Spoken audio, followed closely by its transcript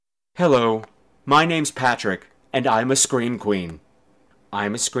Hello, my name's Patrick, and I'm a Scream Queen.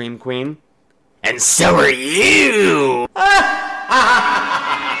 I'm a Scream Queen? And so are you!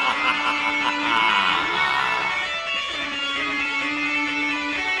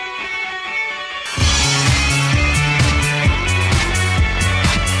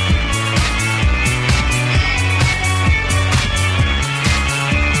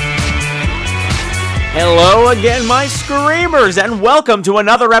 Hello again, my Screamers, and welcome to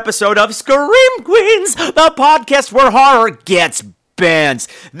another episode of Scream Queens, the podcast where horror gets banned.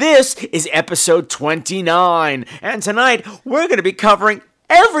 This is episode 29, and tonight we're going to be covering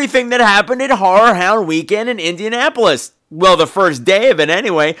everything that happened at HORRORHOUND weekend in Indianapolis. Well, the first day of it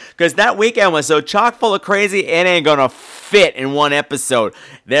anyway, because that weekend was so chock full of crazy, it ain't gonna fit in one episode.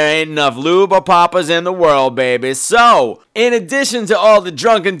 There ain't enough lube or papas in the world, baby. So, in addition to all the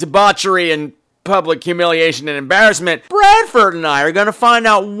drunken debauchery and public humiliation and embarrassment, Bradford and I are going to find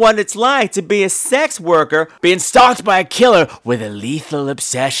out what it's like to be a sex worker being stalked by a killer with a lethal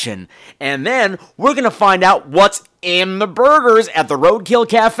obsession. And then we're going to find out what's in the burgers at the Roadkill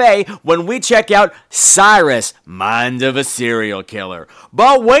Cafe when we check out Cyrus, Mind of a Serial Killer.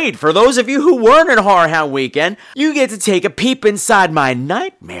 But wait, for those of you who weren't at HORRORHOUND weekend, you get to take a peep inside my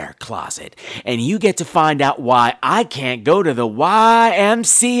nightmare closet, and you get to find out why I can't go to the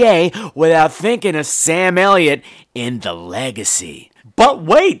YMCA without thinking of Sam Elliott in The Legacy. But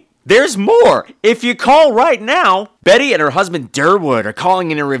wait! There's more! If you call right now, Betty and her husband Durwood are calling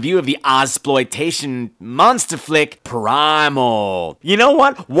in a review of the Ozploitation monster flick Primal. You know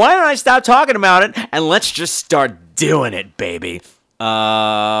what? Why don't I stop talking about it and let's just start doing it, baby.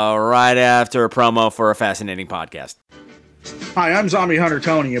 Right after a promo for a fascinating podcast. Hi, I'm Zombie Hunter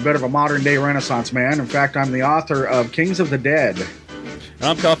Tony, a bit of a modern-day Renaissance man. In fact, I'm the author of Kings of the Dead. And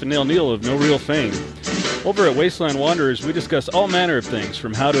I'm Coffin Nail Neal of No Real Fame. Over at Wasteland Wanderers, we discuss all manner of things,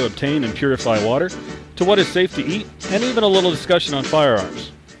 from how to obtain and purify water, to what is safe to eat, and even a little discussion on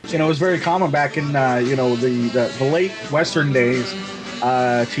firearms. You know, it was very common back in, the late Western days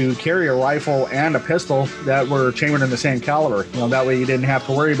to carry a rifle and a pistol that were chambered in the same caliber. You know, that way you didn't have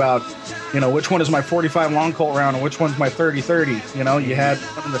to worry about, which one is my 45 long Colt round and which one's my 30-30. You know, you had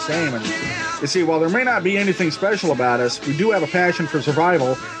them the same. And you see, while there may not be anything special about us, we do have a passion for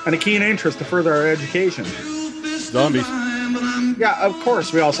survival and a keen interest to further our education. Zombies. Yeah, of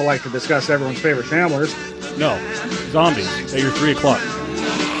course, we also like to discuss everyone's favorite shamblers. No, zombies at your 3 o'clock.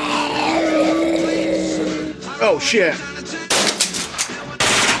 Oh, shit.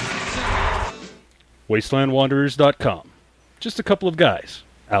 WastelandWanderers.com. Just a couple of guys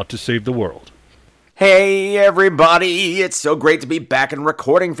out to save the world. Hey everybody, it's so great to be back and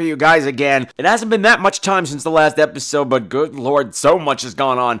recording for you guys again. It hasn't been that much time since the last episode, but good lord, so much has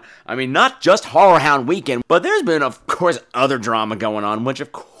gone on. I mean, not just HORRORHOUND weekend, but there's been, of course, other drama going on, which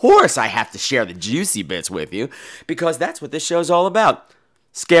of course I have to share the juicy bits with you, because that's what this show's all about.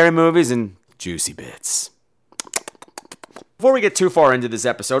 Scary movies and juicy bits. Before we get too far into this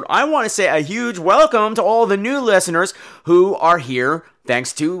episode, I want to say a huge welcome to all the new listeners who are here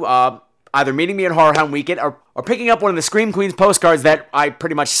thanks to either meeting me at HORRORHOUND weekend or picking up one of the Scream Queens postcards that I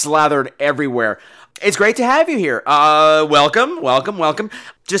pretty much slathered everywhere. It's great to have you here. Welcome.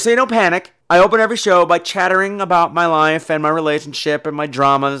 Just so you don't panic, I open every show by chattering about my life and my relationship and my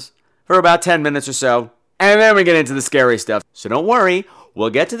dramas for about 10 minutes or so. And then we get into the scary stuff. So don't worry, we'll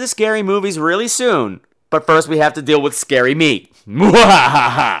get to the scary movies really soon. But first we have to deal with scary meat.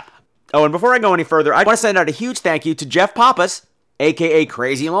 Oh, and before I go any further, I want to send out a huge thank you to Jeff Pappas, a.k.a.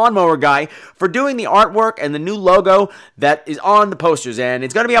 Crazy Lawnmower Guy, for doing the artwork and the new logo that is on the posters. And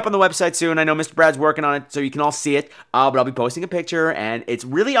it's going to be up on the website soon. I know Mr. Brad's working on it, so you can all see it. But I'll be posting a picture, and it's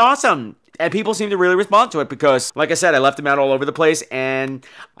really awesome. And people seem to really respond to it because, like I said, I left them out all over the place, and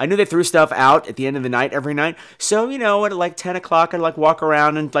I knew they threw stuff out at the end of the night every night. So, at like 10 o'clock, I'd walk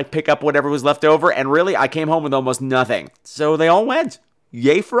around and pick up whatever was left over, and really, I came home with almost nothing. So they all went.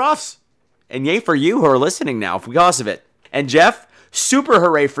 Yay for us. And yay for you who are listening now because of it. And Jeff, super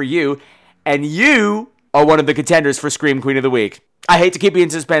hooray for you, and you are one of the contenders for Scream Queen of the Week. I hate to keep you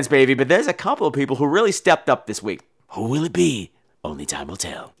in suspense, baby, but there's a couple of people who really stepped up this week. Who will it be? Only time will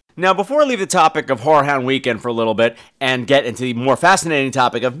tell. Now, before I leave the topic of HORRORHOUND weekend for a little bit and get into the more fascinating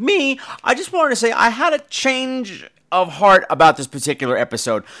topic of me, I just wanted to say I had a change of heart about this particular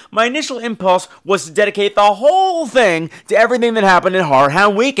episode. My initial impulse was to dedicate the whole thing to everything that happened in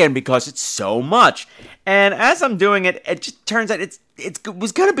HORRORHOUND weekend because it's so much. And as I'm doing it, it just turns out it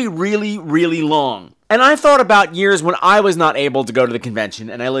was going to be really, really long. And I thought about years when I was not able to go to the convention,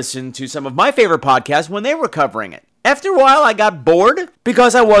 and I listened to some of my favorite podcasts when they were covering it. After a while, I got bored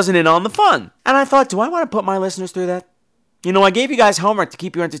because I wasn't in on the fun. And I thought, do I want to put my listeners through that? I gave you guys homework to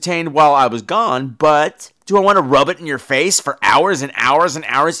keep you entertained while I was gone, but do I want to rub it in your face for hours and hours and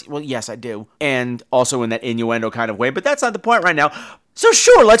hours? Well, yes, I do. And also in that innuendo kind of way, but that's not the point right now. So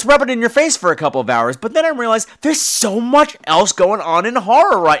sure, let's rub it in your face for a couple of hours, but then I realized there's so much else going on in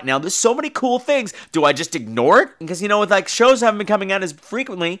horror right now. There's so many cool things. Do I just ignore it? Because, with shows haven't been coming out as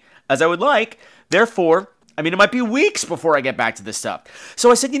frequently as I would like. Therefore, it might be weeks before I get back to this stuff. So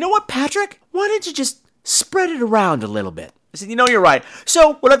I said, you know what, Patrick? Why don't you just spread it around a little bit? I said, you're right.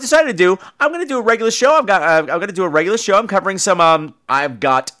 So what I've decided to do, I'm going to do a regular show. I'm going to do a regular show. I'm covering some, I've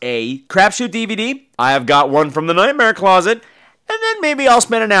got a Crapshoot DVD. I've got one from the Nightmare Closet. And then maybe I'll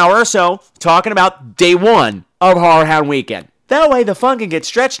spend an hour or so talking about day one of HORRORHOUND weekend. That way the fun can get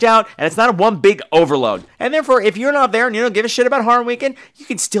stretched out and it's not a one big overload. And therefore, if you're not there and you don't give a shit about Horror Weekend, you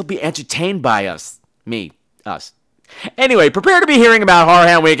can still be entertained by us. Us. Anyway, prepare to be hearing about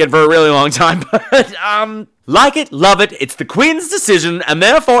HORRORHOUND weekend for a really long time. But, like it, love it, it's the Queen's decision, and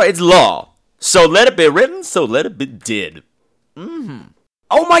therefore it's law. So let it be written, so let it be did.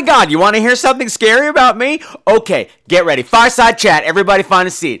 Oh my God, you want to hear something scary about me? Okay, get ready. Fireside chat, everybody find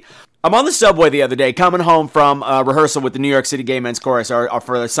a seat. I'm on the subway the other day, coming home from rehearsal with the New York City Gay Men's Chorus,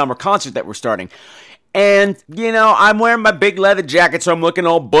 for the summer concert that we're starting. And, I'm wearing my big leather jacket, so I'm looking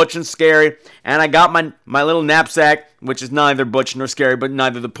all butch and scary. And I got my little knapsack, which is neither butch nor scary, but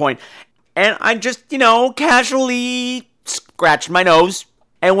neither the point. And I just, casually scratched my nose.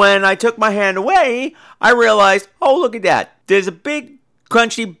 And when I took my hand away, I realized, oh, look at that. There's a big,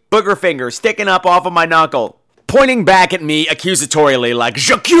 crunchy booger finger sticking up off of my knuckle, pointing back at me accusatorially like,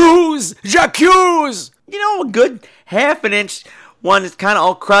 j'accuse! J'accuse! A good half an inch. One is kind of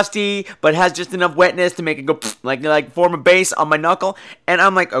all crusty, but has just enough wetness to make it go like form a base on my knuckle. And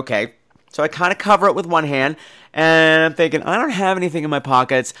I'm like, okay. So I kind of cover it with one hand, and I'm thinking, I don't have anything in my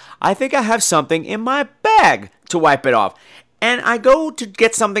pockets. I think I have something in my bag to wipe it off. And I go to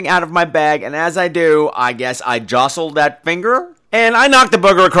get something out of my bag, and as I do, I guess I jostle that finger, and I knocked the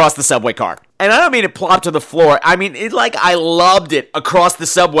booger across the subway car. And I don't mean it plopped to the floor. I mean, it like I lobbed it across the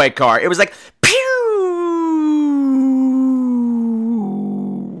subway car. It was like, pew!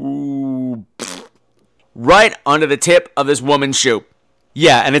 Right under the tip of this woman's shoe.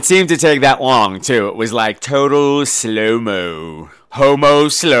 Yeah, and it seemed to take that long, too. It was like total slow-mo. Homo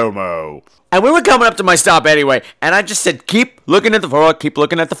slow-mo. And we were coming up to my stop anyway, and I just said, keep looking at the floor, keep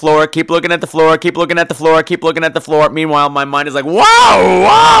looking at the floor, keep looking at the floor, keep looking at the floor, keep looking at the floor. Meanwhile, my mind is like, wow!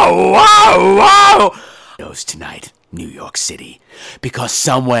 Knows tonight, New York City, because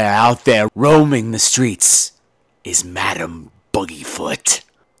somewhere out there roaming the streets is Madam Boogiefoot.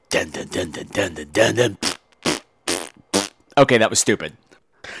 Dun dun dun dun dun dun dun dun. Okay, that was stupid.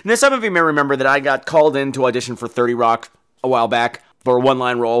 Now, some of you may remember that I got called in to audition for 30 Rock a while back for a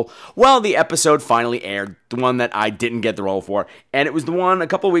one-line role. Well, the episode finally aired, the one that I didn't get the role for. And it was the one a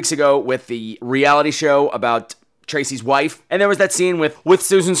couple weeks ago with the reality show about Tracy's wife. And there was that scene with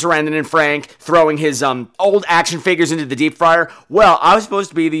Susan Sarandon and Frank throwing his old action figures into the deep fryer. Well, I was supposed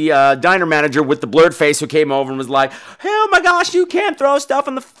to be the diner manager with the blurred face who came over and was like, oh my gosh, you can't throw stuff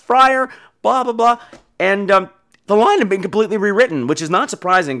in the fryer, blah, blah, blah. And the line had been completely rewritten, which is not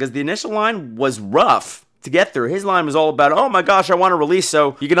surprising because the initial line was rough to get through. His line was all about, oh my gosh, I want to release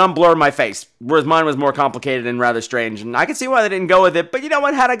so you can unblur my face. Whereas mine was more complicated and rather strange. And I can see why they didn't go with it. But you know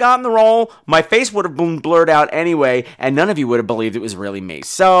what? Had I gotten the role, my face would have been blurred out anyway, and none of you would have believed it was really me.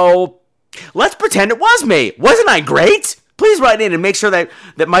 So let's pretend it was me. Wasn't I great? Please write in and make sure that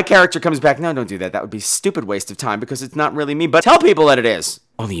my character comes back. No, don't do that. That would be a stupid waste of time because it's not really me. But tell people that it is.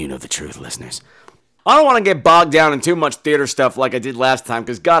 Only you know the truth, listeners. I don't want to get bogged down in too much theater stuff like I did last time,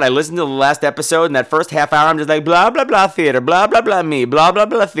 because, God, I listened to the last episode, and that first half hour, I'm just like, blah, blah, blah, theater, blah, blah, blah, me, blah, blah,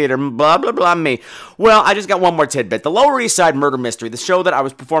 blah, theater, blah, blah, blah, me. Well, I just got one more tidbit. The Lower East Side Murder Mystery, the show that I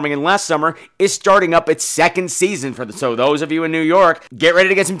was performing in last summer, is starting up its second season. So those of you in New York, get ready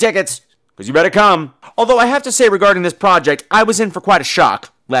to get some tickets, because you better come. Although I have to say, regarding this project, I was in for quite a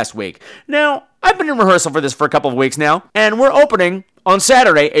shock last week. Now, I've been in rehearsal for this for a couple of weeks now, and we're opening on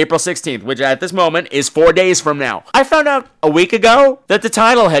Saturday, April 16th, which at this moment is 4 days from now. I found out a week ago that the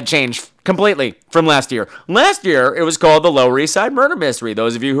title had changed completely from last year. Last year, it was called The Lower East Side Murder Mystery.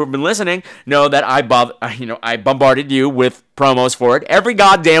 Those of you who have been listening know that I bombarded you with promos for it every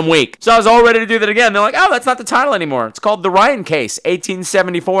goddamn week. So I was all ready to do that again. They're like, oh, that's not the title anymore. It's called The Ryan Case,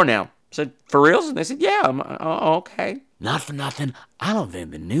 1874 now. I said, for reals? And they said, yeah. Oh, okay. Not for nothing, I don't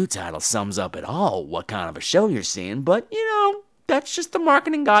think the new title sums up at all what kind of a show you're seeing, but, that's just the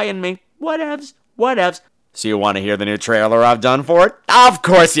marketing guy in me. Whatevs. So you want to hear the new trailer I've done for it? Of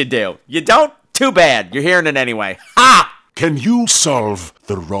course you do. You don't? Too bad. You're hearing it anyway. Ha! Can you solve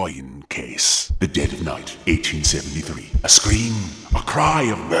the Ryan case? The dead of night, 1873. A scream, a cry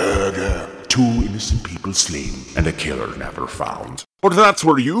of murder. 2 innocent people slain, and a killer never found. But that's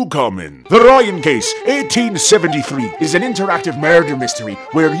where you come in. The Ryan Case, 1873, is an interactive murder mystery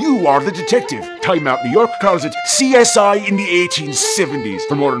where you are the detective. Time Out New York calls it CSI in the 1870s.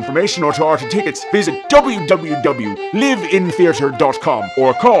 For more information or to order tickets, visit www.liveintheatre.com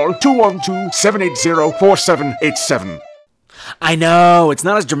or call 212-780-4787. I know, it's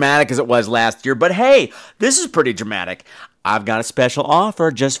not as dramatic as it was last year, but hey, this is pretty dramatic. I've got a special offer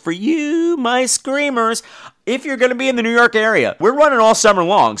just for you, my screamers. If you're going to be in the New York area, we're running all summer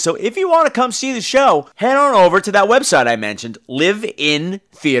long, so if you want to come see the show, head on over to that website I mentioned,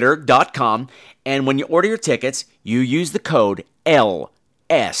 liveintheatre.com, and when you order your tickets, you use the code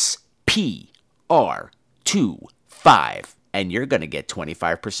LSPR25, and you're going to get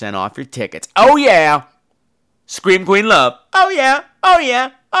 25% off your tickets. Oh yeah! Scream Queen Love. Oh yeah, oh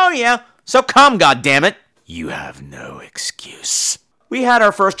yeah, oh yeah. So come, goddammit. You have no excuse. We had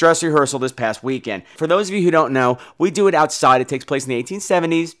our first dress rehearsal this past weekend. For those of you who don't know, we do it outside. It takes place in the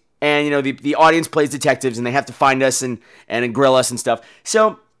 1870s. And, you know, the audience plays detectives and they have to find us and grill us and stuff.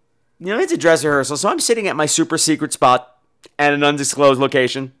 So, you know, it's a dress rehearsal. So I'm sitting at my super secret spot at an undisclosed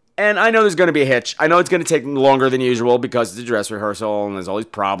location. And I know there's going to be a hitch. I know it's going to take longer than usual because it's a dress rehearsal and there's all these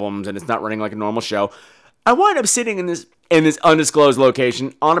problems and it's not running like a normal show. I wind up sitting in this undisclosed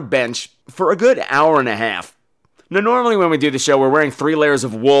location on a bench for a good hour and a half. Now, normally when we do the show, we're wearing 3 layers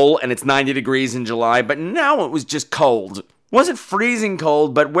of wool and it's 90 degrees in July, but now it was just cold. It wasn't freezing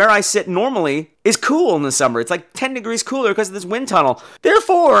cold, but where I sit normally is cool in the summer. It's like 10 degrees cooler because of this wind tunnel.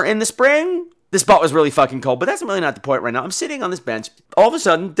 Therefore, in the spring, the spot was really fucking cold, but that's really not the point right now. I'm sitting on this bench. All of a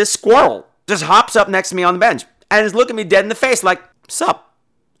sudden, this squirrel just hops up next to me on the bench and is looking me dead in the face like, sup?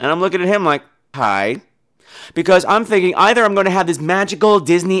 And I'm looking at him like, hi. Because I'm thinking either I'm going to have this magical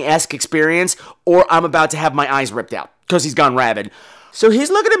Disney-esque experience or I'm about to have my eyes ripped out because he's gone rabid. So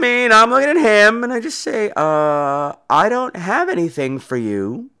he's looking at me and I'm looking at him and I just say, I don't have anything for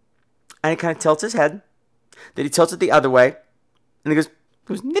you. And he kind of tilts his head. Then he tilts it the other way. And he goes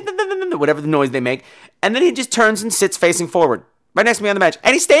whatever the noise they make. And then he just turns and sits facing forward right next to me on the bench.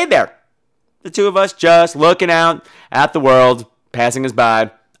 And he stayed there. The two of us just looking out at the world, passing us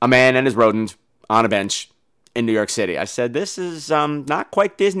by, a man and his rodent on a bench in New York City. I said, this is not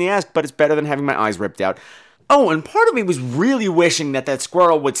quite Disney-esque, but it's better than having my eyes ripped out. Oh, and part of me was really wishing that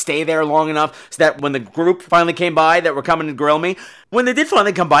squirrel would stay there long enough so that when the group finally came by that were coming to grill me, when they did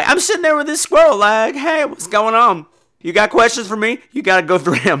finally come by, I'm sitting there with this squirrel like, hey, what's going on? You got questions for me? You got to go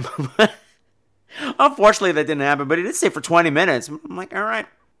through him. Unfortunately, that didn't happen, but he did stay for 20 minutes. I'm like, all right.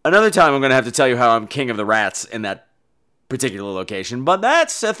 Another time I'm going to have to tell you how I'm king of the rats in that particular location, but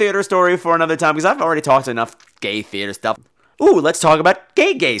that's a theater story for another time because I've already talked enough gay theater stuff. Ooh, let's talk about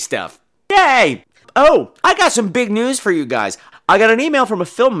gay stuff. Yay! Oh, I got some big news for you guys. I got an email from a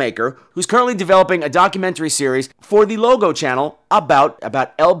filmmaker who's currently developing a documentary series for the Logo channel about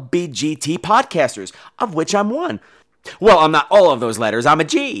LBGT podcasters, of which I'm one. Well, I'm not all of those letters. I'm a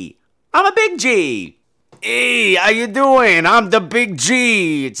G. I'm a big G. Hey, how you doing? I'm the big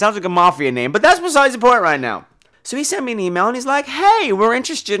G. It sounds like a mafia name, but that's besides the point right now. So he sent me an email and he's like, hey, we're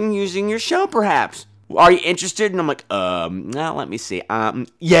interested in using your show perhaps. Are you interested? And I'm like, no, let me see.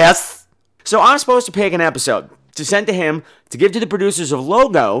 Yes. So I'm supposed to pick an episode to send to him, to give to the producers of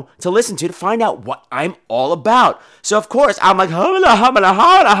Logo, to listen to find out what I'm all about. So of course, I'm like, they're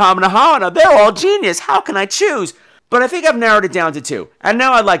all genius. How can I choose? But I think I've narrowed it down to 2. And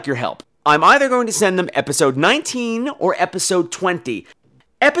now I'd like your help. I'm either going to send them episode 19 or episode 20.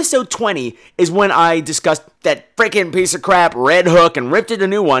 Episode 20 is when I discussed that freaking piece of crap, Red Hook, and ripped it a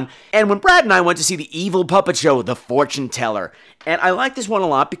new one. And when Brad and I went to see the evil puppet show, The Fortune Teller. And I like this one a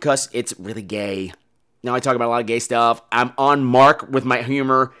lot because it's really gay. Now I talk about a lot of gay stuff. I'm on mark with my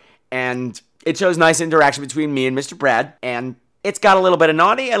humor. And it shows nice interaction between me and Mr. Brad. And it's got a little bit of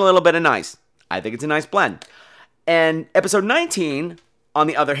naughty and a little bit of nice. I think it's a nice blend. And episode 19... on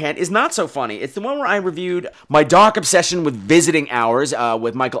the other hand, is not so funny. It's the one where I reviewed my dark obsession with visiting hours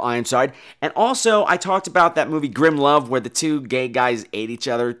with Michael Ironside. And also, I talked about that movie Grim Love where the 2 gay guys ate each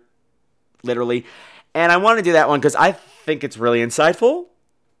other, literally. And I want to do that one because I think it's really insightful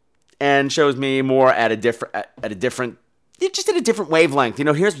and shows me more at a different wavelength. You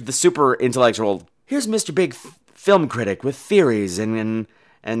know, here's the super intellectual. Here's Mr. Big film critic with theories and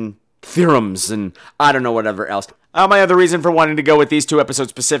theorems and I don't know whatever else. My other reason for wanting to go with these 2 episodes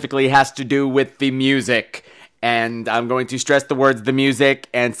specifically has to do with the music. And I'm going to stress the words the music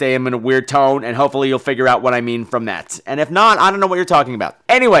and say them in a weird tone, and hopefully you'll figure out what I mean from that. And if not, I don't know what you're talking about.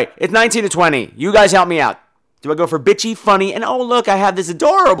 Anyway, it's 19 to 20. You guys help me out. Do I go for bitchy, funny, and oh look, I have this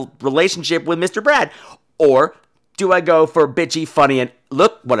adorable relationship with Mr. Brad? Or do I go for bitchy, funny, and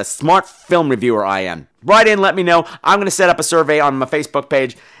look what a smart film reviewer I am? Write in, let me know. I'm going to set up a survey on my Facebook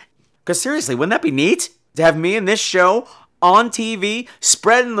page. Because seriously, wouldn't that be neat? To have me in this show on TV,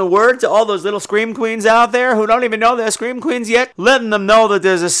 spreading the word to all those little Scream Queens out there who don't even know they're Scream Queens yet, letting them know that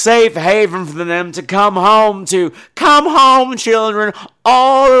there's a safe haven for them to come home to. Come home, children.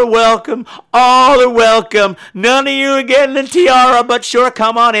 All are welcome. All are welcome. None of you are getting a tiara, but sure,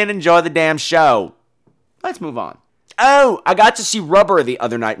 come on in, enjoy the damn show. Let's move on. Oh, I got to see Rubber the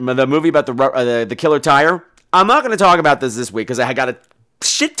other night, the movie about the killer tire. I'm not going to talk about this week because I got a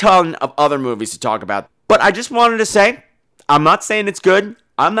shit ton of other movies to talk about. But I just wanted to say, I'm not saying it's good.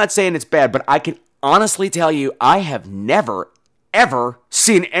 I'm not saying it's bad, but I can honestly tell you I have never, ever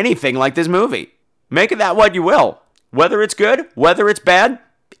seen anything like this movie. Make of that what you will. Whether it's good, whether it's bad,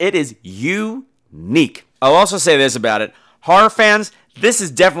 it is unique. I'll also say this about it. Horror fans, this is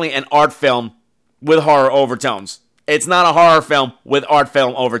definitely an art film with horror overtones. It's not a horror film with art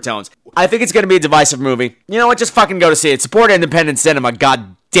film overtones. I think it's going to be a divisive movie. You know what? Just fucking go to see it. Support independent cinema.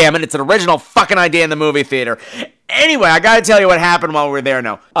 God damn it. It's an original fucking idea in the movie theater. Anyway, I gotta tell you what happened while we were there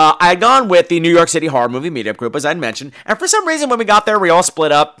now. I had gone with the New York City Horror Movie Meetup Group, as I'd mentioned, and for some reason when we got there, we all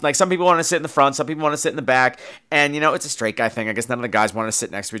split up. Like, some people want to sit in the front, some people want to sit in the back, and, you know, it's a straight guy thing. I guess none of the guys want to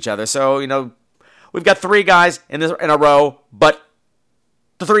sit next to each other. So, you know, we've got 3 guys in a row, but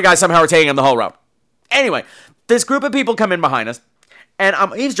the 3 guys somehow are taking them the whole row. Anyway, this group of people come in behind us, and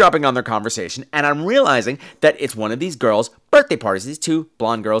I'm eavesdropping on their conversation, and I'm realizing that it's one of these girls' birthday parties, these 2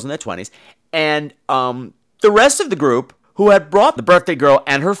 blonde girls in their 20s, and, the rest of the group, who had brought the birthday girl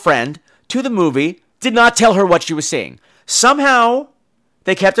and her friend to the movie, did not tell her what she was seeing. Somehow,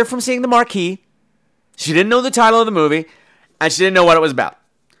 they kept her from seeing the marquee. She didn't know the title of the movie, and she didn't know what it was about.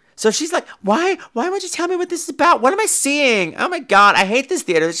 So she's like, why would you tell me what this is about? What am I seeing? Oh my God, I hate this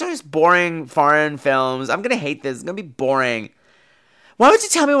theater. It's just boring foreign films. I'm going to hate this. It's going to be boring. Why would you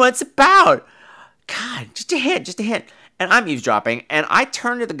tell me what it's about? God, just a hint. And I'm eavesdropping, and I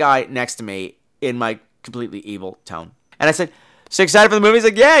turn to the guy next to me in my completely evil tone. And I said, so excited for the movie? He's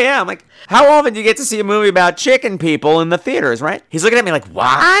like, yeah. I'm like, how often do you get to see a movie about chicken people in the theaters, right? He's looking at me like,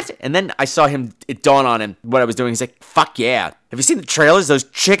 what? And then I saw it dawn on him what I was doing. He's like, fuck yeah. Have you seen the trailers? Those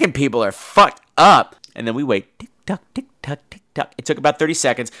chicken people are fucked up. And then we wait. Tick tock, tick tock, tick tock. It took about 30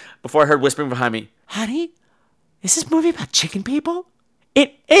 seconds before I heard whispering behind me, honey, is this movie about chicken people?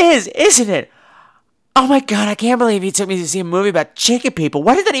 It is, isn't it? Oh my God, I can't believe you took me to see a movie about chicken people.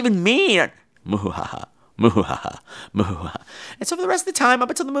 What does that even mean? Muhaha, muhaha, muhaha. And so for the rest of the time, up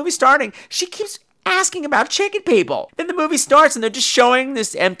until the movie starting, she keeps asking about chicken people. Then the movie starts and they're just showing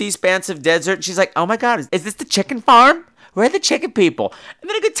this empty expanse of desert. And she's like, oh my God, is this the chicken farm? Where are the chicken people? And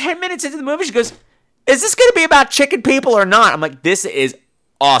then a good 10 minutes into the movie, she goes, is this going to be about chicken people or not? I'm like, this is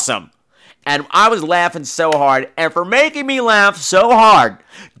awesome. And I was laughing so hard, and for making me laugh so hard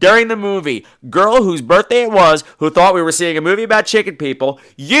during the movie, girl whose birthday it was, who thought we were seeing a movie about chicken people,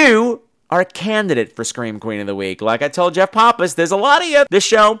 you are a candidate for Scream Queen of the Week. Like I told Jeff Pappas, there's a lot of you this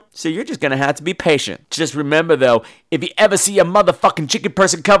show, so you're just going to have to be patient. Just remember, though, if you ever see a motherfucking chicken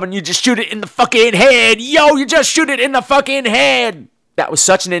person coming, you just shoot it in the fucking head. Yo, you just shoot it in the fucking head. That was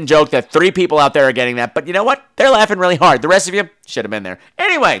such an in-joke that 3 people out there are getting that. But you know what? They're laughing really hard. The rest of you should have been there.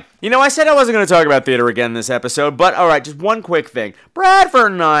 Anyway, you know, I said I wasn't going to talk about theater again this episode. But all right, just one quick thing.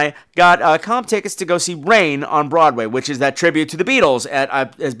 Bradford and I got comp tickets to go see Rain on Broadway, which is that tribute to the Beatles.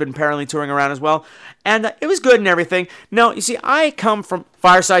 Has been apparently touring around as well. And it was good and everything. No, you see, I come from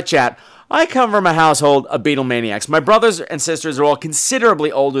Fireside Chat. I come from a household of Beatlemaniacs. My brothers and sisters are all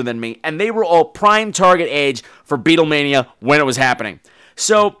considerably older than me, and they were all prime target age for Beatlemania when it was happening.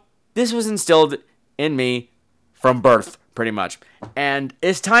 So this was instilled in me from birth, pretty much. And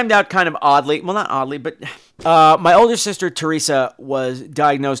it's timed out kind of oddly. Well, not oddly, but my older sister, Teresa, was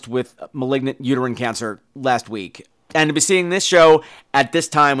diagnosed with malignant uterine cancer last week. And to be seeing this show at this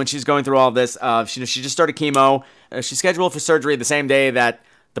time when she's going through all this, she just started chemo. She's scheduled for surgery the same day that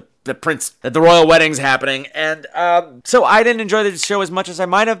the royal wedding's happening, and so I didn't enjoy the show as much as I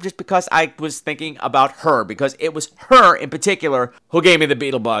might have, just because I was thinking about her, because it was her in particular who gave me the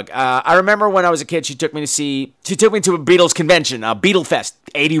Beatle bug. I remember when I was a kid, she took me to a Beatles convention, Beatle Fest,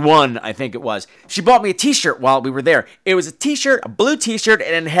 81, I think it was. She bought me a t-shirt while we were there. It was a t-shirt, a blue t-shirt,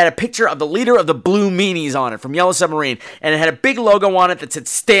 and it had a picture of the leader of the Blue Meanies on it from Yellow Submarine, and it had a big logo on it that said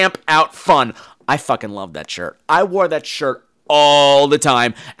Stamp Out Fun. I fucking loved that shirt. I wore that shirt all the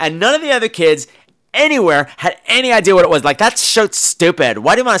time, and none of the other kids anywhere had any idea what it was. Like, that shirt's stupid.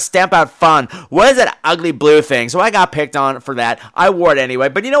 Why do you want to stamp out fun? What is that ugly blue thing? So I got picked on for that. I wore it anyway.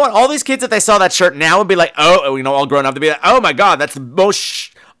 But you know what? All these kids, if they saw that shirt now, would be like, oh, you know, all grown up, they'd be like, oh my God, that's the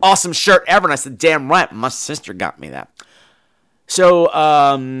most awesome shirt ever. And I said, damn right, my sister got me that. So,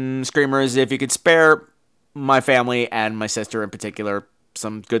 Screamers, if you could spare my family and my sister in particular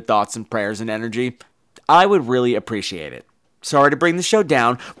some good thoughts and prayers and energy, I would really appreciate it. Sorry to bring the show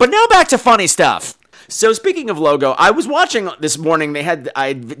down, but now back to funny stuff. So speaking of logo, I was watching this morning,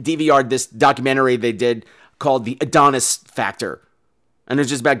 I DVR'd this documentary they did called The Adonis Factor. And it was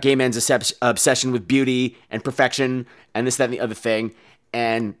just about gay men's obsession with beauty and perfection and this, that, and the other thing.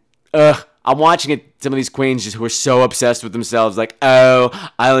 And, I'm watching it, some of these queens just who are so obsessed with themselves, like, oh,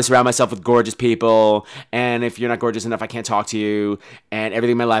 I only surround myself with gorgeous people, and if you're not gorgeous enough, I can't talk to you, and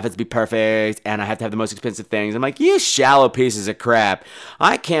everything in my life has to be perfect, and I have to have the most expensive things. I'm like, you shallow pieces of crap.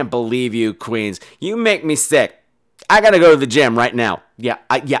 I can't believe you, queens. You make me sick. I gotta go to the gym right now. Yeah,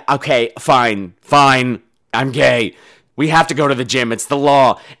 okay, fine, I'm gay. We have to go to the gym, it's the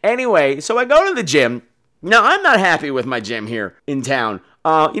law. Anyway, so I go to the gym. Now, I'm not happy with my gym here in town.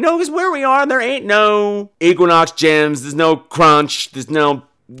 Because where we are, there ain't no Equinox gyms, there's no Crunch, there's no,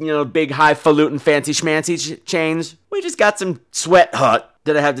 big highfalutin fancy schmancy chains. We just got some Sweat Hut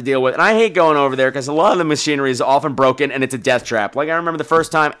that I have to deal with. And I hate going over there because a lot of the machinery is often broken and it's a death trap. Like, I remember the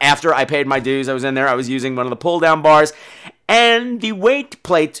first time after I paid my dues, I was in there, I was using one of the pull-down bars, and the weight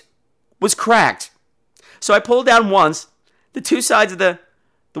plate was cracked. So I pulled down once, the two sides of the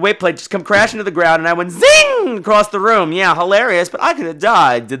weight plate just come crashing to the ground, and I went zing across the room. Yeah, hilarious, but I could have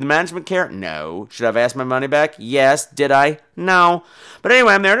died. Did the management care? No. Should I have asked my money back? Yes. Did I? No. But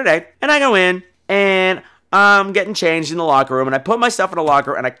anyway, I'm there today, and I go in, and I'm getting changed in the locker room, and I put my stuff in the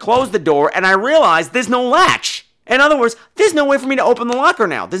locker, and I close the door, and I realize there's no latch. In other words, there's no way for me to open the locker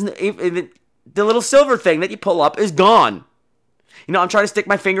now. The little silver thing that you pull up is gone. I'm trying to stick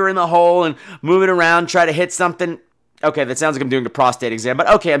my finger in the hole and move it around, try to hit something. Okay, that sounds like I'm doing a prostate exam, but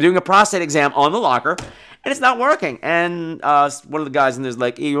okay, I'm doing a prostate exam on the locker, and it's not working. And one of the guys in there's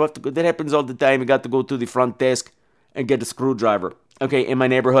like, hey, you have to go. That happens all the time. You got to go to the front desk and get a screwdriver. Okay, in my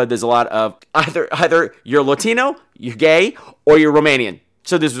neighborhood, there's a lot of either you're Latino, you're gay, or you're Romanian.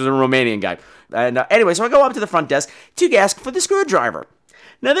 So this was a Romanian guy. And anyway, so I go up to the front desk to ask for the screwdriver.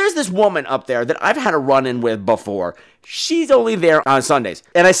 Now, there's this woman up there that I've had a run-in with before. She's only there on Sundays.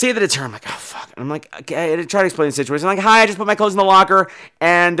 And I see that it's her. I'm like, oh, fuck. And I'm like, okay, I try to explain the situation. I'm like, hi, I just put my clothes in the locker,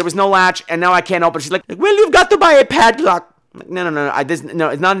 and there was no latch, and now I can't open. She's like, well, you've got to buy a padlock. I'm like, no.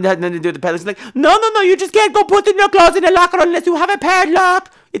 It's not nothing to do with the padlock. She's like, no, you just can't go put in your clothes in the locker unless you have a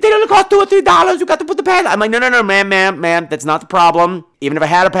padlock. It only costs $2 or $3. You got to put the padlock. I'm like, no, ma'am, that's not the problem. Even if I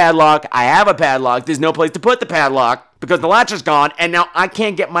had a padlock, I have a padlock. There's no place to put the padlock because the latch is gone, and now I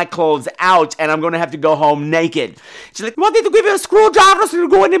can't get my clothes out, and I'm going to have to go home naked. She's like, want me to give you a screwdriver so you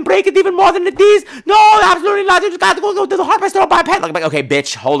go in and break it even more than it is? No, absolutely not. You just got to go to the hardware store and buy a padlock. I'm like, okay,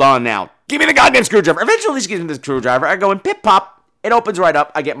 bitch, hold on now. Give me the goddamn screwdriver. Eventually, she gives me the screwdriver. I go in, pip-pop. It opens right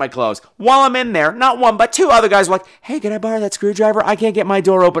up. I get my clothes. While I'm in there, not one, but two other guys were like, hey, can I borrow that screwdriver? I can't get my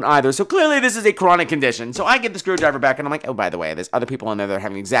door open either. So clearly this is a chronic condition. So I get the screwdriver back, and I'm like, oh, by the way, there's other people in there that are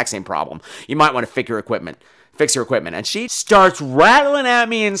having the exact same problem. You might want to fix your equipment. And she starts rattling at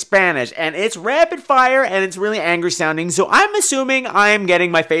me in Spanish, and it's rapid fire, and it's really angry sounding. So I'm assuming I'm getting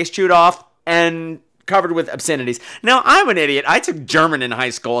my face chewed off and covered with obscenities. Now, I'm an idiot. I took German in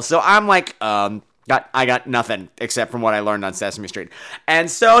high school, so I'm like, I got nothing except from what I learned on Sesame Street. And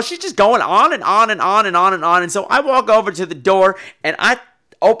so she's just going on and on and on and on and on. And so I walk over to the door and I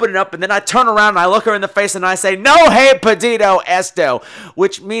open it up, and then I turn around and I look her in the face and I say, no, hey, pedito esto,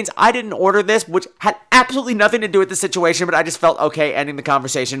 which means I didn't order this, which had absolutely nothing to do with the situation, but I just felt okay ending the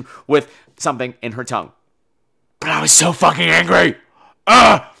conversation with something in her tongue. But I was so fucking angry.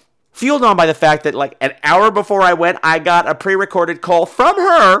 Fueled on by the fact that like an hour before I went, I got a pre-recorded call from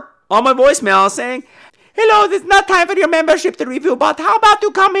her on my voicemail saying, hello, it's not time for your membership to review, but how about you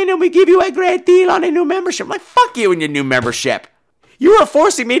come in and we give you a great deal on a new membership? I'm like, fuck you and your new membership. You are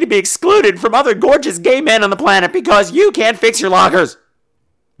forcing me to be excluded from other gorgeous gay men on the planet because you can't fix your lockers,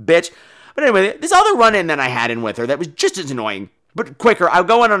 bitch. But anyway, this other run-in that I had in with her that was just as annoying, but quicker. I'll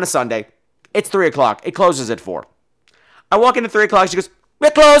go in on a Sunday. It's 3 o'clock. It closes at 4. I walk in at 3 o'clock. She goes,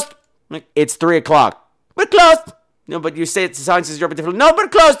 we're closed. I'm like, it's 3 o'clock. We're closed. No, but you say it's the sign says you're open. No,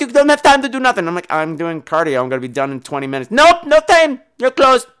 but closed. You don't have time to do nothing. I'm like, I'm doing cardio. I'm going to be done in 20 minutes. Nope, no time. You're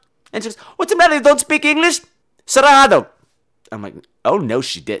closed. And she goes, what's the matter? You don't speak English? Cerrado. I'm like, oh, no,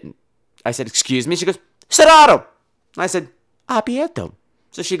 she didn't. I said, excuse me? She goes, cerrado. I said, abierto.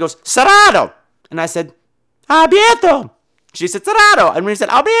 So she goes, cerrado. And I said, abierto. She said, Cerrado. And we said,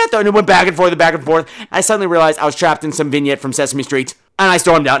 Alberto. And it went back and forth and back and forth. I suddenly realized I was trapped in some vignette from Sesame Street. And I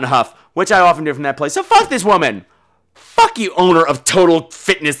stormed out in a huff, which I often do from that place. So fuck this woman. Fuck you, owner of Total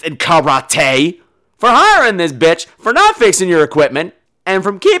Fitness and Karate, for hiring this bitch, for not fixing your equipment, and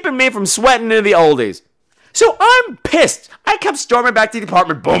from keeping me from sweating into the oldies. So I'm pissed. I come storming back to the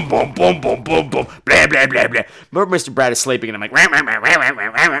apartment. Boom, boom, boom, boom, boom, boom. Blah, blah, blah, blah. But Mr. Brad is sleeping, and I'm like, rah, rah, rah, rah,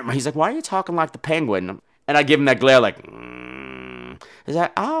 rah, rah. He's like, why are you talking like the penguin? And I give him that glare like, He's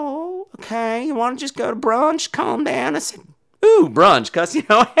like, oh, okay. You want to just go to brunch? Calm down. I said, ooh, brunch. Because,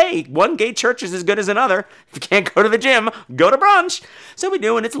 hey, one gay church is as good as another. If you can't go to the gym, go to brunch. So we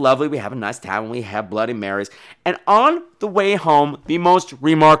do, and it's lovely. We have a nice time, and we have Bloody Marys. And on the way home, the most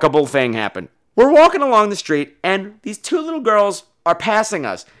remarkable thing happened. We're walking along the street, and these two little girls are passing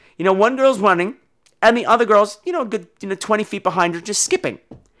us. One girl's running, and the other girl's, a good 20 feet behind her, just skipping.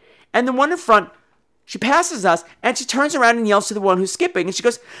 And the one in front, she passes us, and she turns around and yells to the one who's skipping, and she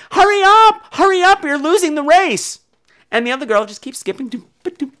goes, hurry up, you're losing the race. And the other girl just keeps skipping,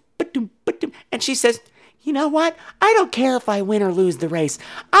 and she says, you know what? I don't care if I win or lose the race.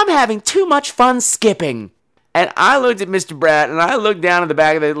 I'm having too much fun skipping. And I looked at Mr. Brad, and I looked down at the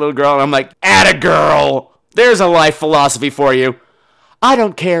back of the little girl, and I'm like, atta girl, there's a life philosophy for you. I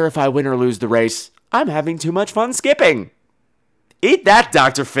don't care if I win or lose the race. I'm having too much fun skipping. Eat that,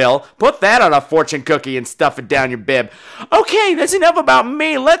 Dr. Phil. Put that on a fortune cookie and stuff it down your bib. Okay, that's enough about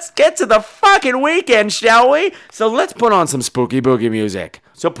me. Let's get to the fucking weekend, shall we? So let's put on some spooky boogie music.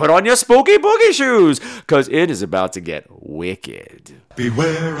 So put on your spooky boogie shoes, because it is about to get wicked.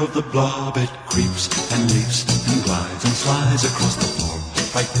 Beware of the blob, it creeps and leaps and glides and slides across the floor,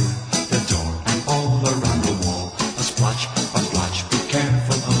 right through the door and all around the wall. A splotch, be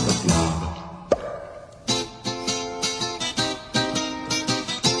careful of the blob.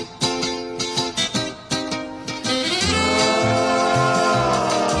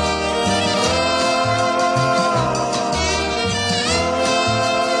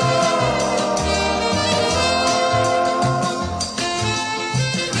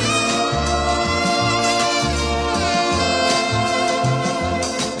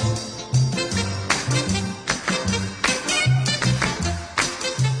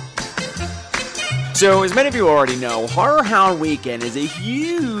 So, as many of you already know, HORRORHOUND Weekend is a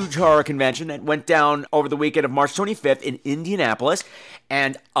huge horror convention that went down over the weekend of March 25th in Indianapolis,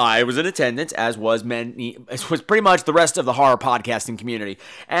 and I was in attendance, as was pretty much the rest of the horror podcasting community.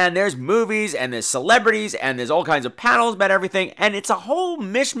 And there's movies, and there's celebrities, and there's all kinds of panels about everything, and it's a whole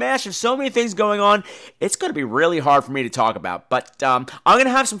mishmash of so many things going on. It's going to be really hard for me to talk about, but I'm going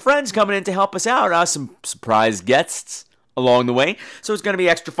to have some friends coming in to help us out, some surprise guests along the way, so it's going to be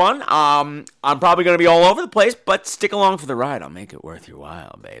extra fun. I'm probably going to be all over the place, but stick along for the ride. I'll make it worth your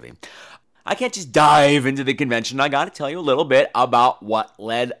while, baby. I can't just dive into the convention. I got to tell you a little bit about what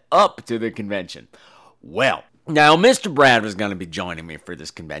led up to the convention. Well, now Mr. Brad was going to be joining me for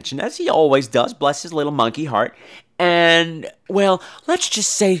this convention, as he always does, bless his little monkey heart. And, well, let's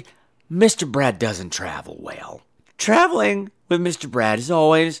just say Mr. Brad doesn't travel well. Traveling with Mr. Brad is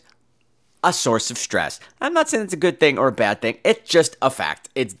always a source of stress. I'm not saying it's a good thing or a bad thing. It's just a fact.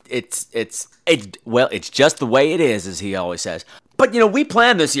 It's just the way it is, as he always says. But we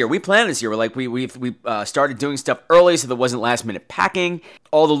planned this year. We started doing stuff early, so there wasn't last minute packing.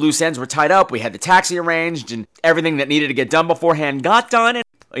 All the loose ends were tied up. We had the taxi arranged, and everything that needed to get done beforehand got done.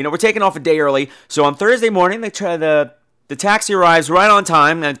 And we're taking off a day early. So on Thursday morning, the taxi arrives right on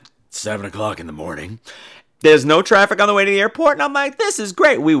time at 7:00 in the morning. There's no traffic on the way to the airport, and I'm like, this is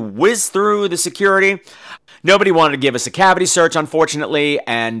great. We whizzed through the security. Nobody wanted to give us a cavity search, unfortunately,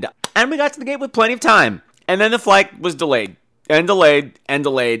 and we got to the gate with plenty of time. And then the flight was delayed, and delayed, and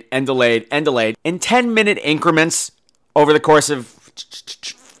delayed, and delayed, and delayed, in 10-minute increments over the course of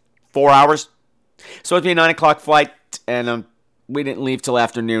 4 hours. So it'd be a 9 o'clock flight, and we didn't leave till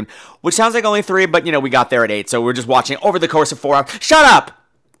afternoon, which sounds like only 3, but, we got there at 8, so we're just watching over the course of 4 hours. Shut up!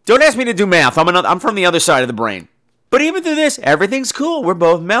 Don't ask me to do math. I'm from the other side of the brain. But even through this, everything's cool. We're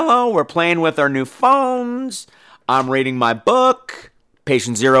both mellow. We're playing with our new phones. I'm reading my book,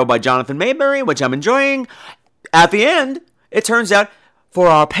 Patient Zero by Jonathan Mayberry, which I'm enjoying. At the end, it turns out, for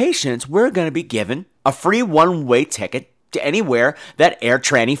our patients, we're going to be given a free one-way ticket to anywhere that Air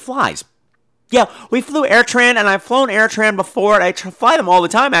Tranny flies. Yeah, we flew AirTran, and I've flown AirTran before, and I fly them all the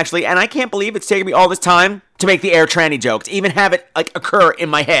time, actually, and I can't believe it's taken me all this time to make the AirTranny jokes, even have it, occur in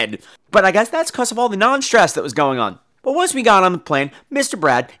my head. But I guess that's because of all the non-stress that was going on. But once we got on the plane, Mr.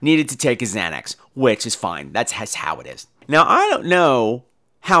 Brad needed to take his Xanax, which is fine. That's how it is. Now, I don't know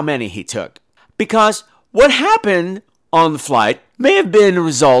how many he took, because what happened on the flight may have been a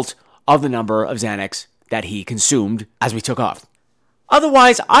result of the number of Xanax that he consumed as we took off.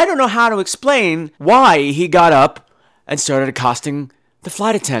 Otherwise, I don't know how to explain why he got up and started accosting the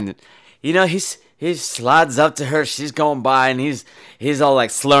flight attendant. You know, he slides up to her, she's going by, and he's all like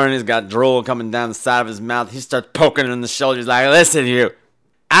slurring, he's got drool coming down the side of his mouth. He starts poking her in the shoulders like, listen, you,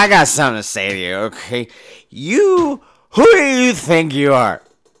 I got something to say to you, okay? Who do you think you are?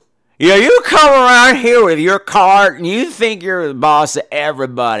 You know, you come around here with your card and you think you're the boss of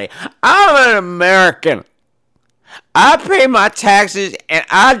everybody. I'm an American. I pay my taxes and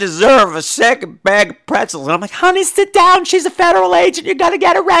I deserve a second bag of pretzels. And I'm like, honey, sit down. She's a federal agent. You're going to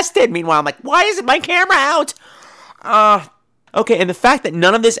get arrested. Meanwhile, I'm like, why isn't my camera out? Okay, and the fact that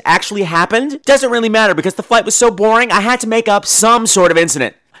none of this actually happened doesn't really matter because the flight was so boring, I had to make up some sort of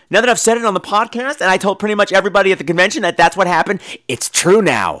incident. Now that I've said it on the podcast and I told pretty much everybody at the convention that that's what happened, it's true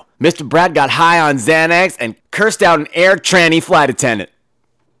now. Mr. Brad got high on Xanax and cursed out an air tranny flight attendant.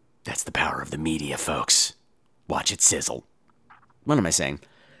 That's the power of the media, folks. Watch it sizzle. What am I saying?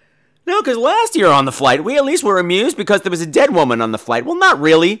 No, because last year on the flight, we at least were amused because there was a dead woman on the flight. Well, not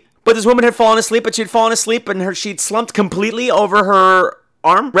really. But this woman had fallen asleep, but she'd fallen asleep and she'd slumped completely over her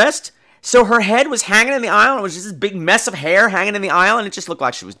armrest. So her head was hanging in the aisle. It was just this big mess of hair hanging in the aisle, and it just looked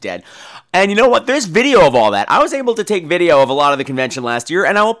like she was dead. And you know what? There's video of all that. I was able to take video of a lot of the convention last year,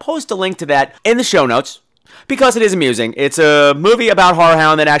 and I will post a link to that in the show notes because it is amusing. It's a movie about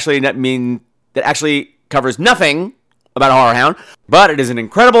HORRORHOUND that actually covers nothing about HORRORHOUND, but it is an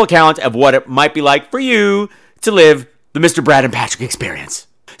incredible account of what it might be like for you to live the Mr. Brad and Patrick experience.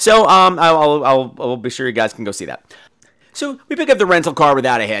 So I'll be sure you guys can go see that. So we pick up the rental car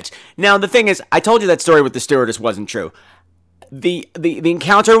without a hitch. Now the thing is, I told you that story with the stewardess wasn't true. The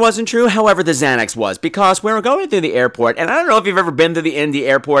encounter wasn't true, however the Xanax was, because we were going through the airport, and I don't know if you've ever been to the Indy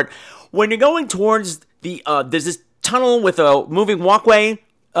airport. When you're going towards there's this tunnel with a moving walkway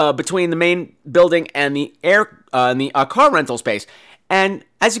between the main building and the car rental space. And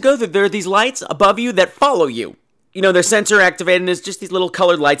as you go through, there are these lights above you that follow you. You know, they're sensor activated, and there's just these little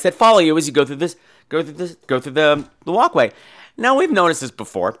colored lights that follow you as you go through the walkway. Now, we've noticed this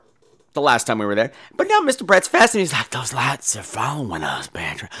before, the last time we were there, but now Mr. Brett's fast, and he's like, those lights are following us,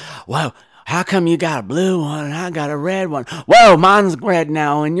 Patrick. Whoa, how come you got a blue one and I got a red one? Whoa, mine's red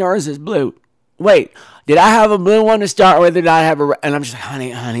now and yours is blue. Wait, did I have a blue one to start with, or did I have a red? And I'm just like,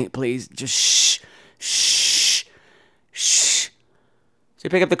 honey, please, just shh. So you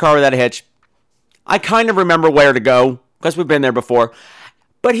pick up the car without a hitch. I kind of remember where to go, because we've been there before.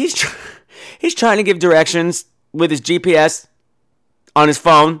 But he's trying to give directions with his GPS on his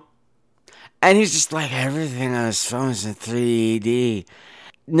phone. And he's just like, everything on his phone is in 3D.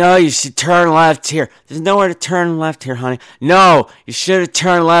 No, you should turn left here. There's nowhere to turn left here, honey. No, you should have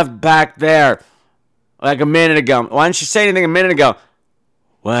turned left back there. Like a minute ago. Why didn't you say anything a minute ago?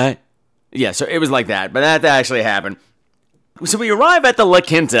 What? Yeah, so it was like that. But that actually happened. So we arrive at the La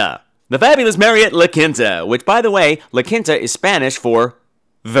Quinta. The fabulous Marriott La Quinta, which, by the way, La Quinta is Spanish for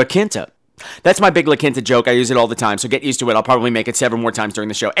the Quinta. That's my big La Quinta joke. I use it all the time, so get used to it. I'll probably make it several more times during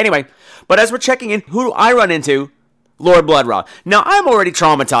the show. Anyway, but as we're checking in, who do I run into? Lord Bloodraw. Now, I'm already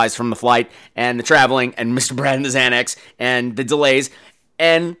traumatized from the flight and the traveling and Mr. Brad and the Xanax and the delays.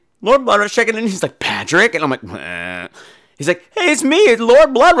 And Lord Bloodraw's checking in. He's like, Patrick? And I'm like, meh. He's like, hey, it's me, it's Lord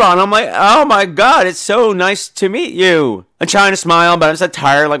Bloodraw. And I'm like, oh my God, it's so nice to meet you. I'm trying to smile, but I'm so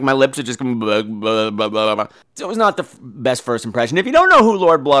tired, like my lips are just going blah, blah, blah, blah, blah. So it was not the best first impression. If you don't know who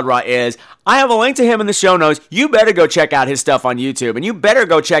Lord Bloodraw is, I have a link to him in the show notes. You better go check out his stuff on YouTube, and you better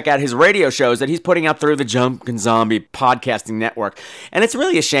go check out his radio shows that he's putting up through the Jumpin' Zombie podcasting network. And it's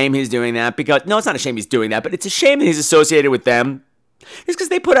really a shame he's doing that, because, no, it's not a shame he's doing that, but it's a shame that he's associated with them. It's because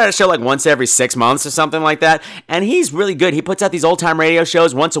they put out a show like once every 6 months or something like that, and he's really good. He puts out these old-time radio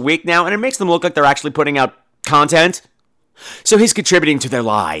shows once a week now, and it makes them look like they're actually putting out content. So he's contributing to their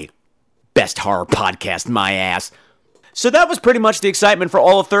lie. Best horror podcast, my ass. So that was pretty much the excitement for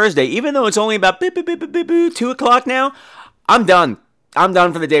all of Thursday. Even though it's only about 2 o'clock now, I'm done. I'm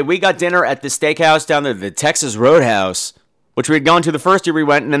done for the day. We got dinner at the steakhouse down there, the Texas Roadhouse, which we had gone to the first year we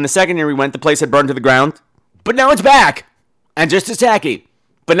went, and then the second year we went, the place had burned to the ground. But now it's back. And just as tacky.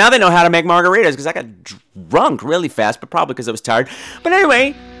 But now they know how to make margaritas, because I got drunk really fast, but probably because I was tired. But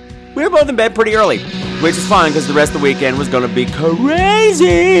anyway, we were both in bed pretty early, which is fine, because the rest of the weekend was going to be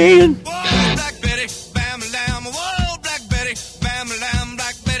crazy. Whoa, Black Betty, bam-a-lam. Whoa, Black Betty, bam-a-lam.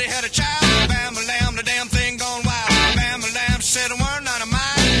 Black Betty had a child, bam-a-lam. The damn thing gone wild. Bam-a-lam, she said a word not of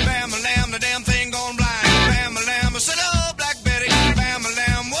mine. Bam-a-lam, the damn thing gone blind. Bam-a-lam, I said, oh, Black Betty,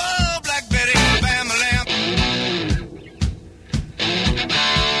 bam-a-lam. Whoa, Black Betty, bam-a-lam.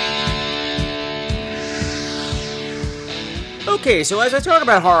 Okay, so as I talk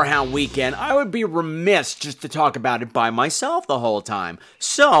about HORRORHOUND Weekend, I would be remiss just to talk about it by myself the whole time.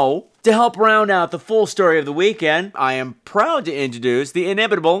 So, to help round out the full story of the weekend, I am proud to introduce the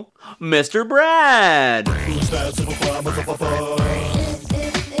inimitable Mr. Brad. Who's that superfly motherfucker?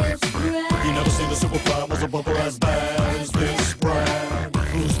 You never seen a superfly motherfucker as bad as this Brad.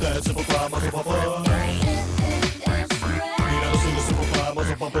 Who's that superfly motherfucker? You never seen a superfly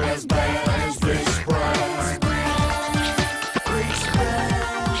motherfucker as bad as this Brad.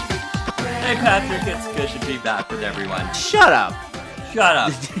 Hey Patrick, it's good to be back with everyone. Shut up. Shut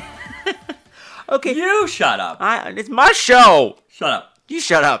up. Okay. You shut up. It's my show. Shut up. You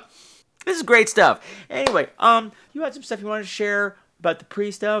shut up. This is great stuff. Anyway, you had some stuff you wanted to share about the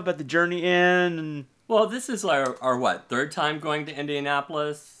pre-stuff, about the journey in, and... Well, this is our what, third time going to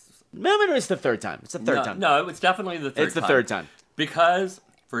Indianapolis? No, it's the third time. It's the third time. No, it was definitely the third time. It's the third time. Because,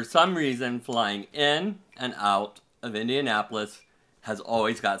 for some reason, flying in and out of Indianapolis has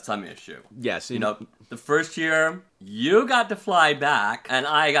always got some issue. Yes. You know, the first year, you got to fly back, and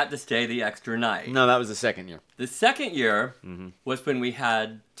I got to stay the extra night. No, that was the second year. The second year was when we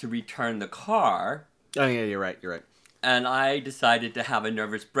had to return the car. Oh, yeah, you're right. And I decided to have a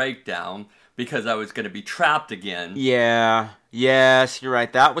nervous breakdown because I was going to be trapped again. Yeah. Yes, you're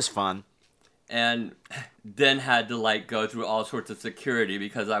right. That was fun. And then had to, go through all sorts of security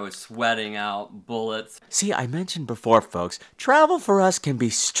because I was sweating out bullets. See, I mentioned before, folks, travel for us can be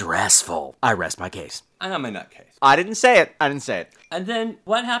stressful. I rest my case. And I'm a nutcase. I didn't say it. And then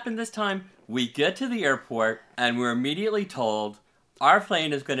what happened this time? We get to the airport and we're immediately told our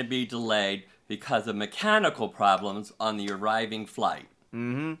plane is going to be delayed because of mechanical problems on the arriving flight.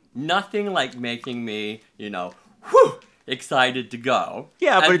 Mm-hmm. Nothing like making me, excited to go.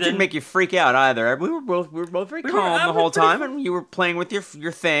 Yeah, but it didn't make you freak out either. We were both very calm the whole time, and you were playing with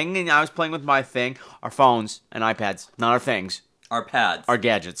your thing, and I was playing with my thing. Our phones and iPads, not our things. Our pads. Our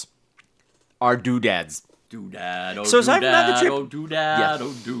gadgets. Our doodads. Doodad, oh so aside from that, the trip... oh doodad, yes.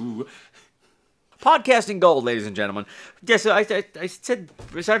 oh doo. Podcasting gold, ladies and gentlemen. Yes, I said,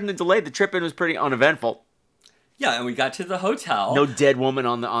 aside from the delay, the trip in was pretty uneventful. Yeah, and we got to the hotel. No dead woman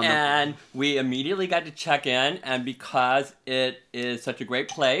on the... And we immediately got to check in, and because it is such a great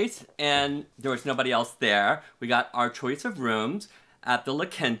place, and there was nobody else there, we got our choice of rooms at the La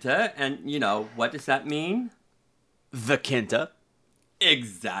Quinta, and, what does that mean? The Quinta.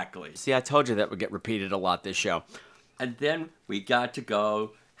 Exactly. See, I told you that would get repeated a lot this show. And then we got to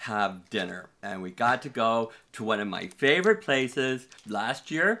go have dinner, and we got to go to one of my favorite places.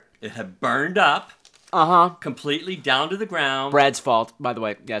 Last year, it had burned up. Uh-huh. Completely down to the ground. Brad's fault, by the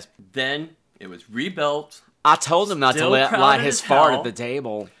way, yes. Then it was rebuilt. I told him not to light his fart at the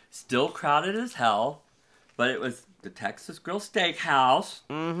table. Still crowded as hell. But it was the Texas Grill Steakhouse.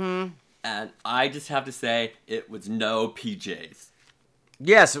 Mm-hmm. And I just have to say, it was no PJs.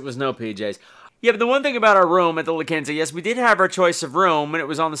 Yes, it was no PJs. Yeah, but the one thing about our room at the La Quinta, yes, we did have our choice of room, and it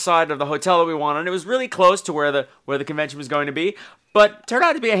was on the side of the hotel that we wanted. It was really close to where the convention was going to be, but it turned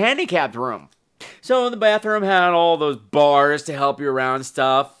out to be a handicapped room. So the bathroom had all those bars to help you around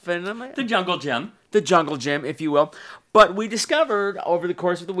stuff. And the jungle gym. The jungle gym, if you will. But we discovered over the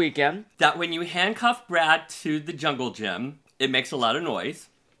course of the weekend that when you handcuff Brad to the jungle gym, it makes a lot of noise.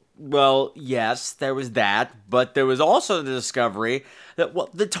 Well, yes, there was that. But there was also the discovery that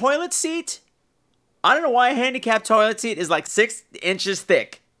the toilet seat, I don't know why a handicapped toilet seat is like 6 inches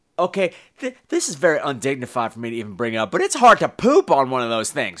thick. Okay, this is very undignified for me to even bring up, but it's hard to poop on one of those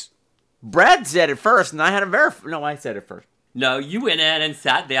things. Brad said it first, and I had to verify. No, I said it first. No, you went in and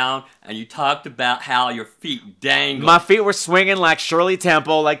sat down, and you talked about how your feet dangled. My feet were swinging like Shirley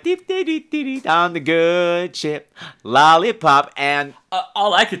Temple, like dee-dee-dee-dee-dee, on the good ship, lollipop, and...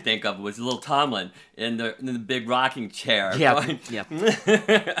 all I could think of was little Tomlin in the big rocking chair. Yeah, going... yeah.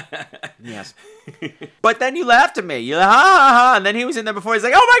 Yes. But then you laughed at me. You ha ha ha, and then he was in there before. He's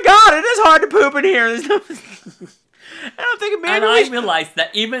like, "Oh my God, it is hard to poop in here." There's no... And I'm thinking, man, I realized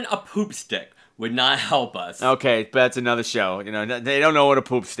that even a poop stick would not help us. Okay, but that's another show. They don't know what a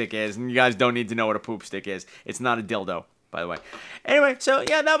poop stick is, and you guys don't need to know what a poop stick is. It's not a dildo, by the way. Anyway, so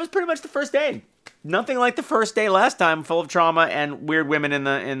yeah, that was pretty much the first day. Nothing like the first day last time, full of trauma and weird women in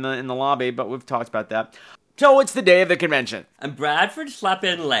the lobby, but we've talked about that. So it's the day of the convention. And Bradford slept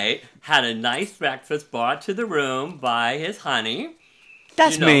in late, had a nice breakfast brought to the room by his honey.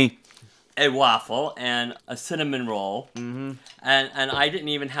 That's me. A waffle and a cinnamon roll. Mm-hmm. And I didn't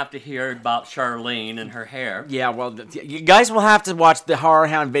even have to hear about Charlene and her hair. Yeah, well, you guys will have to watch the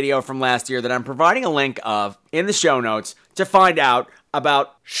HORRORHOUND video from last year that I'm providing a link of in the show notes to find out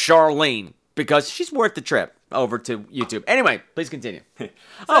about Charlene, because she's worth the trip. over to YouTube. Anyway, please continue.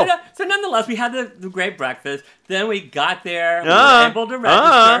 So nonetheless, we had the great breakfast. Then we got there. We were able to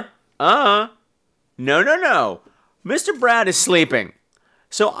register. No. Mr. Brad is sleeping.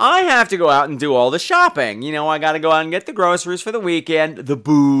 So I have to go out and do all the shopping. You know, I got to go out and get the groceries for the weekend, the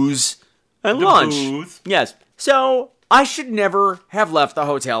booze, and lunch. Booze. Yes. So I should never have left the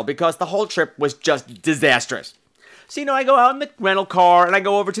hotel because the whole trip was just disastrous. So, you know, I go out in the rental car and I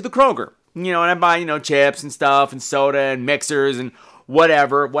go over to the Kroger. You know, and I buy, you know, chips and stuff and soda and mixers and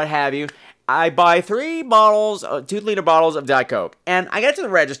whatever, what have you. I buy 3 bottles, 2-liter bottles of Diet Coke. And I get to the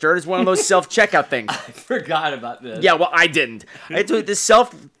register. It's one of those self-checkout things. I forgot about this. Yeah, well, I didn't. I do this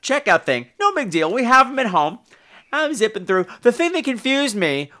self-checkout thing. No big deal. We have them at home. I'm zipping through. The thing that confused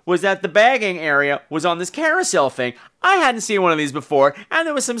me was that the bagging area was on this carousel thing. I hadn't seen one of these before, and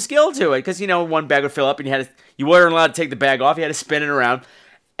there was some skill to it. Because, you know, one bag would fill up, and you weren't allowed to take the bag off. You had to spin it around.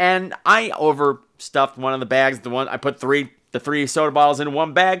 And I overstuffed one of the bags. I put the 3 soda bottles in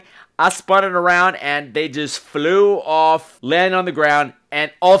one bag. I spun it around, and they just flew off, landed on the ground,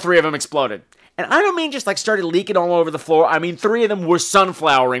 and all 3 of them exploded. And I don't mean just like started leaking all over the floor. I mean 3 of them were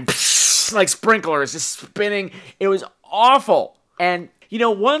sunflowering, like sprinklers, just spinning. It was awful. And, you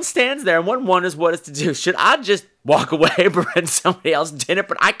know, one stands there, and one wonders what is to do. Should I just walk away and pretend somebody else did it?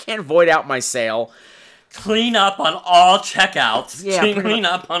 But I can't void out my sale. Clean up on all checkouts. Yeah, Clean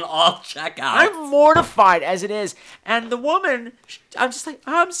up on all checkouts. I'm mortified as it is. And the woman, I'm just like,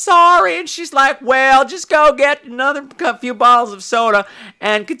 I'm sorry. And she's like, well, just go get another few bottles of soda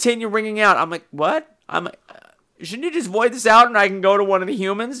and continue ringing out. I'm like, what? I'm like, shouldn't you just void this out and I can go to one of the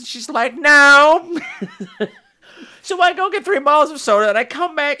humans? And she's like, no. So I go get 3 bottles of soda and I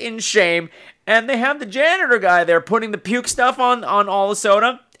come back in shame. And they have the janitor guy there putting the puke stuff on all the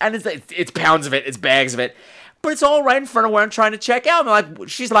soda. And it's pounds of it, it's bags of it. But it's all right in front of where I'm trying to check out. And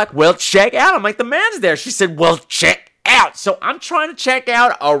she's like, well, check out. I'm like, the man's there. She said, well, check out. So I'm trying to check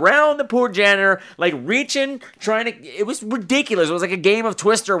out around the poor janitor, like reaching, it was ridiculous. It was like a game of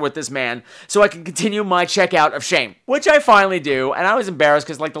Twister with this man. So I can continue my checkout of shame, which I finally do. And I was embarrassed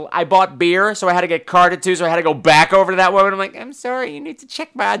because I bought beer, so I had to get carded too. So I had to go back over to that woman. I'm like, I'm sorry, you need to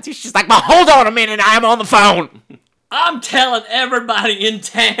check my ID. She's like, well, hold on a minute. I'm on the phone. I'm telling everybody in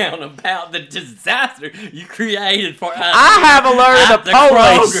town about the disaster you created for us. I have alerted the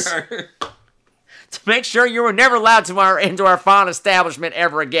police Kroger. to make sure you were never allowed into our fine establishment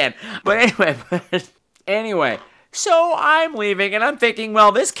ever again. But anyway, so I'm leaving and I'm thinking,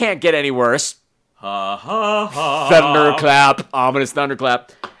 well, this can't get any worse. Ha ha ha. Thunderclap, ominous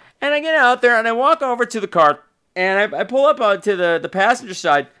thunderclap. And I get out there and I walk over to the cart and I pull up to the passenger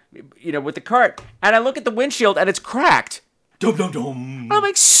side, you know, with the cart, and I look at the windshield and it's cracked. Dum dum dum. I'm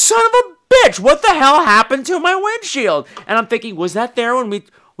like, son of a bitch, what the hell happened to my windshield? And I'm thinking, was that there when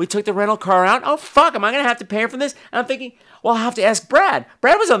we took the rental car out? Oh fuck, am I gonna have to pay for this? And I'm thinking, well, I'll have to ask Brad.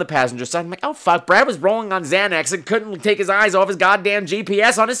 Brad was on the passenger side. I'm like, oh fuck, Brad was rolling on Xanax and couldn't take his eyes off his goddamn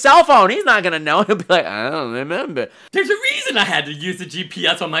GPS on his cell phone. He's not gonna know. He'll be like, I don't remember. There's a reason I had to use the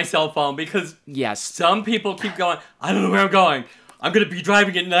GPS on my cell phone, because yes, some people keep going, I don't know where I'm going. I'm going to be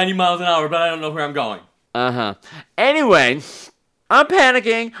driving at 90 miles an hour, but I don't know where I'm going. Anyway, I'm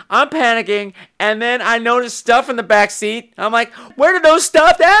panicking, and then I notice stuff in the back seat. I'm like, where did those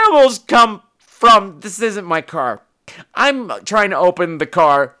stuffed animals come from? This isn't my car. I'm trying to open the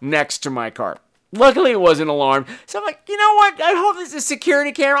car next to my car. Luckily, it wasn't alarmed. So I'm like, you know what? I hope this is a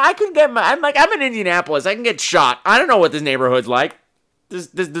security camera. I'm in Indianapolis. I can get shot. I don't know what this neighborhood's like. There's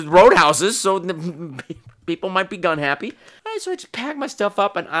roadhouses, so people might be gun happy. So I just pack my stuff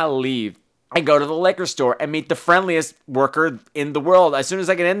up and I leave. I go to the liquor store and meet the friendliest worker in the world. As soon as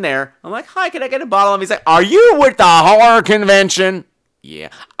I get in there, I'm like, hi, can I get a bottle? And he's like, are you with the horror convention? Yeah.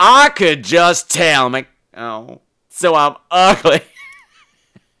 I could just tell. I'm like, oh, so I'm ugly.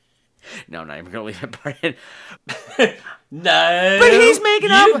 No, I'm not even going to leave that part in. No. But he's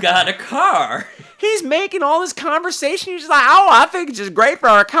making up. You got a car. He's making all this conversation. He's just like, oh, I think it's just great for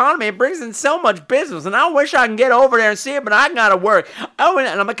our economy. It brings in so much business. And I wish I can get over there and see it, but I got to work. Oh, and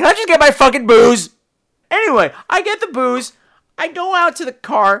I'm like, can I just get my fucking booze? Anyway, I get the booze. I go out to the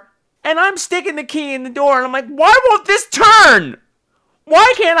car, and I'm sticking the key in the door. And I'm like, why won't this turn?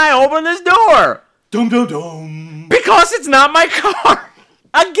 Why can't I open this door? Dum dum dum. Because it's not my car.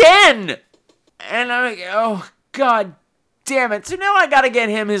 Again. And I'm like, oh, God damn it. So now I got to get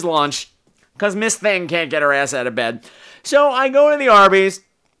him his lunch. Because Miss Thing can't get her ass out of bed. So I go to the Arby's.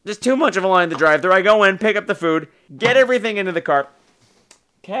 There's too much of a line to drive through. I go in, pick up the food, get everything into the car.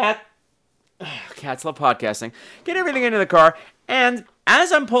 Cats love podcasting. Get everything into the car. And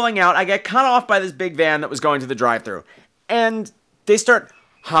as I'm pulling out, I get cut off by this big van that was going to the drive-thru. And they start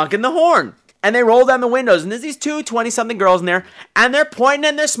honking the horn. And they roll down the windows, and there's these two 20-something girls in there, and they're pointing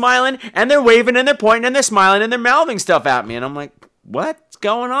and they're smiling, and they're waving and they're pointing and they're smiling, and they're mouthing stuff at me. And I'm like, what's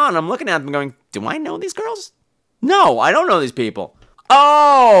going on? I'm looking at them going, do I know these girls? No, I don't know these people.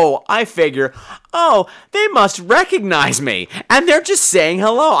 Oh, I figure, they must recognize me, and they're just saying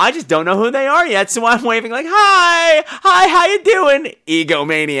hello. I just don't know who they are yet, so I'm waving like, hi, how you doing?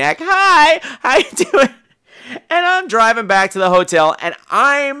 Egomaniac, hi, how you doing? And I'm driving back to the hotel, and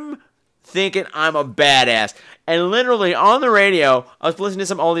I'm thinking I'm a badass. And literally on the radio, I was listening to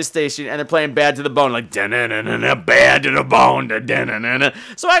some oldie station, and they're playing Bad to the Bone, like, da-na-na-na-na, Bad to the Bone, da-na-na-na.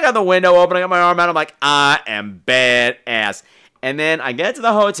 So I got the window open, I got my arm out, I'm like, I am badass. And then I get to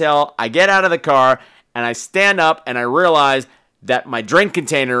the hotel, I get out of the car, and I stand up, and I realize that my drink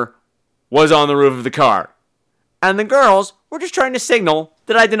container was on the roof of the car. And the girls were just trying to signal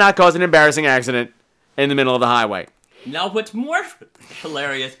that I did not cause an embarrassing accident in the middle of the highway. Now, what's more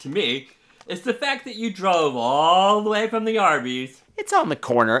hilarious to me is the fact that you drove all the way from the Arby's. It's on the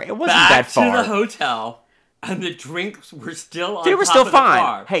corner. It wasn't back that far. to the hotel, and the drinks were still on They were top still of fine. the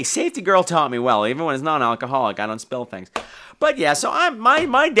car. Hey, safety girl taught me well. Even when it's non-alcoholic, I don't spill things. But yeah, so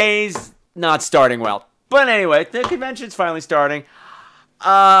my day's not starting well. But anyway, the convention's finally starting.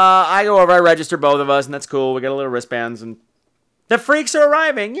 I go over, I register both of us, and that's cool. We get a little wristbands, and the freaks are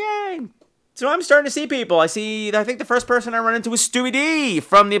arriving. Yay! So I'm starting to see people. I think the first person I run into was Stewie D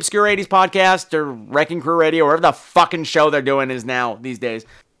from the Obscure 80s podcast or Wrecking Crew Radio, whatever the fucking show they're doing is now these days.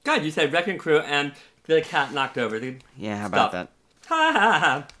 God, you said Wrecking Crew and the cat knocked over the Yeah, how about stuff. that? Ha ha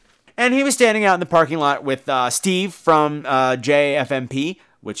ha. And he was standing out in the parking lot with Steve from JFMP,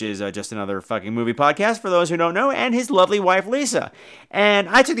 which is just another fucking movie podcast for those who don't know, and his lovely wife, Lisa. And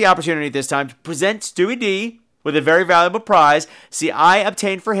I took the opportunity this time to present Stewie D with a very valuable prize. See, I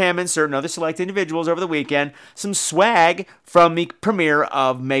obtained for him and certain other select individuals over the weekend some swag from the premiere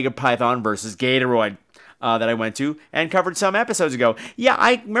of Mega Python vs. Gatoroid that I went to and covered some episodes ago. Yeah,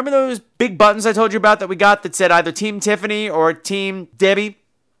 I remember those big buttons I told you about that we got that said either Team Tiffany or Team Debbie?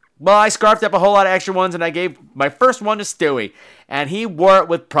 Well, I scarfed up a whole lot of extra ones, and I gave my first one to Stewie, and he wore it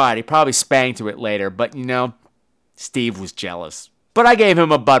with pride. He probably spanked to it later, but, Steve was jealous. But I gave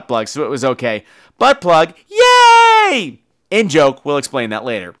him a butt plug, so it was okay. Butt plug, yay! In joke, we'll explain that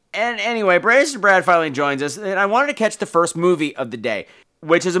later. And anyway, Brace and Brad finally joins us, and I wanted to catch the first movie of the day,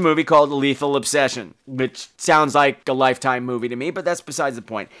 which is a movie called Lethal Obsession, which sounds like a Lifetime movie to me, but that's besides the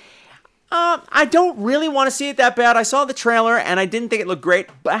point. I don't really want to see it that bad. I saw the trailer, and I didn't think it looked great.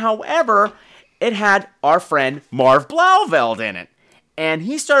 But however, it had our friend Marv Blauveld in it. And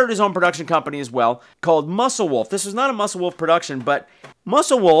he started his own production company as well, called Muscle Wolf. This was not a Muscle Wolf production, but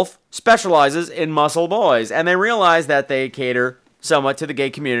Muscle Wolf specializes in muscle boys. And they realize that they cater somewhat to the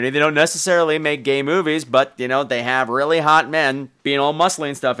gay community. They don't necessarily make gay movies, but, they have really hot men being all muscly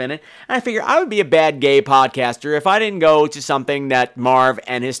and stuff in it. And I figure I would be a bad gay podcaster if I didn't go to something that Marv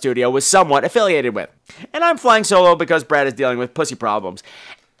and his studio was somewhat affiliated with. And I'm flying solo because Brad is dealing with pussy problems.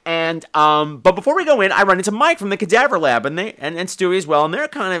 And, but before we go in, I run into Mike from the Cadaver Lab and Stewie as well, and they're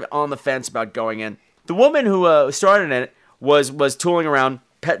kind of on the fence about going in. The woman who started it was tooling around,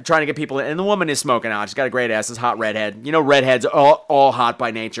 trying to get people in, and the woman is smoking out. She's got a great ass, this hot redhead. Redheads are all hot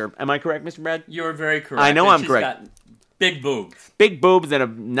by nature. Am I correct, Mr. Brad? You're very correct. I know and I'm correct. She's got big boobs. Big boobs and a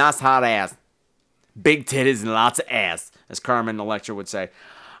nice hot ass. Big titties and lots of ass, as Carmen Electra would say.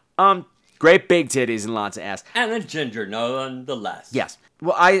 Great big titties and lots of ass. And a ginger, nonetheless. Yes.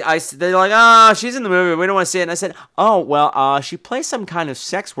 Well, they're like, she's in the movie. We don't want to see it. And I said, she plays some kind of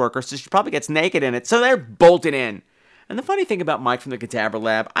sex worker, so she probably gets naked in it. So they're bolted in. And the funny thing about Mike from the Cadaver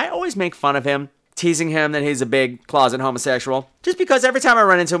Lab, I always make fun of him, teasing him that he's a big closet homosexual. Just because every time I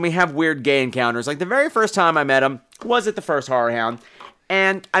run into him, we have weird gay encounters. Like the very first time I met him was at the first HORRORHOUND.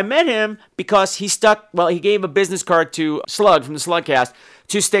 And I met him because he gave a business card to Slug from the Slugcast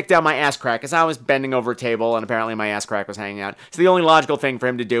to stick down my ass crack, as I was bending over a table and apparently my ass crack was hanging out. So the only logical thing for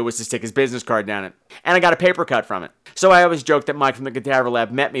him to do was to stick his business card down it. And I got a paper cut from it. So I always joke that Mike from the Cadaver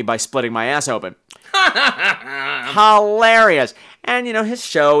Lab met me by splitting my ass open. Hilarious. And, his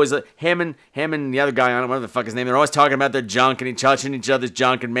show is him and the other guy, I don't know what the fuck his name, they're always talking about their junk and touching each other's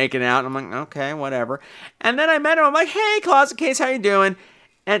junk and making out. And I'm like, okay, whatever. And then I met him. I'm like, hey, Closet Case, how you doing?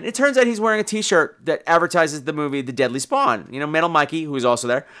 And it turns out he's wearing a t-shirt that advertises the movie The Deadly Spawn. Metal Mikey, who's also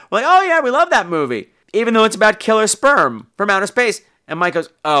there. We're like, oh yeah, we love that movie. Even though it's about killer sperm from outer space. And Mike goes,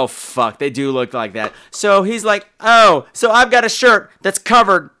 oh fuck, they do look like that. So he's like, oh, so I've got a shirt that's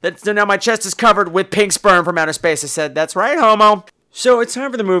covered. So now my chest is covered with pink sperm from outer space. I said, that's right, homo. So it's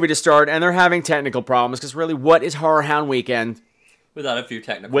time for the movie to start, and they're having technical problems, because really, what is HORRORHOUND Weekend Without a few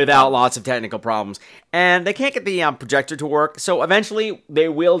technical Without problems. lots of technical problems. And they can't get the projector to work, so eventually they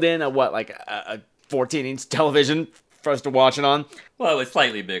wheeled in a 14-inch television for us to watch it on. Well, it was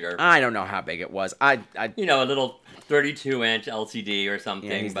slightly bigger. I don't know how big it was. A little 32-inch LCD or something.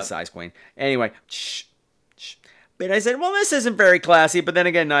 Yeah, he's the size queen. Anyway, shh. But I said, well, this isn't very classy, but then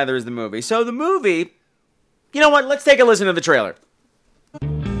again, neither is the movie. So the movie, you know what? Let's take a listen to the trailer.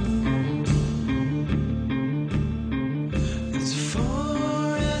 As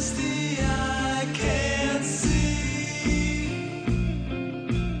far as the eye can see,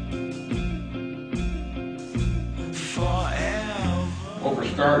 forever. Well, for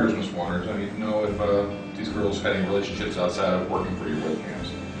starters, Miss Waters, I need to know if these girls had any relationships outside of working for your webcams.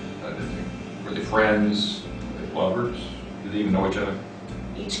 Were they friends? Were they lovers? Did they even know each other?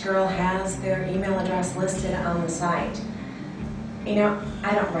 Each girl has their email address listed on the site. I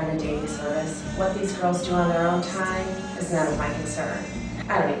don't run a dating service. What these girls do on their own time is none of my concern.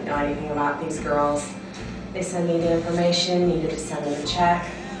 I don't even know anything about these girls. They send me the information, needed to send them a check.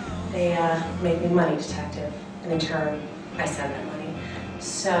 They make me money detective, and in turn, I send them money.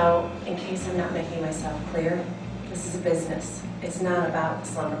 So, in case I'm not making myself clear, this is a business. It's not about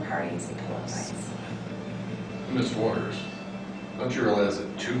slumber parties and pillow fights. Miss Waters, don't you realize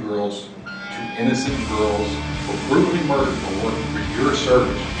that two innocent girls, were brutally murdered for working for your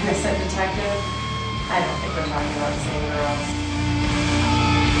service? Innocent detective? I don't think we're talking about the same girls.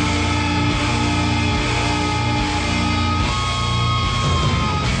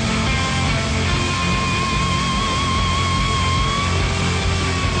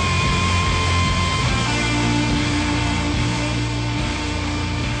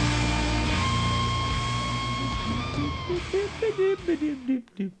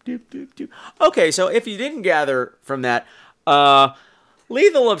 Okay, so if you didn't gather from that,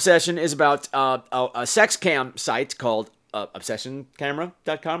 Lethal Obsession is about a sex cam site called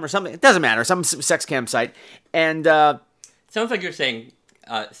obsessioncamera.com or something. It doesn't matter, some sex cam site. And Sounds like you're saying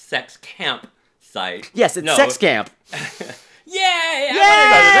sex camp site. yes, it's sex camp. Yay!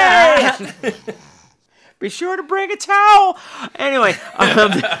 Yay! Be sure to bring a towel. Anyway,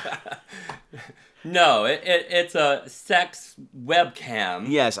 No, it's a sex webcam.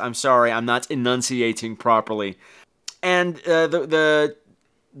 yes, I'm sorry, I'm not enunciating properly. And the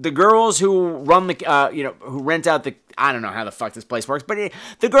girls who run the who rent out the, I don't know how the fuck this place works, but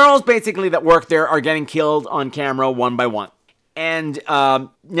the girls basically that work there are getting killed on camera one by one. And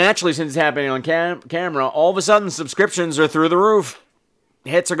naturally, since it's happening on camera, all of a sudden subscriptions are through the roof.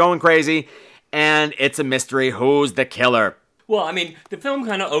 Hits are going crazy, and it's a mystery. Who's the killer? Well, I mean, the film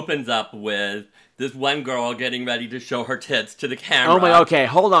kind of opens up with this one girl getting ready to show her tits to the camera. Oh my, okay,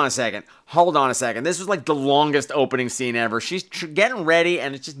 hold on a second. This was like the longest opening scene ever. She's getting ready,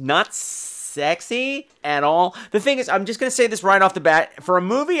 and it's just not sexy at all. The thing is, I'm just going to say this right off the bat. For a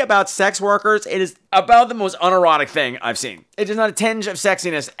movie about sex workers, it is about the most unerotic thing I've seen. It does not a tinge of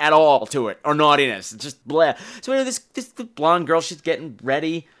sexiness at all to it, or naughtiness. It's just blah. So this blonde girl, she's getting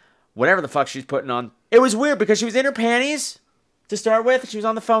ready, whatever the fuck she's putting on. It was weird because she was in her panties to start with. She was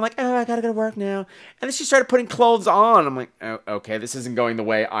on the phone like, oh, I gotta go to work now. And then she started putting clothes on. I'm like, oh, okay, this isn't going the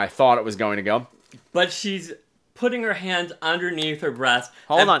way I thought it was going to go. But she's putting her hands underneath her breast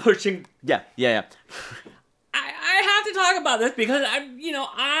Hold on. pushing. Yeah. I have to talk about this because I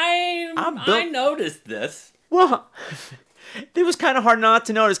noticed this. Well, it was kind of hard not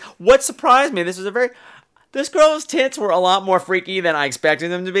to notice. What surprised me, this girl's tits were a lot more freaky than I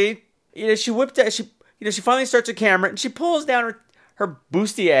expected them to be. She whipped out, she finally starts her camera, and she pulls down her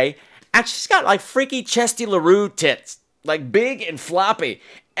bustier, and she's got, like, freaky Chesty LaRue tits. Like, big and floppy.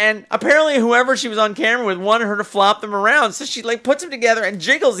 And apparently whoever she was on camera with wanted her to flop them around, so she, like, puts them together and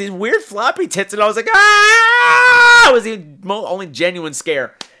jiggles these weird floppy tits, and I was like, ah! It was the only genuine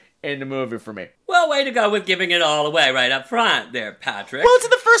scare in the movie for me. Well, way to go with giving it all away right up front there, Patrick. Well, it's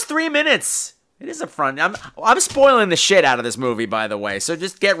in the first 3 minutes. It is a front. I'm spoiling the shit out of this movie, by the way, so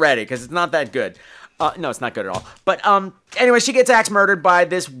just get ready, because it's not that good. No, it's not good at all. But anyway, she gets axe murdered by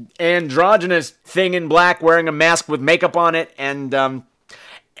this androgynous thing in black wearing a mask with makeup on it, and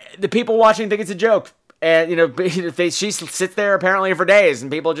the people watching think it's a joke. And, she sits there apparently for days,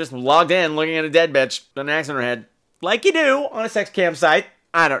 and people just logged in looking at a dead bitch with an axe in her head. Like you do on a sex cam site.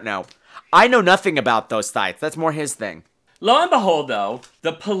 I don't know. I know nothing about those sites. That's more his thing. Lo and behold, though,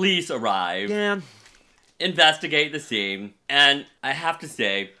 the police arrive, Yeah. investigate the scene, and I have to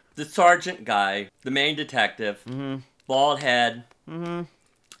say, the sergeant guy, the main detective, bald head,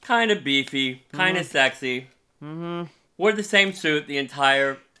 kind of beefy, kind of sexy, wore the same suit the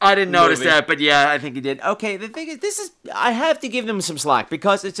entire I didn't notice movie. that, but yeah, I think he did. Okay, the thing is, I have to give them some slack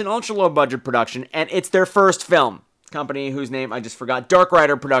because it's an ultra low budget production and it's their first film. company whose name I just forgot, Dark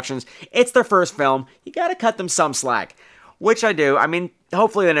Rider Productions. It's their first film. You gotta cut them some slack, which I do. I mean,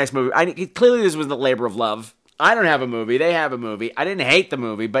 hopefully the next movie. Clearly this was the labor of love. I don't have a movie. They have a movie. I didn't hate the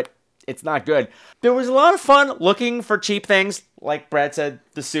movie, but it's not good. There was a lot of fun looking for cheap things, like Brad said,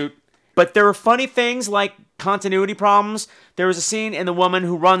 the suit. But there were funny things like continuity problems. There was a scene in The Woman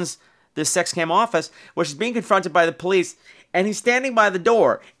Who Runs this sex cam office where she's being confronted by the police, and he's standing by the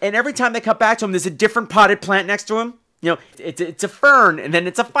door, and every time they cut back to him, there's a different potted plant next to him. You know, it's a fern, and then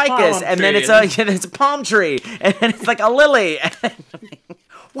it's a ficus, and then it's a palm tree, and then it's like a lily.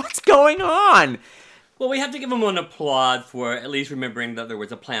 What's going on? Well, we have to give him an applaud for at least remembering that there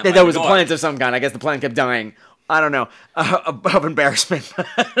was a plant. There was a plant of some kind. I guess the plant kept dying. I don't know. Of embarrassment.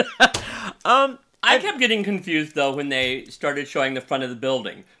 I kept getting confused, though, when they started showing the front of the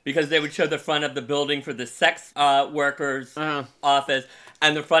building. Because they would show the front of the building for the sex workers' office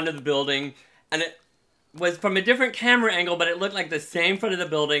and the front of the building. And it was from a different camera angle, but it looked like the same front of the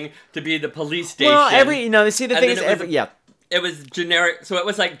building to be the police station. Well, it was generic, so it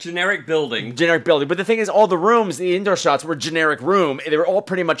was like generic building. Generic building. But the thing is, all the rooms, the indoor shots were generic room. They were all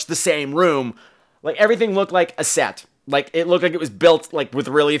pretty much the same room. Like, everything looked like a set. Like, it looked like it was built, like, with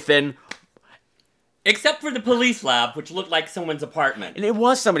really thin... Except for the police lab, which looked like someone's apartment. And it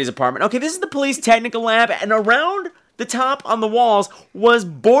was somebody's apartment. Okay, this is the police technical lab, and around the top on the walls was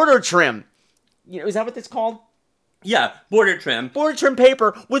border trim. You know, is that what it's called? Yeah, border trim. Border trim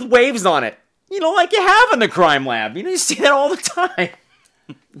paper with waves on it. You know, like you have in the crime lab. You know, you see that all the time.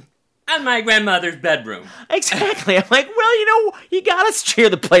 And my grandmother's bedroom. Exactly. I'm like, well, you know, you gotta cheer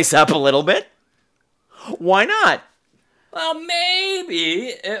the place up a little bit. Why not? Well, maybe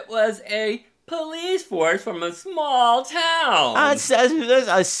it was a police force from a small town. It says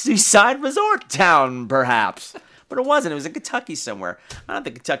a seaside resort town, perhaps. But it wasn't. It was in Kentucky somewhere. I don't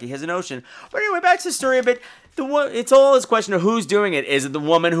think Kentucky has an ocean. But anyway, back to the story a bit. It's all this question of who's doing it. Is it the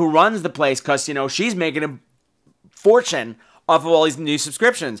woman who runs the place? Because, you know, she's making a fortune off of all these new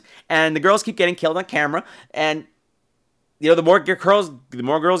subscriptions. And the girls keep getting killed on camera. And, you know, the more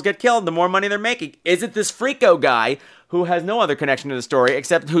girls get killed, the more money they're making. Is it this Frico guy who has no other connection to the story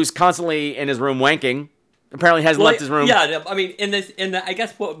except who's constantly in his room wanking? Apparently hasn't left his room. Yeah, I mean, I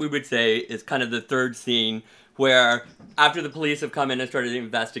guess what we would say is kind of the third scene where after the police have come in and started the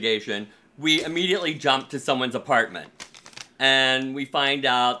investigation, we immediately jump to someone's apartment. And we find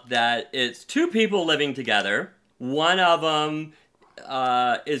out that it's two people living together. One of them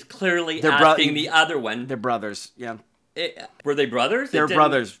is clearly asking the other one. They're brothers, yeah. Were they brothers? They're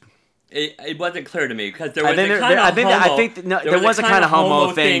brothers. It wasn't clear to me because there was there was a kind of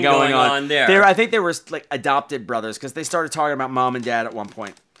homo thing going on there. I think they were like adopted brothers because they started talking about mom and dad at one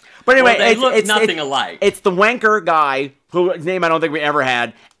point. But anyway, they look nothing alike. It's the wanker guy whose name I don't think we ever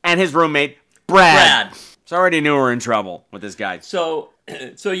had, and his roommate Brad. So I already knew we were in trouble with this guy. So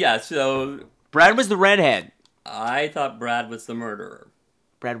Brad was the redhead. I thought Brad was the murderer.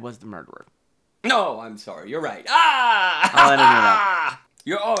 Brad was the murderer. No, I'm sorry. You're right. I'll let him know that.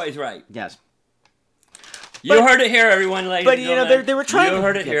 You're always right. Yes. You heard it here, everyone, ladies and gentlemen. But, you know, they were trying... You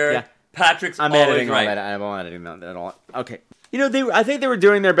heard it here. Yeah. Patrick's I'm always editing right. All that. I'm editing that at all. Okay. You know, I think they were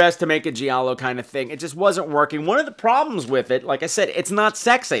doing their best to make a giallo kind of thing. It just wasn't working. One of the problems with it, like I said, it's not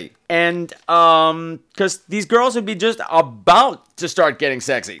sexy. And, because these girls would be just about to start getting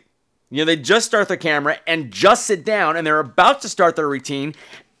sexy. You know, they just start their camera and just sit down, and they're about to start their routine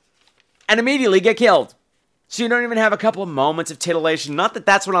and immediately get killed. So you don't even have a couple of moments of titillation. Not that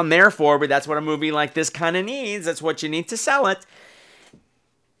that's what I'm there for, but that's what a movie like this kind of needs. That's what you need to sell it.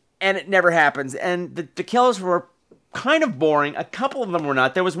 And it never happens. And the kills were kind of boring. A couple of them were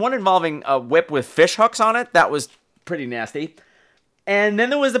not. There was one involving a whip with fish hooks on it. That was pretty nasty. And then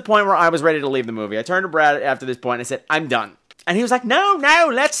there was the point where I was ready to leave the movie. I turned to Brad after this point and I said, I'm done. And he was like, no,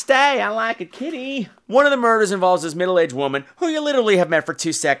 let's stay. I like it, kitty. One of the murders involves this middle-aged woman who you literally have met for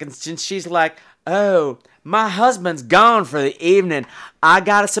 2 seconds. And she's like, oh, my husband's gone for the evening. I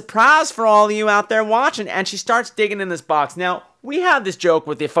got a surprise for all of you out there watching. And she starts digging in this box. Now, we have this joke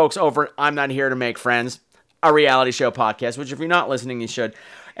with the folks over at I'm Not Here to Make Friends, a reality show podcast, which if you're not listening, you should.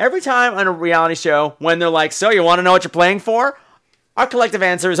 Every time on a reality show, when they're like, so you want to know what you're playing for? Our collective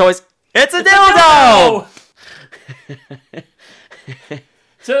answer is always, it's a dildo!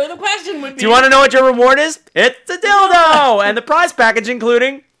 So the question would be... Do you want to know what your reward is? It's a dildo! And the prize package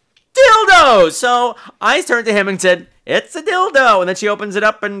including dildos! So I turned to him and said, it's a dildo! And then she opens it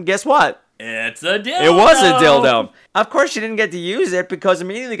up and guess what? It's a dildo! It was a dildo. Of course she didn't get to use it because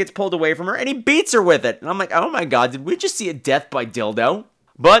immediately it gets pulled away from her and he beats her with it. And I'm like, oh my god, did we just see a death by dildo?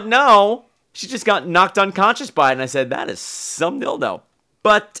 But no, she just got knocked unconscious by it and I said, that is some dildo.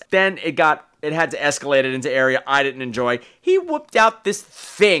 But then it got it had to escalate it into area I didn't enjoy. He whipped out this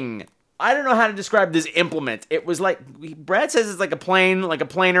thing. I don't know how to describe this implement. It was like, Brad says it's like a plane, like a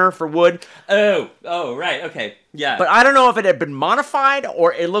planer for wood. Oh, right, okay, yeah. But I don't know if it had been modified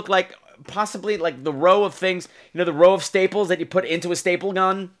or it looked like possibly like the row of things, the row of staples that you put into a staple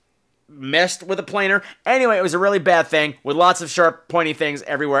gun messed with a planer. Anyway, it was a really bad thing with lots of sharp, pointy things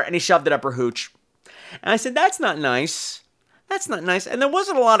everywhere, and he shoved it up her hooch. And I said, that's not nice. That's not nice. And there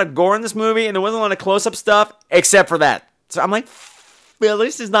wasn't a lot of gore in this movie, and there wasn't a lot of close-up stuff, except for that. So I'm like, well, at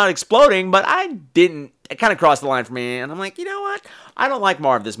least it's not exploding, but it kind of crossed the line for me, and I'm like, you know what? I don't like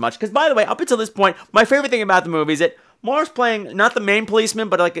Marv this much, because by the way, up until this point, my favorite thing about the movie is that Marv's playing not the main policeman,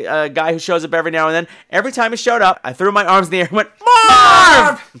 but like a guy who shows up every now and then. Every time he showed up, I threw my arms in the air and went,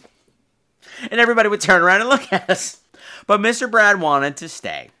 Marv! And everybody would turn around and look at us. But Mr. Brad wanted to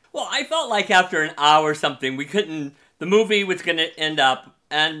stay. Well, I felt like after an hour or something, the movie was going to end up,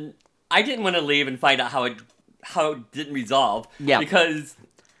 and I didn't want to leave and find out how it didn't resolve. Yeah. Because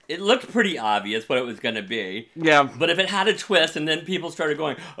it looked pretty obvious what it was going to be. Yeah. But if it had a twist and then people started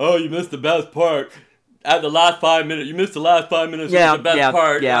going, oh, you missed the best part. At the last 5 minutes, you missed the last 5 minutes of the best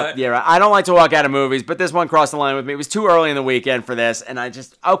part. Yeah. I don't like to walk out of movies, but this one crossed the line with me. It was too early in the weekend for this, and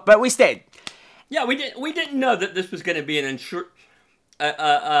but we stayed. Yeah, we didn't know that this was going to be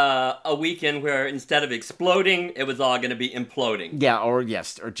a weekend where instead of exploding, it was all going to be imploding. Yeah, or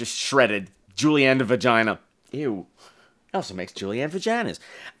just shredded. Julianne the vagina. Ew. It also makes Julianne vaginas.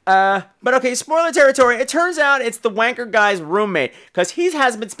 But okay, spoiler territory. It turns out it's the wanker guy's roommate, because he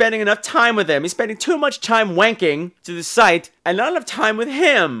hasn't been spending enough time with him. He's spending too much time wanking to the site, and not enough time with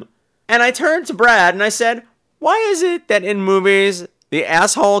him. And I turned to Brad, and I said, why is it that in movies, the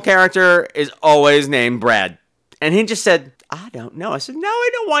asshole character is always named Brad? And he just said, I don't know. I said, no, I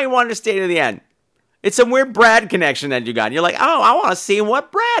know why you wanted to stay to the end. It's some weird Brad connection that you got. And you're like, oh, I want to see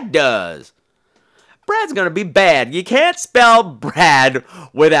what Brad does. Brad's going to be bad. You can't spell Brad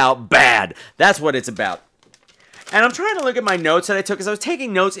without bad. That's what it's about. And I'm trying to look at my notes that I took, because I was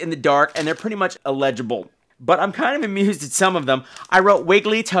taking notes in the dark, and they're pretty much illegible. But I'm kind of amused at some of them. I wrote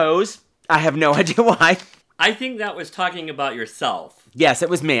wiggly toes. I have no idea why. I think that was talking about yourself. Yes, it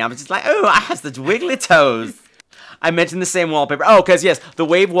was me. I was just like, oh, I have such wiggly toes. I mentioned the same wallpaper. Oh, because yes, the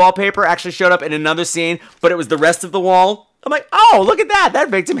wave wallpaper actually showed up in another scene, but it was the rest of the wall. I'm like, oh, look at that. That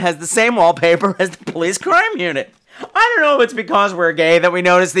victim has the same wallpaper as the police crime unit. I don't know if it's because we're gay that we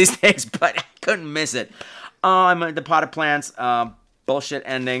notice these things, but I couldn't miss it. The potted plants, bullshit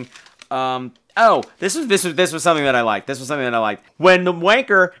ending. This was something that I liked. When the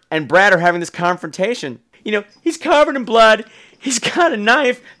wanker and Brad are having this confrontation, he's covered in blood. He's got a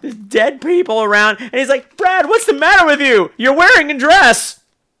knife. There's dead people around. And he's like, Brad, what's the matter with you? You're wearing a dress.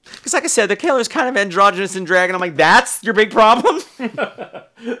 Because like I said, the killer's kind of androgynous and drag. And I'm like, that's your big problem?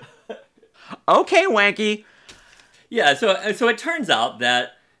 Okay, wanky. Yeah, so it turns out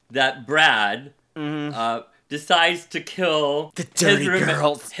that Brad decides to kill the dirty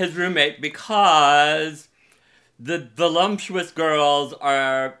girls. His roommate, because the voluptuous girls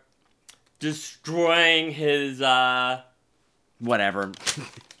are destroying his whatever.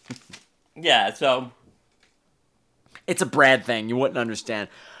 Yeah, so it's a Brad thing. You wouldn't understand.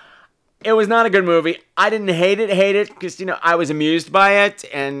 It was not a good movie. I didn't hate it because I was amused by it,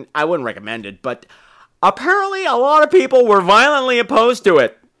 and I wouldn't recommend it. But apparently, a lot of people were violently opposed to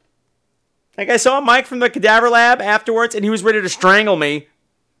it. Like, I saw Mike from the Cadaver Lab afterwards, and he was ready to strangle me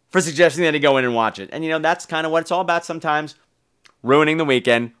for suggesting that he go in and watch it. And that's kind of what it's all about sometimes, ruining the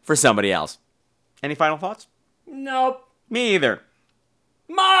weekend for somebody else. Any final thoughts? Nope. Me either.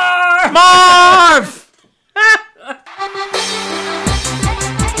 Marv!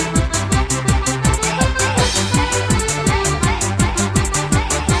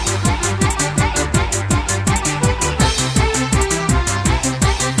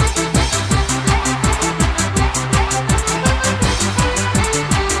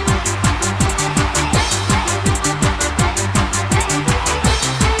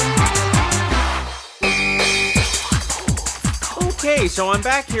 Okay, so I'm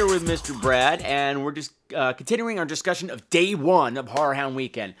back here with Mr. Brad, and we're just continuing our discussion of day one of HORRORHOUND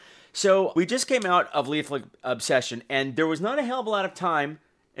Weekend. So we just came out of Lethal Obsession, and there was not a hell of a lot of time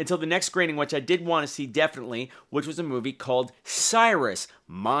until the next screening, which I did want to see definitely, which was a movie called Cyrus,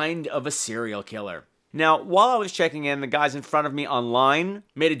 Mind of a Serial Killer. Now, while I was checking in, the guys in front of me online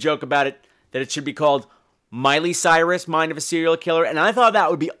made a joke about it, that it should be called Miley Cyrus, Mind of a Serial Killer, and I thought that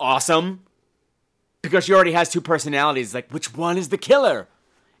would be awesome. Because she already has two personalities. Like, which one is the killer?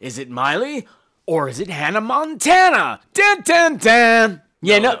 Is it Miley? Or is it Hannah Montana? Dun, dun, dun.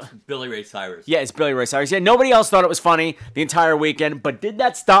 Yeah, no. It's Billy Ray Cyrus. Yeah, it's Billy Ray Cyrus. Yeah, nobody else thought it was funny the entire weekend, but did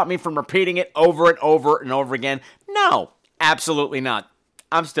that stop me from repeating it over and over and over again? No, absolutely not.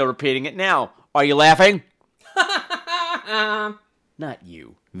 I'm still repeating it now. Are you laughing? Not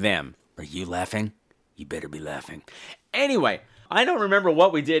you. Them. Are you laughing? You better be laughing. Anyway, I don't remember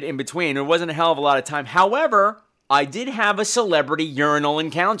what we did in between. There wasn't a hell of a lot of time. However, I did have a celebrity urinal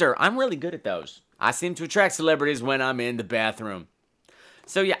encounter. I'm really good at those. I seem to attract celebrities when I'm in the bathroom.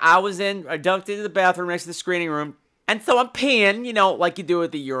 So yeah, I ducked into the bathroom next to the screening room. And so I'm peeing, like you do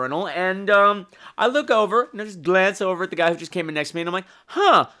at the urinal. And I look over and I just glance over at the guy who just came in next to me. And I'm like,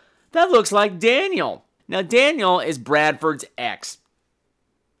 that looks like Daniel. Now, Daniel is Bradford's ex.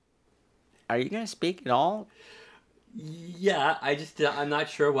 Are you going to speak at all? Yeah, I'm not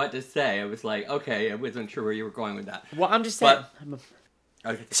sure what to say. I was like, okay, I wasn't sure where you were going with that. Well, I'm just saying.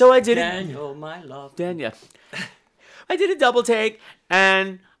 Okay. So I did Daniel, my love. Daniel. I did a double take,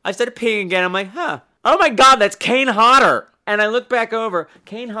 and I started peeing again. I'm like, oh my God, that's Kane Hodder. And I look back over.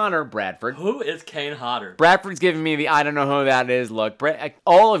 Kane Hodder, Bradford. Who is Kane Hodder? Bradford's giving me the I don't know who that is look.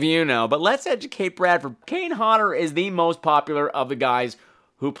 All of you know, but let's educate Bradford. Kane Hodder is the most popular of the guys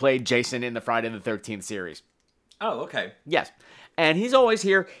who played Jason in the Friday the 13th series. Oh, okay. Yes. And he's always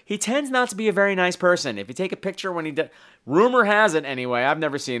here. He tends not to be a very nice person. If you take a picture when he does... Rumor has it, anyway, I've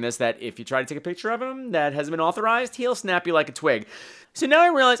never seen this, that if you try to take a picture of him that hasn't been authorized, he'll snap you like a twig. So now I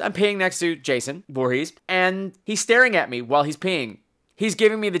realize I'm peeing next to Jason Voorhees, and he's staring at me while he's peeing. He's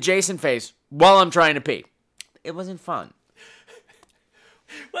giving me the Jason face while I'm trying to pee. It wasn't fun.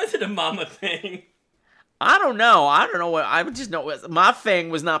 Was it a mama thing? I don't know. I just know my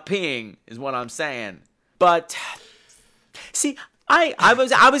thing was not peeing, is what I'm saying. But, see...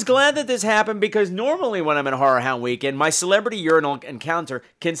 I was glad that this happened because normally when I'm at HORRORHOUND Weekend, my celebrity urinal encounter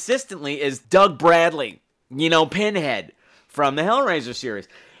consistently is Doug Bradley, Pinhead from the Hellraiser series.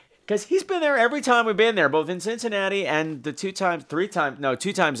 Because he's been there every time we've been there, both in Cincinnati and the two times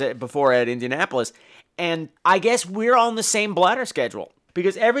before at Indianapolis. And I guess we're on the same bladder schedule.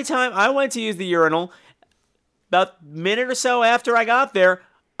 Because every time I went to use the urinal, about a minute or so after I got there,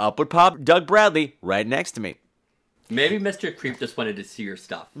 up would pop Doug Bradley right next to me. Maybe Mr. Creep just wanted to see your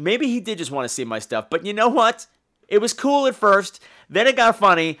stuff. Maybe he did just want to see my stuff. But you know what? It was cool at first. Then it got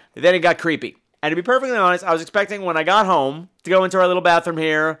funny. Then it got creepy. And to be perfectly honest, I was expecting when I got home to go into our little bathroom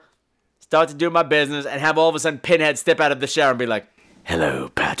here, start to do my business, and have all of a sudden Pinhead step out of the shower and be like, "Hello,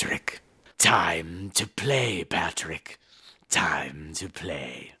 Patrick. Time to play, Patrick. Time to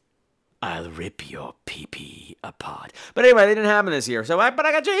play. I'll rip your pee-pee apart." But anyway, they didn't happen this year. But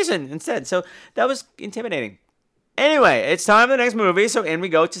I got Jason instead. So that was intimidating. Anyway, it's time for the next movie, so in we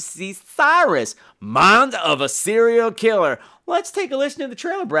go to see Cyrus, Mind of a Serial Killer. Let's take a listen to the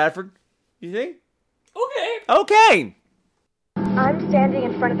trailer, Bradford. You think? Okay. I'm standing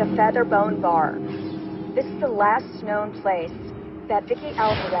in front of the Featherbone Bar. This is the last known place that Vicky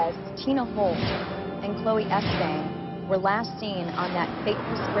Alvarez, Tina Holt, and Chloe Espang were last seen on that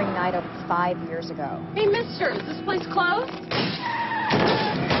fateful spring night of 5 years ago. Hey, mister, is this place closed?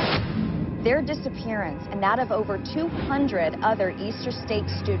 Their disappearance and that of over 200 other Easter State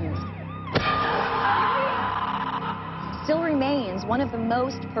students still remains one of the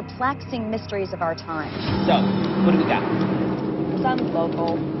most perplexing mysteries of our time. So, what do we got? Some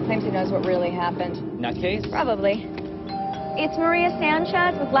local claims he knows what really happened. Nutcase? Probably. It's Maria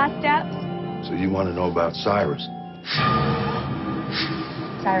Sanchez with Last Steps. So you want to know about Cyrus?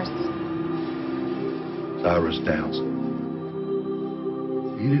 Cyrus Downs.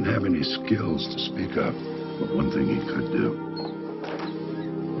 He didn't have any skills to speak of, but one thing he could do.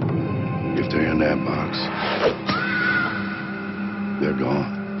 If they're in that box, they're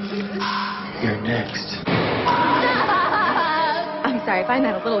gone. You're next. I'm sorry, I find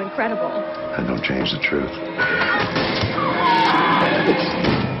that a little incredible. That don't change the truth.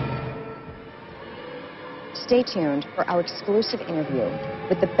 Stay tuned for our exclusive interview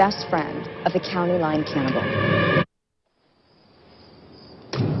with the best friend of the County Line Cannibal.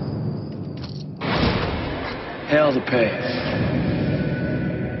 Hell to pay.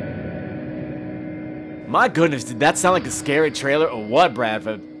 My goodness, did that sound like a scary trailer or what,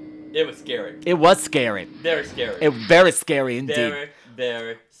 Bradford? It was scary. It was scary. Very scary. Very scary indeed.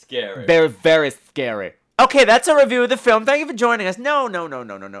 Very scary. Very scary. Okay, that's a review of the film. Thank you for joining us. No.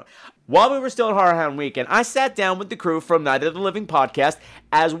 While we were still at HORRORHOUND Weekend, I sat down with the crew from Night of the Living podcast,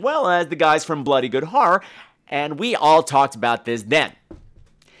 as well as the guys from Bloody Good Horror, and we all talked about this then.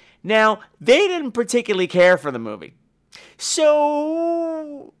 Now, they didn't particularly care for the movie.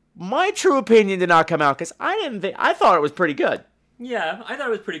 So, my true opinion did not come out, because I thought it was pretty good. Yeah, I thought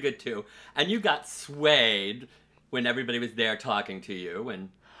it was pretty good too. And you got swayed when everybody was there talking to you. And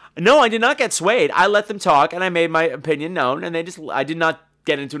No, I did not get swayed. I let them talk, and I made my opinion known, and I did not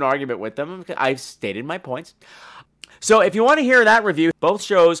get into an argument with them. I stated my points. So if you want to hear that review, both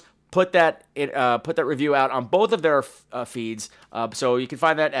shows put that review out on both of their feeds. So you can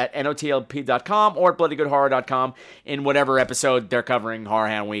find that at notlp.com or at bloodygoodhorror.com in whatever episode they're covering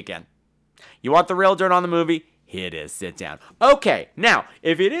Horrorhound Weekend. You want the real dirt on the movie? Here it is. Sit down. Okay, now,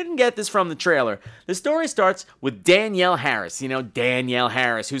 if you didn't get this from the trailer, the story starts with Danielle Harris. You know, Danielle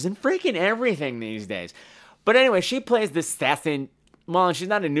Harris, who's in freaking everything these days. But anyway, she plays this assassin. Well, she's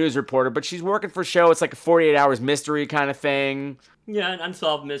not a news reporter, but she's working for a show. It's like a 48 Hours mystery kind of thing. Yeah, an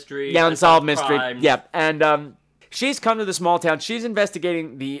unsolved mystery. Yeah, unsolved mystery. Crimes. Yeah, and she's come to the small town. She's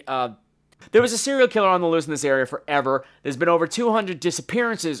investigating the... There was a serial killer on the loose in this area forever. There's been over 200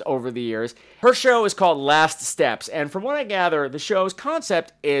 disappearances over the years. Her show is called Last Steps, and from what I gather, the show's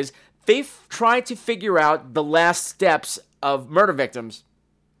concept is they've tried to figure out the last steps of murder victims.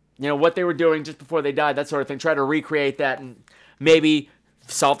 You know, what they were doing just before they died, that sort of thing. Try to recreate that and maybe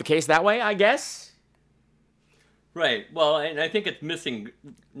solve the case that way, I guess. Right. Well, and I think it's missing,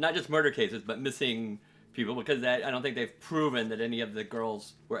 not just murder cases, but missing people, because I don't think they've proven that any of the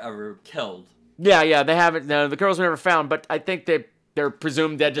girls were ever killed. Yeah, they haven't. No, the girls were never found, but I think they're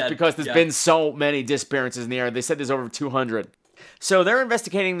presumed dead just because there's been so many disappearances in the area. They said there's over 200. So they're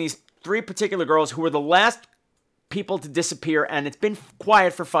investigating these 3 particular girls who were the last people to disappear, and it's been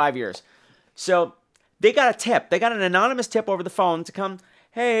quiet for 5 years. So they got a tip. They got an anonymous tip over the phone to come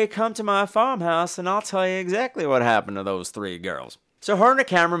to my farmhouse, and I'll tell you exactly what happened to those 3 girls. So her and the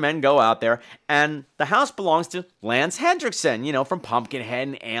cameramen go out there, and the house belongs to Lance Hendrickson, you know, from Pumpkinhead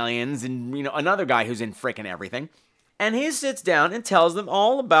and Aliens, and, you know, another guy who's in frickin' everything. And he sits down and tells them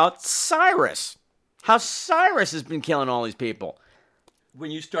all about Cyrus. How Cyrus has been killing all these people.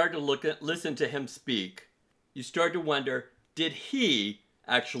 When you start to listen to him speak, you start to wonder, did he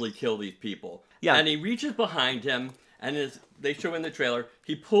actually kill these people? Yeah. And he reaches behind him, and as they show in the trailer,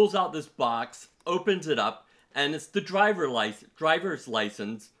 he pulls out this box, opens it up, and it's the driver's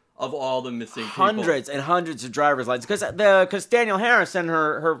license of all the missing people. Hundreds and hundreds of driver's licenses. Because Danielle Harris and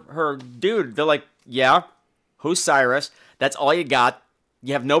her dude, they're like, yeah, who's Cyrus? That's all you got.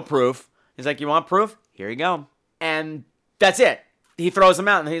 You have no proof. He's like, you want proof? Here you go. And that's it. He throws them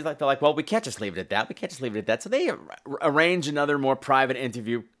out, and they're like, well, we can't just leave it at that. So they arrange another more private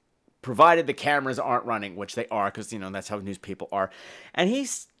interview, provided the cameras aren't running, which they are, because, you know, that's how news people are. And he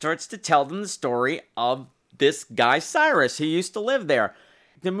starts to tell them the story of this guy Cyrus. He used to live there.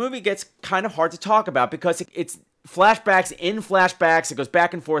 The movie gets kind of hard to talk about because it's flashbacks in flashbacks. It goes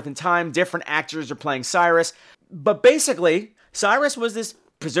back and forth in time. Different actors are playing Cyrus. But basically, Cyrus was this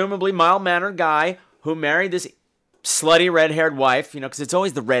presumably mild-mannered guy who married this slutty red-haired wife, you know, because it's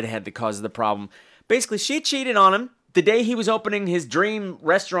always the redhead that causes the problem. Basically, she cheated on him the day he was opening his dream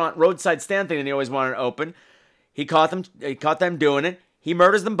restaurant roadside stand thing that he always wanted to open. He caught them doing it. He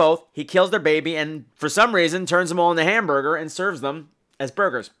murders them both, he kills their baby, and for some reason turns them all into hamburger and serves them as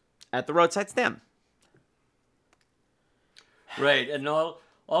burgers at the roadside stand. Right, and all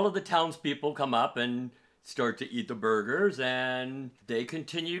of the townspeople come up and start to eat the burgers, and they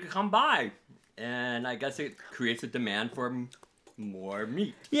continue to come by. And I guess it creates a demand for more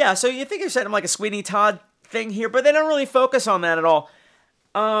meat. Yeah, so you think you're setting like a Sweeney Todd thing here, but they don't really focus on that at all.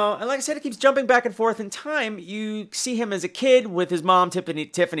 And like I said, it keeps jumping back and forth in time. You see him as a kid with his mom, Tiffany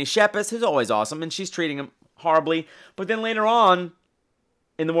Shepis, who's always awesome, and she's treating him horribly. But then later on,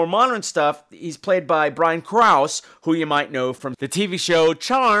 in the more modern stuff, he's played by Brian Krause, who you might know from the TV show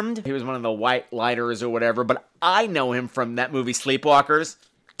Charmed. He was one of the white lighters or whatever, but I know him from that movie Sleepwalkers.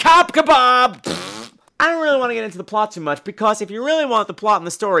 Cop kebab! I don't really want to get into the plot too much, because if you really want the plot and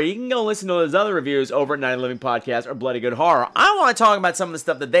the story, you can go listen to those other reviews over at Night of the Living Podcast or Bloody Good Horror. I want to talk about some of the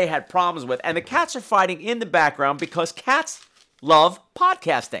stuff that they had problems with, and the cats are fighting in the background because cats love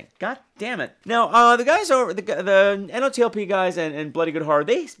podcasting. God damn it. Now, the guys over, the NOTLP guys and Bloody Good Horror,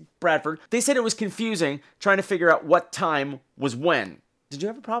 they said it was confusing trying to figure out what time was when. Did you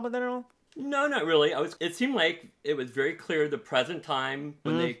have a problem with that at all? No, not really. It seemed like it was very clear the present time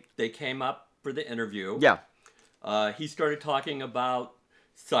when they came up for the interview. Yeah. He started talking about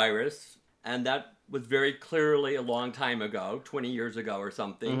Cyrus, and that was very clearly a long time ago, 20 years ago or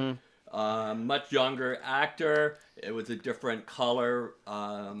something. Much younger actor. It was a different color.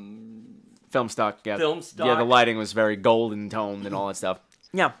 Film stock, yeah. Film stock. Yeah, the lighting was very golden toned and all that stuff.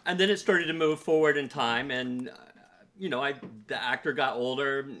 Yeah. And then it started to move forward in time, and, the actor got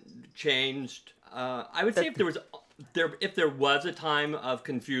older, changed. I would say if there was a time of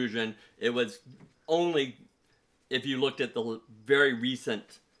confusion, it was only if you looked at the very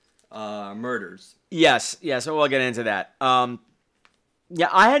recent murders. Yes, so we'll get into that. Yeah,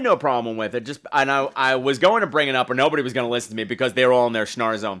 I had no problem with it. I was going to bring it up, or nobody was going to listen to me because they were all in their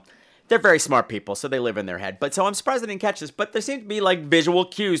schnar zone. They're very smart people, so they live in their head. But so I'm surprised I didn't catch this. But there seemed to be like visual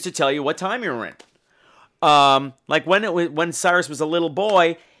cues to tell you what time you were in. Like when Cyrus was a little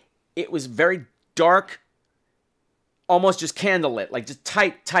boy, it was very dark, almost just candlelit, like just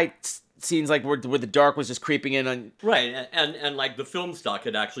tight scenes, like where the dark was just creeping in on. Right, and like the film stock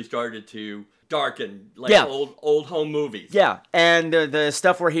had actually started to darken, like old home movies. Yeah, and the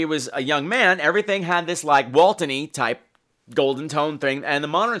stuff where he was a young man, everything had this like Walton-y type golden tone thing, and the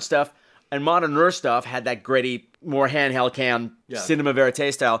modern stuff and moderner stuff had that gritty, more handheld cam, cinema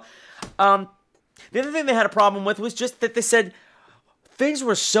verite style. The other thing they had a problem with was just that they said things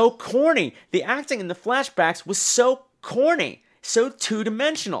were so corny. The acting in the flashbacks was so corny, so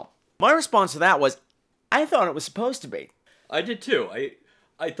two-dimensional. My response to that was, I thought it was supposed to be. I did too.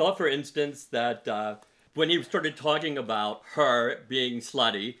 I thought, for instance, that when he started talking about her being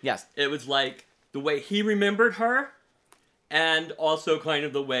slutty, yes, it was like the way he remembered her, and also kind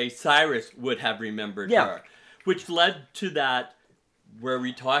of the way Cyrus would have remembered her. Which led to that, were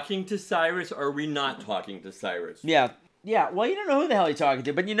we talking to Cyrus or are we not talking to Cyrus? Yeah, well, you don't know who the hell you're talking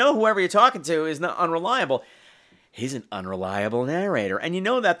to, but you know whoever you're talking to is not unreliable. He's an unreliable narrator, and you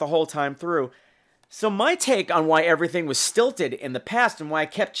know that the whole time through. So my take on why everything was stilted in the past and why I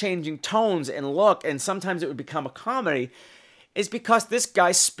kept changing tones and look, and sometimes it would become a comedy, is because this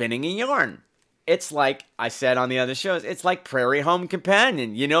guy's spinning a yarn. It's like I said on the other shows, it's like Prairie Home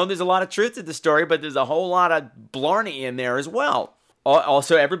Companion. You know, there's a lot of truth to the story, but there's a whole lot of blarney in there as well.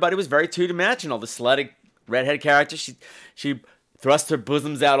 Also, everybody was very two-dimensional. The slutty redhead character, she thrusts her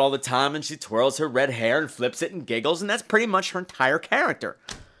bosoms out all the time, and she twirls her red hair and flips it and giggles, and that's pretty much her entire character.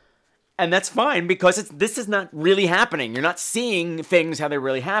 And that's fine, because this is not really happening. You're not seeing things how they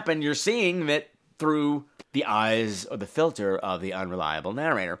really happen. You're seeing it through the eyes or the filter of the unreliable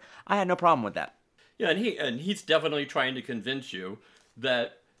narrator. I had no problem with that. Yeah, and he's definitely trying to convince you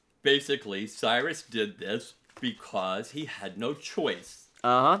that basically Cyrus did this because he had no choice.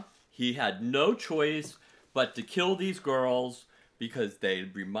 Uh-huh. He had no choice but to kill these girls because they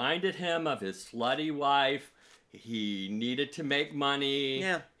reminded him of his slutty wife. He needed to make money.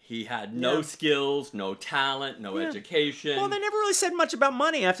 Yeah. He had no skills, no talent, no education. Well, they never really said much about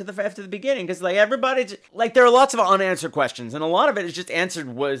money after the beginning, because like everybody, there are lots of unanswered questions, and a lot of it is just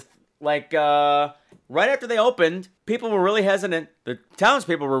answered with like right after they opened, people were really hesitant. The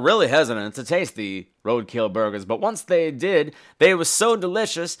townspeople were really hesitant to taste the roadkill burgers, but once they did, they were so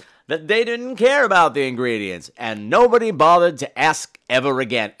delicious that they didn't care about the ingredients, and nobody bothered to ask ever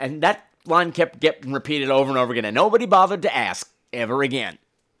again. And that line kept getting repeated over and over again, and nobody bothered to ask ever again.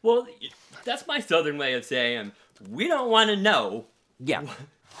 Well, that's my southern way of saying, we don't want to know. Yeah.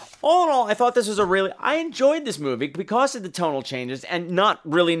 All in all, I thought this was I enjoyed this movie because of the tonal changes and not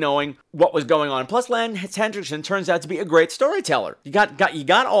really knowing what was going on. Plus, Lance Henriksen turns out to be a great storyteller. You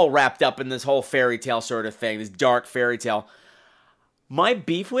got all wrapped up in this whole fairy tale sort of thing, this dark fairy tale. My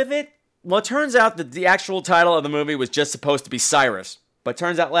beef with it? Well, it turns out that the actual title of the movie was just supposed to be Cyrus. But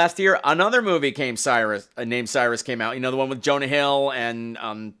turns out last year, another movie named Cyrus came out. You know, the one with Jonah Hill and,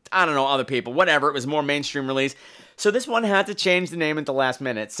 I don't know, other people. Whatever, it was a more mainstream release. So this one had to change the name at the last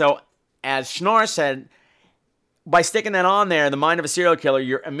minute. So, as Schnar said, by sticking that on there, The Mind of a Serial Killer,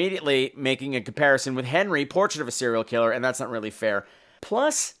 you're immediately making a comparison with Henry, Portrait of a Serial Killer, and that's not really fair.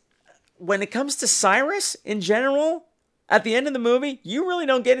 Plus, when it comes to Cyrus in general, at the end of the movie, you really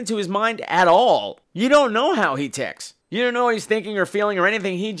don't get into his mind at all. You don't know how he ticks. You don't know what he's thinking or feeling or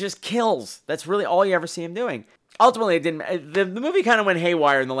anything. He just kills. That's really all you ever see him doing. Ultimately, it didn't. The movie kind of went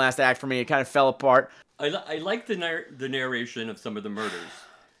haywire in the last act for me. It kind of fell apart. I like the narration of some of the murders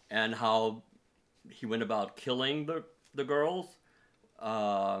and how he went about killing the girls,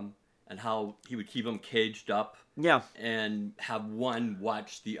 and how he would keep them caged up. Yeah. And have one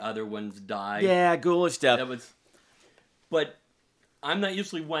watch the other ones die. Yeah, ghoulish stuff. But I'm not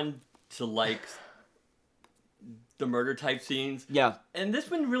usually one to like the murder type scenes. Yeah. And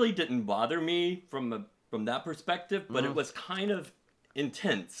this one really didn't bother me from that perspective, but it was kind of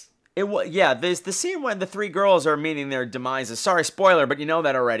intense. It was, yeah, there's the scene when the three girls are meeting their demises. Sorry, spoiler, but you know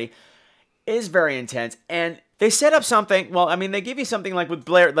that already. Is very intense, and they set up something. Well, I mean, they give you something like with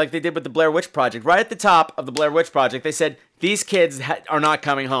Blair, like they did with the Blair Witch Project. Right at the top of the Blair Witch Project, they said these kids are not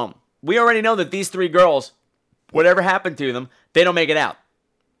coming home. We already know that these three girls, whatever happened to them, they don't make it out.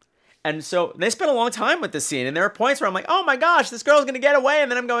 And so they spent a long time with this scene, and there are points where I'm like, oh my gosh, this girl's gonna get away,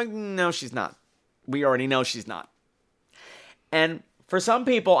 and then I'm going, no, she's not. We already know she's not. And for some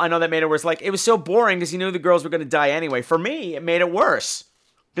people, I know that made it worse. Like, it was so boring because you knew the girls were going to die anyway. For me, it made it worse.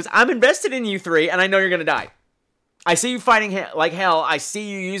 Because I'm invested in you three, and I know you're going to die. I see you fighting like hell. I see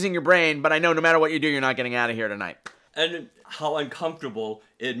you using your brain, but I know no matter what you do, you're not getting out of here tonight. And how uncomfortable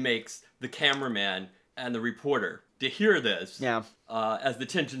it makes the cameraman and the reporter to hear this. Yeah. As the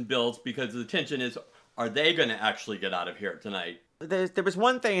tension builds, because the tension is, are they going to actually get out of here tonight? There was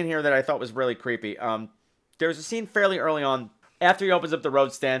one thing in here that I thought was really creepy. There was a scene fairly early on after he opens up the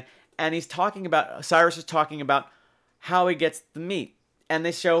road stand, and Cyrus is talking about how he gets the meat. And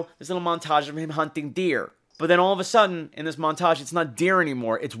they show this little montage of him hunting deer. But then all of a sudden, in this montage, it's not deer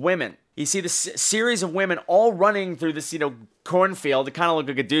anymore, it's women. You see this series of women all running through this, cornfield. It kind of looked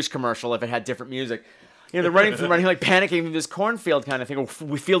like a douche commercial if it had different music. They're running like panicking through this cornfield kind of thing, or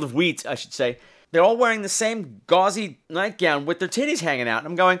field of wheat, I should say. They're all wearing the same gauzy nightgown with their titties hanging out. And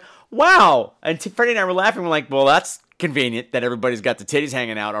I'm going, wow. And Freddie and I were laughing. We're like, well, that's convenient that everybody's got the titties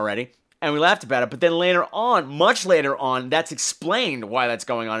hanging out already. And we laughed about it. But then later on, much later on, that's explained why that's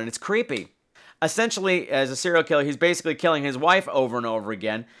going on. And it's creepy. Essentially, as a serial killer, he's basically killing his wife over and over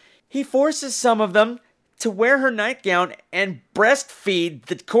again. He forces some of them to wear her nightgown and breastfeed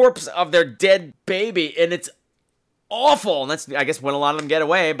the corpse of their dead baby. And it's awful. And that's, I guess, when a lot of them get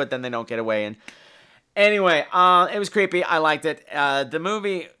away, but then they don't get away. And anyway, it was creepy. I liked it. The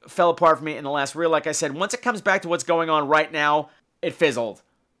movie fell apart for me in the last reel. Like I said, once it comes back to what's going on right now, it fizzled.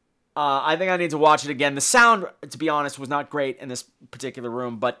 I think I need to watch it again. The sound, to be honest, was not great in this particular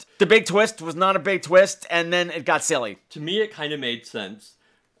room, but the big twist was not a big twist, and then it got silly. To me, it kind of made sense,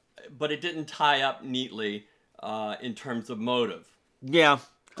 but it didn't tie up neatly in terms of motive. Yeah.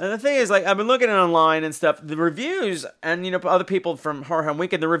 And the thing is, I've been looking at it online and stuff. The reviews, and, other people from HORRORHOUND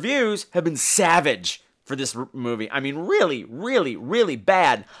Weekend, the reviews have been savage for this movie. I mean, really, really, really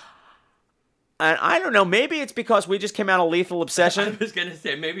bad. And I don't know, maybe it's because we just came out of Lethal Obsession. I was going to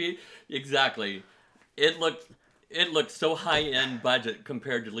say, maybe, exactly. It looked so high-end budget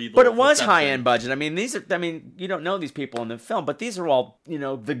compared to Lethal Obsession. But it was high-end budget. I mean, you don't know these people in the film, but these are all,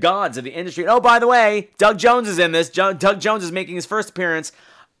 the gods of the industry. And, oh, by the way, Doug Jones is in this. Doug Jones is making his first appearance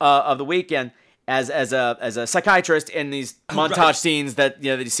of the weekend as a psychiatrist in these montage scenes that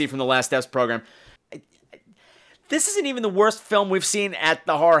you see from the Last Steps program. This isn't even the worst film we've seen at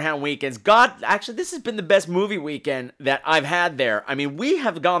the HORRORHOUND Weekends. Actually, this has been the best movie weekend that I've had there. I mean, we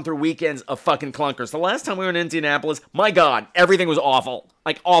have gone through weekends of fucking clunkers. The last time we were in Indianapolis, my God, everything was awful.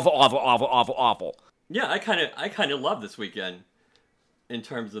 Like, awful, awful, awful, awful, awful. Yeah, I kind of love this weekend in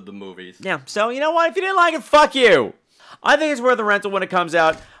terms of the movies. Yeah, so you know what? If you didn't like it, fuck you. I think it's worth a rental when it comes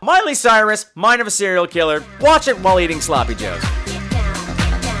out. Miley Cyrus, Mind of a Serial Killer. Watch it while eating Sloppy Joes.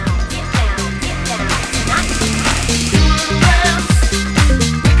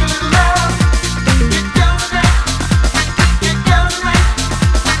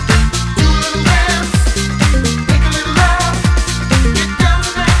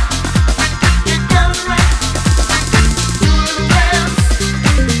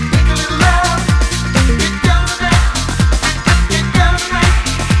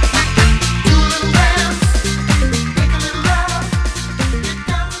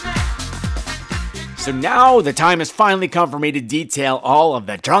 So now the time has finally come for me to detail all of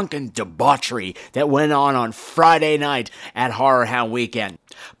the drunken debauchery that went on Friday night at HORRORHOUND Weekend.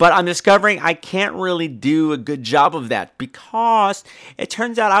 But I'm discovering I can't really do a good job of that because it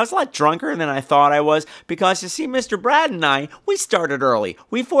turns out I was a lot drunker than I thought I was because, you see, Mr. Brad and I, we started early.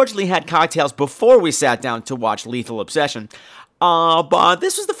 We fortunately had cocktails before we sat down to watch Lethal Obsession. But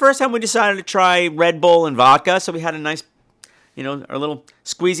this was the first time we decided to try Red Bull and vodka, so we had a nice our little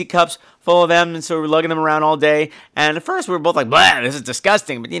squeezy cups full of them, and so we were lugging them around all day. And at first we were both like, blah, this is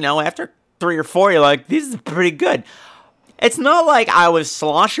disgusting. But, after 3 or 4, you're like, this is pretty good. It's not like I was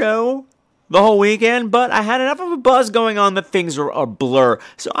slosho the whole weekend, but I had enough of a buzz going on that things were a blur.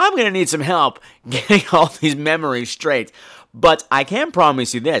 So I'm going to need some help getting all these memories straight. But I can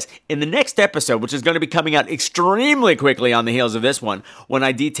promise you this, in the next episode, which is going to be coming out extremely quickly on the heels of this one, when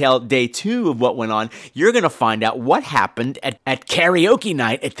I detail day 2 of what went on, you're going to find out what happened at karaoke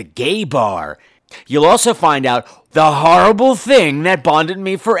night at the gay bar. You'll also find out the horrible thing that bonded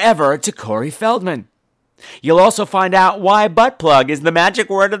me forever to Corey Feldman. You'll also find out why butt plug is the magic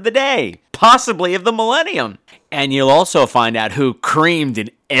word of the day, possibly of the millennium. And you'll also find out who creamed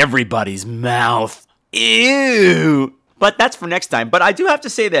in everybody's mouth. Ew! But that's for next time. But I do have to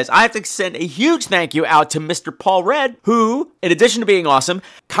say this. I have to send a huge thank you out to Mr. Paul Red, who, in addition to being awesome,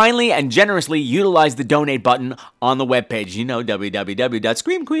 kindly and generously utilized the donate button on the webpage.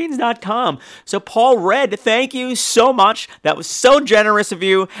 www.screamqueens.com. So Paul Red, thank you so much. That was so generous of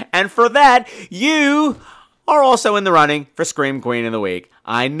you. And for that, you are also in the running for Scream Queen of the Week.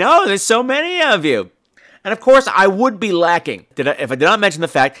 I know there's so many of you. And of course, I would be lacking if I did not mention the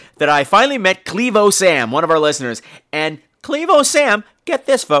fact that I finally met Clevo Sam, one of our listeners. And Clevo Sam, get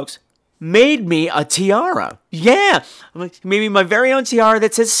this, folks, made me a tiara. Yeah, maybe my very own tiara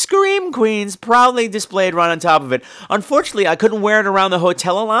that says Scream Queens proudly displayed right on top of it. Unfortunately, I couldn't wear it around the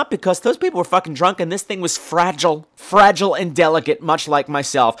hotel a lot because those people were fucking drunk and this thing was fragile and delicate, much like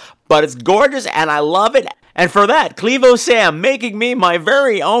myself. But it's gorgeous and I love it. And for that, Clevo Sam making me my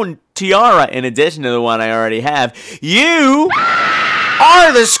very own tiara in addition to the one I already have. You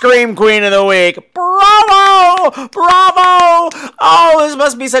are the Scream Queen of the Week. Bravo! Bravo! Oh, this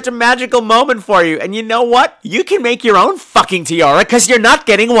must be such a magical moment for you. And you know what? You can make your own fucking tiara because you're not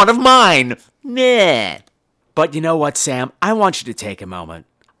getting one of mine. Nah. But you know what, Sam? I want you to take a moment.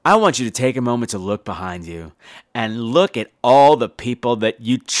 I want you to take a moment to look behind you and look at all the people that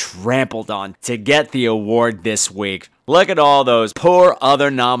you trampled on to get the award this week. Look at all those poor other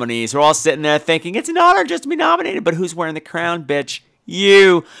nominees who are all sitting there thinking it's an honor just to be nominated, but who's wearing the crown, bitch?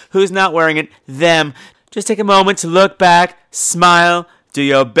 You. Who's not wearing it? Them. Just take a moment to look back, smile, do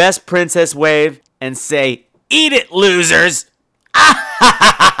your best princess wave, and say, "Eat it, losers!"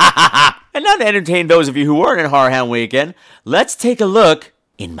 And now to entertain those of you who weren't in Horror Hound Weekend, let's take a look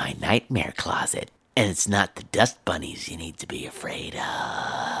in my nightmare closet. And it's not the dust bunnies you need to be afraid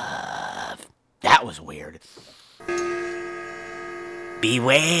of. That was weird.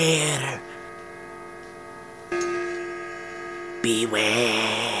 Beware.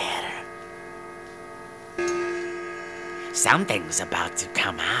 Beware. Something's about to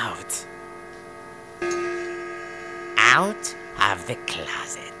come out. Out of the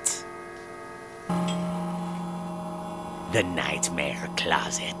closet. The Nightmare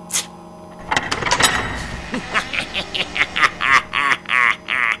Closet.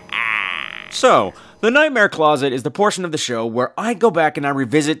 So, the Nightmare Closet is the portion of the show where I go back and I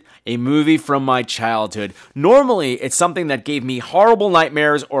revisit a movie from my childhood. Normally, it's something that gave me horrible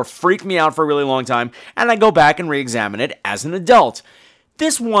nightmares or freaked me out for a really long time, and I go back and re-examine it as an adult.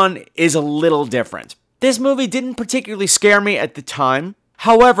 This one is a little different. This movie didn't particularly scare me at the time.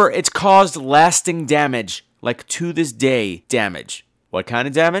 However, it's caused lasting damage, like to this day damage. What kind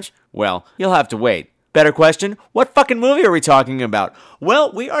of damage? Well, you'll have to wait. Better question, what fucking movie are we talking about?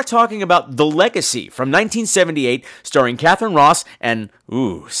 Well, we are talking about The Legacy from 1978, starring Catherine Ross and,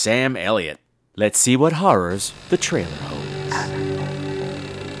 Sam Elliott. Let's see what horrors the trailer holds.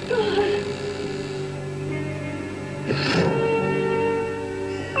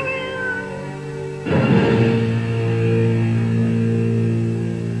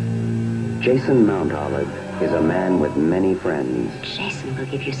 Jason Mount Olive is a man with many friends. Jason will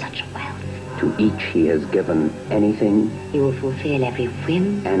give you such wealth. To each he has given anything. He will fulfill every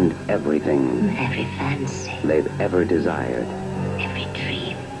whim. And everything. Every fancy. They've ever desired. Every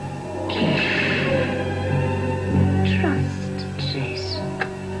dream. Trust, Jason.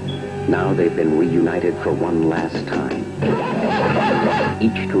 Now they've been reunited for one last time.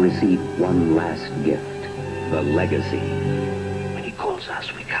 Each to receive one last gift. The legacy. When he calls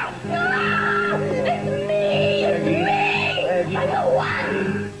us, we come. No! It's me! It's me! I'm the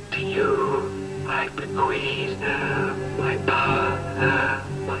one! To you, I bequeath my power,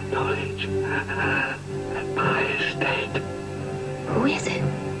 my knowledge, and my estate. Who is it?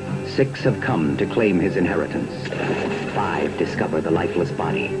 6 have come to claim his inheritance. 5 discover the lifeless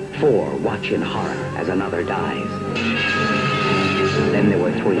body. 4 watch in horror as another dies. Then there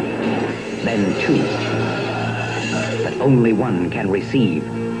were 3. Then 2. But only one can receive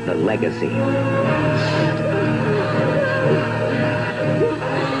the legacy.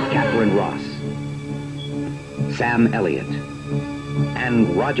 Catherine Ross, Sam Elliott,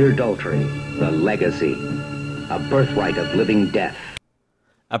 and Roger Daltrey, The Legacy, a birthright of living death.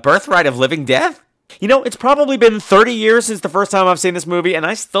 A birthright of living death? You know, it's probably been 30 years since the first time I've seen this movie, and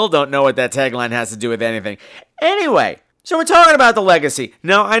I still don't know what that tagline has to do with anything. Anyway, so we're talking about The Legacy.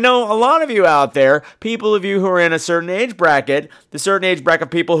 Now, I know a lot of you out there, people of you who are in a certain age bracket, the certain age bracket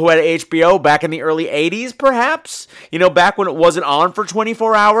of people who had HBO back in the early 80s, perhaps? You know, back when it wasn't on for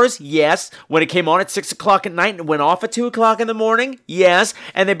 24 hours? Yes. When it came on at 6 o'clock at night and went off at 2 o'clock in the morning? Yes.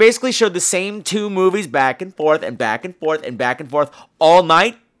 And they basically showed the same 2 movies back and forth and back and forth and back and forth all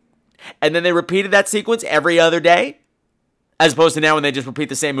night. And then they repeated that sequence every other day. As opposed to now when they just repeat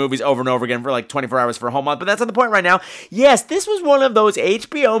the same movies over and over again for like 24 hours for a whole month. But that's not the point right now. Yes, this was one of those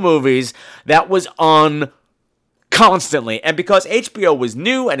HBO movies that was on constantly. And because HBO was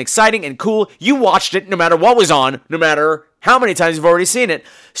new and exciting and cool, you watched it no matter what was on, no matter how many times you've already seen it.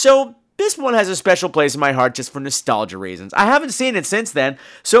 So this one has a special place in my heart just for nostalgia reasons. I haven't seen it since then,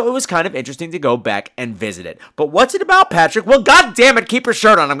 so it was kind of interesting to go back and visit it. But what's it about, Patrick? Well, god damn it, keep your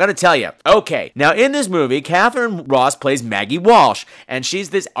shirt on, I'm gonna tell you. Okay, now in this movie, Catherine Ross plays Maggie Walsh, and she's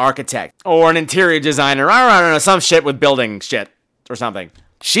this architect, or an interior designer, I don't know, some shit with building shit, or something.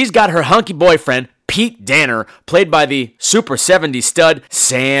 She's got her hunky boyfriend, Pete Danner, played by the Super 70s stud,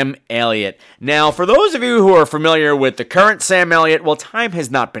 Sam Elliott. Now, for those of you who are familiar with the current Sam Elliott, well, time has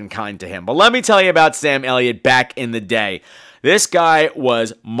not been kind to him. But let me tell you about Sam Elliott back in the day. This guy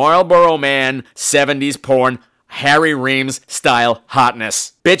was Marlboro Man, 70s porn, Harry Reams style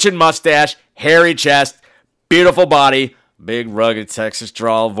hotness. Bitchin' mustache, hairy chest, beautiful body, big rugged Texas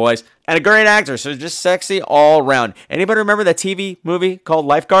drawl voice, and a great actor, so just sexy all around. Anybody remember that TV movie called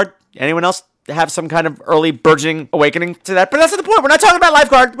Lifeguard? Anyone else have some kind of early burgeoning awakening to that? But that's not the point. We're not talking about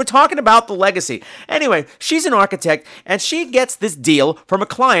Lifeguard. We're talking about the legacy. Anyway, she's an architect, and she gets this deal from a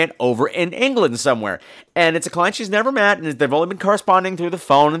client over in England somewhere. And it's a client she's never met, and they've only been corresponding through the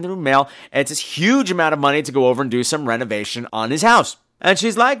phone and through mail. And it's this huge amount of money to go over and do some renovation on his house. And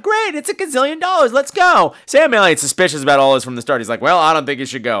she's like, great, it's $1 gazillion, let's go. Sam Elliott's suspicious about all this from the start. He's like, well, I don't think you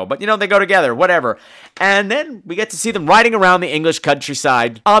should go. But, they go together, whatever. And then we get to see them riding around the English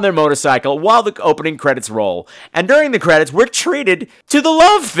countryside on their motorcycle while the opening credits roll. And during the credits, we're treated to the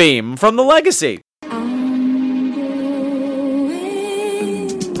love theme from The Legacy.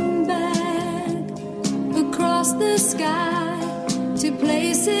 Across the sky to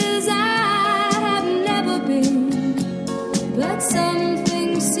places I have never been. But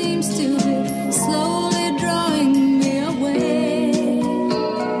something seems to be slowly drawing me away.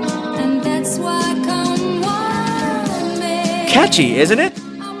 And that's why come on me. Catchy, isn't it?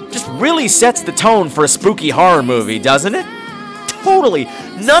 Just really sets the tone for a spooky horror movie, doesn't it? Totally.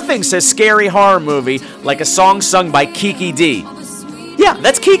 Nothing says scary horror movie like a song sung by Kiki D. Yeah,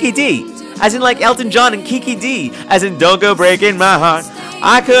 that's Kiki D. As in like Elton John and Kiki D. As in don't go breaking my heart.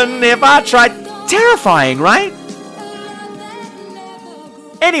 I couldn't if I tried. Terrifying, right?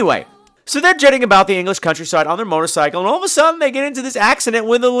 Anyway, so they're jetting about the English countryside on their motorcycle, and all of a sudden they get into this accident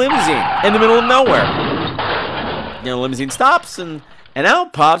with a limousine in the middle of nowhere. The limousine stops, and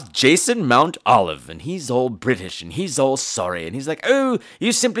out pops Jason Mount Olive, and he's all British, and he's all sorry, and he's like, oh,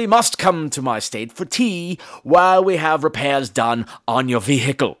 you simply must come to my estate for tea while we have repairs done on your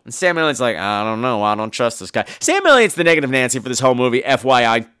vehicle. And Sam Elliott's like, I don't know, I don't trust this guy. Sam Elliott's the negative Nancy for this whole movie,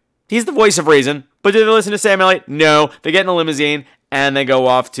 FYI. He's the voice of reason. But do they listen to Sam Elliott? No. They get in a limousine, and they go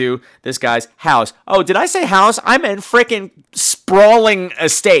off to this guy's house. Oh, did I say house? I meant frickin' sprawling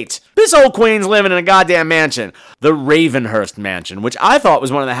estate. This old queen's living in a goddamn mansion. The Ravenhurst Mansion, which I thought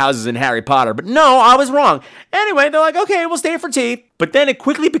was one of the houses in Harry Potter. But no, I was wrong. Anyway, they're like, okay, we'll stay for tea. But then it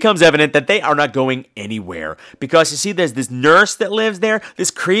quickly becomes evident that they are not going anywhere. Because you see, there's this nurse that lives there,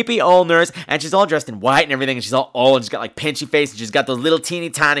 this creepy old nurse, and she's all dressed in white and everything, and she's all old, and she's got like pinchy face, and she's got those little teeny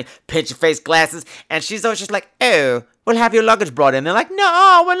tiny pinchy face glasses, and she's always just like, oh, we'll have your luggage brought in. They're like,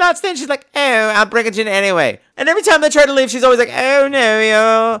 no, we're not staying. She's like, oh, I'll bring it in anyway. And every time they try to leave, she's always like, oh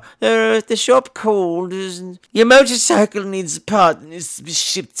no, the shop called. Your motorcycle needs a part and needs to be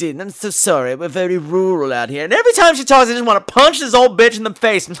shipped in. I'm so sorry, we're very rural out here. And every time she talks, I just want to punch this old bitch in the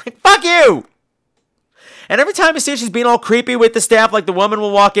face. I'm like, fuck you! And every time you see her, she's being all creepy with the staff, like the woman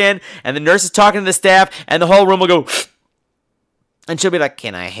will walk in, and the nurse is talking to the staff, and the whole room will go... And she'll be like,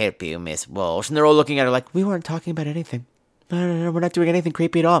 can I help you, Miss Walsh? And they're all looking at her like, we weren't talking about anything. No, we're not doing anything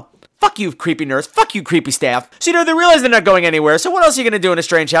creepy at all. Fuck you, creepy nurse. Fuck you, creepy staff. So, they realize they're not going anywhere. So what else are you going to do in a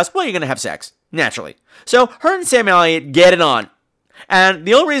strange house? Well, you're going to have sex. Naturally. So her and Sam Elliott get it on. And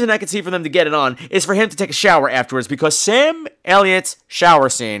the only reason I could see for them to get it on is for him to take a shower afterwards, because Sam Elliott's shower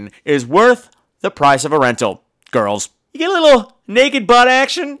scene is worth the price of a rental. Girls. You get a little naked butt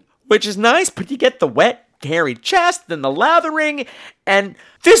action, which is nice, but you get the wet, hairy chest and the lathering, and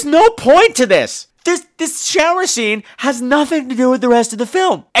there's no point to this. This shower scene has nothing to do with the rest of the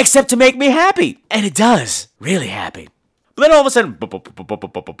film, except to make me happy. And it does. Really happy. But then all of a sudden,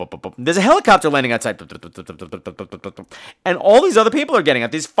 there's a helicopter landing outside. And all these other people are getting up.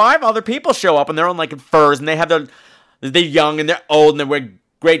 These 5 other people show up, and they're on like furs, and they're young, and they're old, and they wear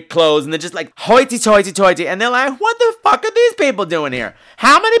great clothes, and they're just like hoity-toity, and they're like, what the fuck are these people doing here?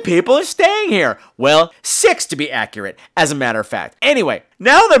 How many people are staying here? Well, 6 to be accurate, as a matter of fact. Anyway,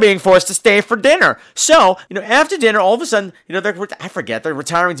 now they're being forced to stay for dinner. So, after dinner, all of a sudden, they're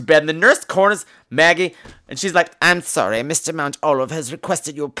retiring to bed, and the nurse corners Maggie, and she's like, I'm sorry, Mr. Mount Olive has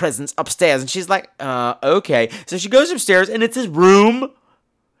requested your presence upstairs. And she's like, okay. So she goes upstairs, and it's his room.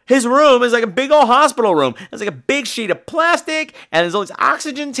 His room is like a big old hospital room. It's like a big sheet of plastic, and there's all these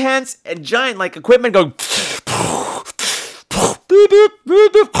oxygen tents and giant like equipment going beep,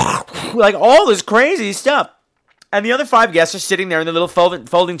 like all this crazy stuff. And the other 5 guests are sitting there in the little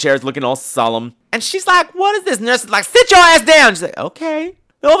folding chairs looking all solemn. And she's like, what is this? And the nurse is like, sit your ass down. She's like, okay.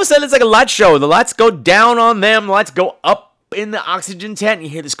 And all of a sudden, it's like a light show. The lights go down on them. The lights go up in the oxygen tent. And you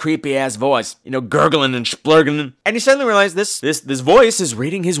hear this creepy-ass voice, gurgling and splurging. And you suddenly realize this voice is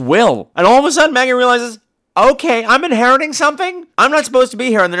reading his will. And all of a sudden, Maggie realizes, okay, I'm inheriting something? I'm not supposed to be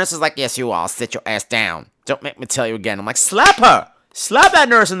here. And the nurse is like, yes, you are. Sit your ass down. Don't make me tell you again. I'm like, slap her. Slap that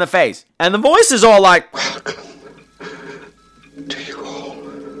nurse in the face. And the voice is all like, welcome to you all.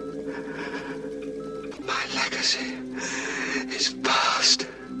 My legacy is vast,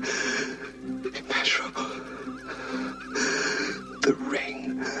 immeasurable. The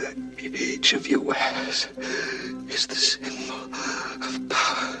ring each of you wears is the symbol of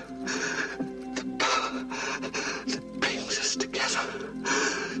power. The power that brings us together.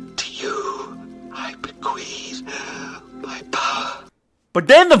 To you, I bequeath my power. But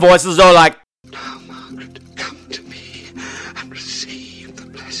then the voices are like, now, Margaret, come to me and receive the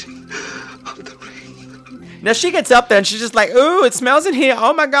blessing of the ring. Now she gets up there and she's just like, ooh, it smells in here.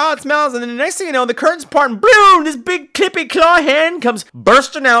 Oh my God, it smells. And then the next thing you know, the curtains part and boom, this big clippy claw hand comes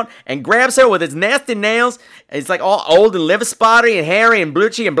bursting out and grabs her with its nasty nails. It's like all old and liver spotty and hairy and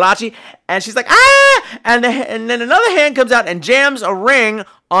bluchy and blotchy. And she's like, ah! And then another hand comes out and jams a ring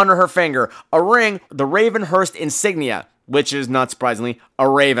onto her finger. A ring, the Ravenhurst insignia, which is, not surprisingly, a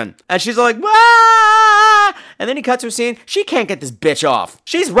raven. And she's like, ah! And then he cuts her scene. She can't get this bitch off.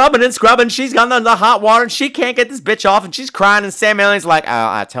 She's rubbing and scrubbing. She's got the hot water, and she can't get this bitch off, and she's crying, and Sam Elliott's like, oh,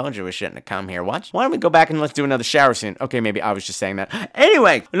 I told you we shouldn't have come here. What? Why don't we go back and let's do another shower scene? Okay, maybe I was just saying that.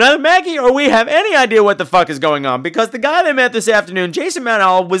 Anyway, neither Maggie or we have any idea what the fuck is going on, because the guy they met this afternoon, Jason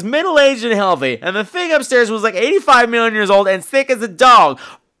Manhall, was middle-aged and healthy, and the thing upstairs was like 85 million years old and thick as a dog.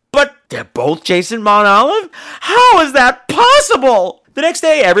 But they're both Jason Monolive? How is that possible? The next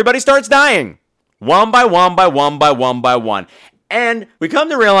day, everybody starts dying. One by one by one by one by one. And we come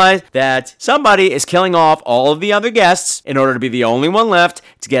to realize that somebody is killing off all of the other guests in order to be the only one left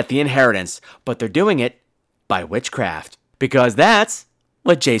to get the inheritance. But they're doing it by witchcraft. Because that's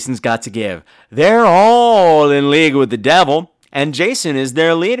what Jason's got to give. They're all in league with the devil, and Jason is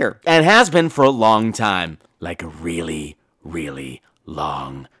their leader. And has been for a long time. Like a really, really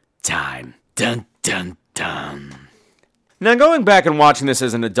long time. Dun, dun, dun. Now, going back and watching this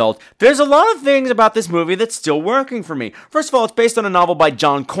as an adult, there's a lot of things about this movie that's still working for me. First of all, it's based on a novel by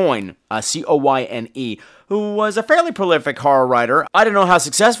John Coyne, C-O-Y-N-E, who was a fairly prolific horror writer. I don't know how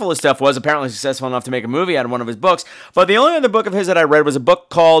successful his stuff was, apparently successful enough to make a movie out of one of his books, but the only other book of his that I read was a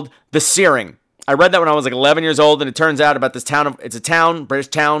book called The Searing. I read that when I was like 11 years old, and it turns out about this town, it's a town, British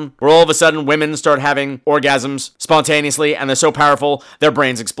town, where all of a sudden women start having orgasms spontaneously, and they're so powerful, their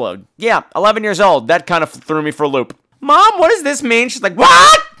brains explode. Yeah, 11 years old, that kind of threw me for a loop. Mom, what does this mean? She's like,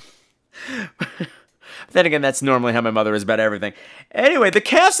 what? Then again, that's normally how my mother is about everything. Anyway, the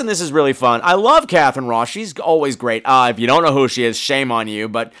cast in this is really fun. I love Catherine Ross. She's always great. If you don't know who she is, shame on you.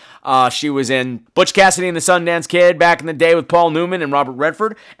 But she was in Butch Cassidy and the Sundance Kid back in the day with Paul Newman and Robert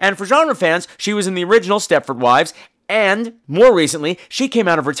Redford. And for genre fans, she was in the original Stepford Wives. And more recently, she came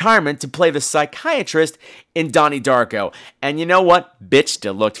out of retirement to play the psychiatrist in Donnie Darko. And you know what? Bitch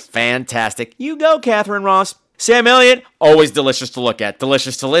still looked fantastic. You go, Catherine Ross. Sam Elliott, always delicious to look at,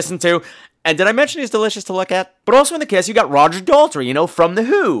 delicious to listen to. And did I mention he's delicious to look at? But also in the cast, you got Roger Daltrey, from The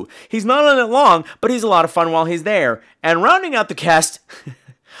Who. He's not on it long, but he's a lot of fun while he's there. And rounding out the cast,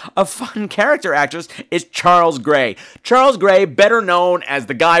 a fun character actress is Charles Gray. Charles Gray, better known as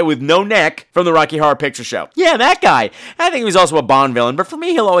the guy with no neck from the Rocky Horror Picture Show. Yeah, that guy. I think he was also a Bond villain, but for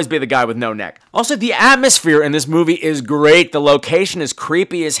me, he'll always be the guy with no neck. Also, the atmosphere in this movie is great. The location is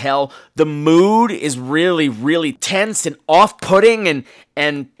creepy as hell. The mood is really, really tense and off-putting,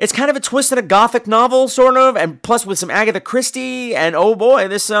 and it's kind of a twist in a gothic novel, sort of, and plus with some Agatha Christie, and oh boy,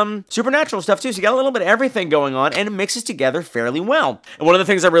 there's some supernatural stuff too, so you got a little bit of everything going on, and it mixes together fairly well. And one of the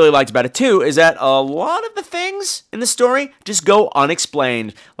things I really liked about it too is that a lot of the things in the story just go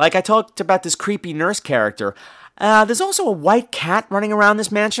unexplained. Like I talked about this creepy nurse character. There's also a white cat running around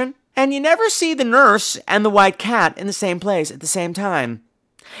this mansion, and you never see the nurse and the white cat in the same place at the same time.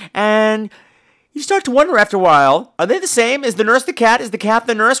 And you start to wonder after a while, are they the same? Is the nurse the cat? Is the cat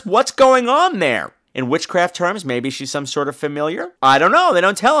the nurse? What's going on there? In witchcraft terms, maybe she's some sort of familiar? I don't know. They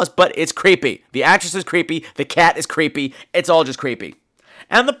don't tell us, but it's creepy. The actress is creepy. The cat is creepy. It's all just creepy.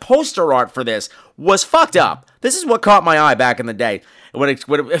 And the poster art for this was fucked up. This is what caught my eye back in the day. I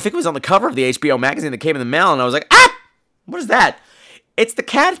think it was on the cover of the HBO magazine that came in the mail, and I was like, what is that? It's the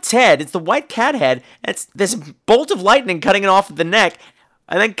cat's head. It's the white cat head. And it's this bolt of lightning cutting it off at the neck.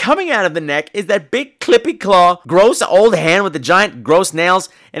 And then coming out of the neck is that big clippy claw, gross old hand with the giant gross nails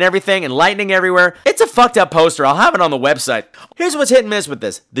and everything and lightning everywhere. It's a fucked up poster. I'll have it on the website. Here's what's hit and miss with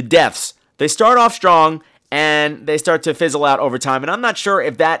this. The deaths. They start off strong and they start to fizzle out over time. And I'm not sure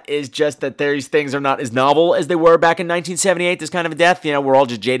if that is just that these things are not as novel as they were back in 1978, this kind of a death. You know, we're all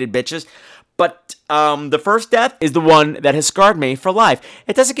just jaded bitches. But the first death is the one that has scarred me for life.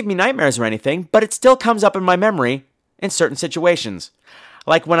 It doesn't give me nightmares or anything, but it still comes up in my memory in certain situations.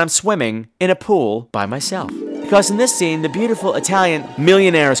 Like when I'm swimming in a pool by myself. Because in this scene, the beautiful Italian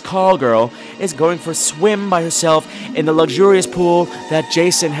millionaire's call girl is going for a swim by herself in the luxurious pool that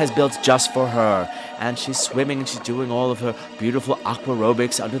Jason has built just for her. And she's swimming and she's doing all of her beautiful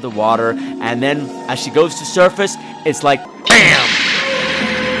aquarobics under the water. And then as she goes to surface, it's like, BAM!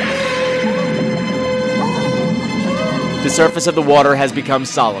 The surface of the water has become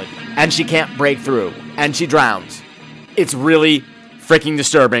solid. And she can't break through. And she drowns. It's really freaking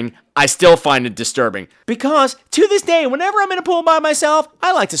disturbing. I still find it disturbing. Because, to this day, whenever I'm in a pool by myself,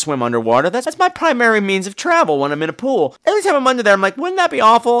 I like to swim underwater. That's my primary means of travel when I'm in a pool. Every time I'm under there, I'm like, wouldn't that be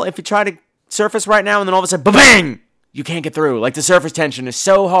awful if you try to surface right now and then all of a sudden, ba-bang! You can't get through. Like, the surface tension is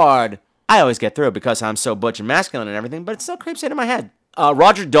so hard. I always get through because I'm so butch and masculine and everything, but it still creeps into my head.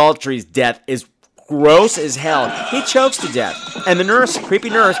 Roger Daltrey's death is gross as hell. He chokes to death. And the nurse, creepy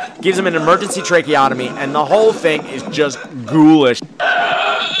nurse, gives him an emergency tracheotomy, and the whole thing is just ghoulish.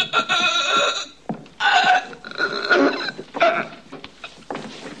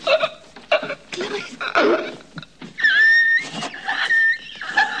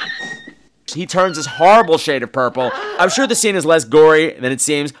 He turns this horrible shade of purple. I'm sure the scene is less gory than it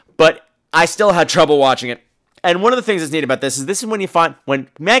seems, but I still had trouble watching it. And one of the things that's neat about this is when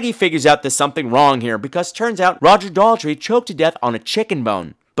Maggie figures out there's something wrong here, because it turns out Roger Daltrey choked to death on a chicken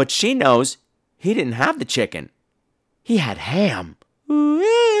bone. But she knows he didn't have the chicken. He had ham.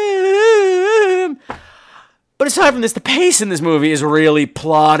 But aside from this, the pace in this movie is really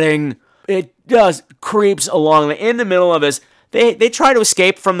plodding. It just creeps along. In the middle of this, they try to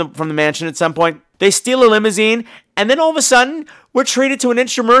escape from the mansion at some point. They steal a limousine, and then all of a sudden, we're treated to an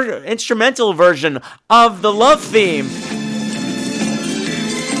instrumental version of the love theme.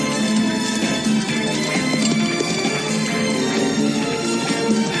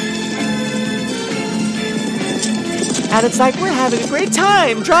 And it's like we're having a great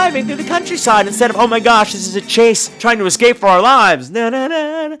time driving through the countryside instead of, oh my gosh, this is a chase, trying to escape for our lives. Na na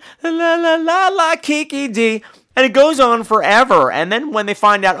na la la la la Kiki D. And it goes on forever. And then when they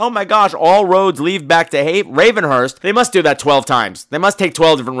find out, oh my gosh, all roads lead back to Ravenhurst, they must do that 12 times. They must take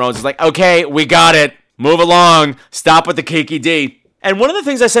 12 different roads. It's like, okay, we got it. Move along. Stop with the Kiki D. And one of the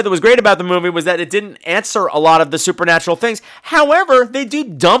things I said that was great about the movie was that it didn't answer a lot of the supernatural things. However, they do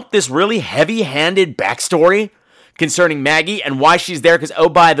dump this really heavy-handed backstory concerning Maggie and why she's there. Because, oh,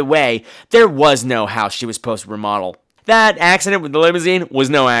 by the way, there was no house she was supposed to remodel. That accident with the limousine was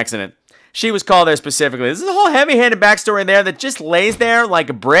no accident. She was called there specifically. This is a whole heavy-handed backstory there that just lays there like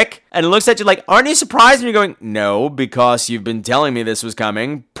a brick and looks at you like, aren't you surprised? And you're going, no, because you've been telling me this was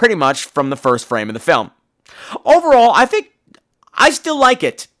coming pretty much from the first frame of the film. Overall, I think I still like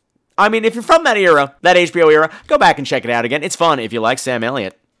it. I mean, if you're from that era, that HBO era, go back and check it out again. It's fun if you like Sam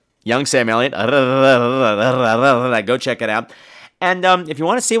Elliott. Young Sam Elliott. Go check it out. And if you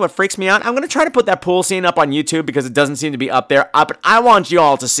want to see what freaks me out, I'm going to try to put that pool scene up on YouTube because it doesn't seem to be up there. But I want you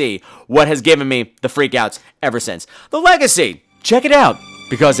all to see what has given me the freakouts ever since. The Legacy. Check it out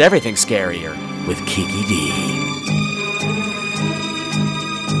because everything's scarier with Kiki D.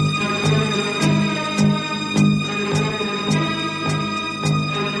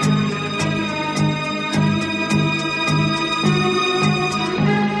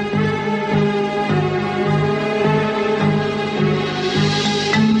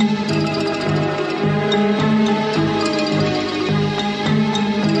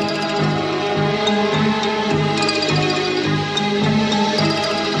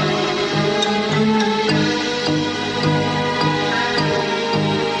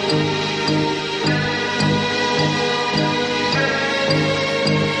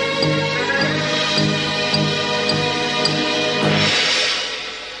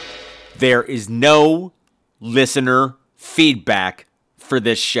 There is no listener feedback for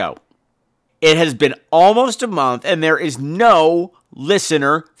this show. It has been almost a month, and there is no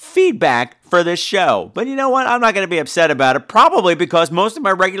listener feedback for this show. But you know what? I'm not going to be upset about it, probably because most of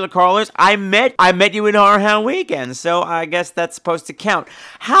my regular callers I met you in HORRORHOUND weekend, so I guess that's supposed to count.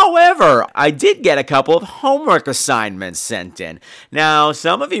 However, I did get a couple of homework assignments sent in. Now,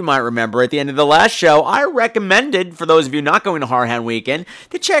 some of you might remember at the end of the last show, I recommended, for those of you not going to HORRORHOUND weekend,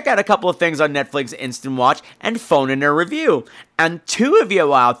 to check out a couple of things on Netflix Instant Watch and phone in a review. And 2 of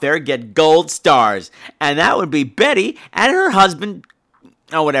you out there get gold stars, and that would be Betty and her husband,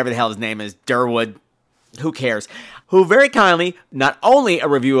 whatever the hell his name is, Durwood, who cares, who very kindly, not only a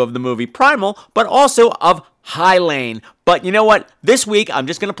review of the movie Primal, but also of High Lane. But you know what? This week, I'm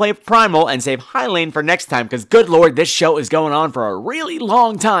just going to play Primal and save High Lane for next time, because good lord, this show is going on for a really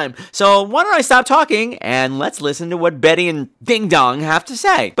long time. So why don't I stop talking, and let's listen to what Betty and Ding Dong have to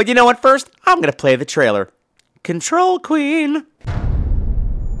say. But you know what? First, I'm going to play the trailer. Control Queen.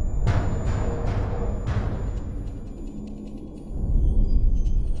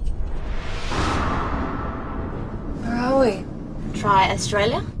 Where are we? Try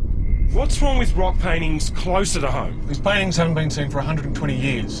Australia? What's wrong with rock paintings closer to home? These paintings haven't been seen for 120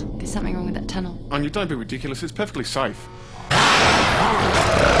 years. There's something wrong with that tunnel. And you don't be ridiculous, it's perfectly safe.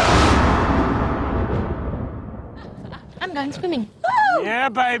 I'm going swimming. Yeah,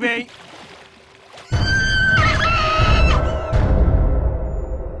 baby.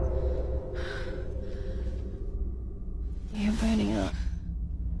 You're burning up.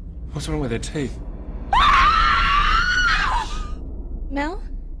 What's wrong with their teeth? Mel?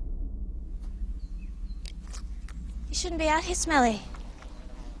 You shouldn't be out here, Smelly.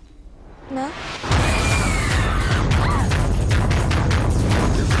 Mel?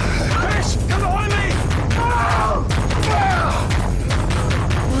 Fish! Come behind me!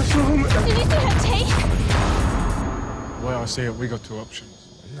 What's wrong with Did you see her teeth? The way I see it, we got 2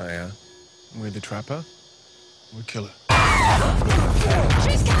 options. Oh, yeah? We're the trapper, we kill her.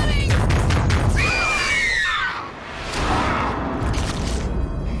 She's coming!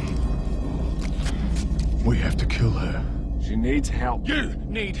 We have to kill her. She needs help. You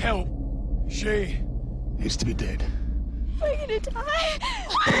need help. She needs to be dead. We're gonna die.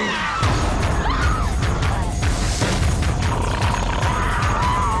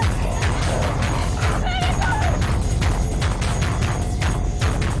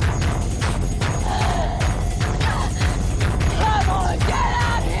 Come on, get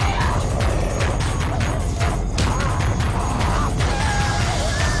out here!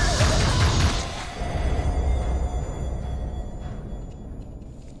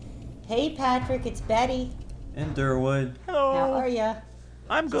 Hey Patrick, it's Betty. And Durwood. Hello. How are ya?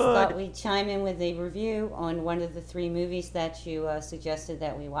 I'm Just good. thought we'd chime in with a review on one of the 3 movies that you suggested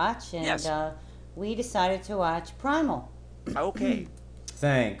that we watch, and Yes. We decided to watch Primal. Okay.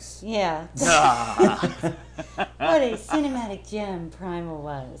 Thanks. Yeah. What a cinematic gem Primal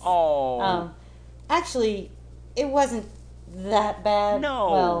was. Oh. Actually, it wasn't that bad.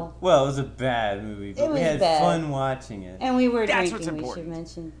 No. Well, it was a bad movie, but It we was had bad. fun watching it. And we were That's what's drinking, we should important.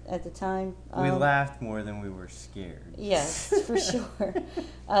 mention, at the time. We laughed more than we were scared. Yes, for sure.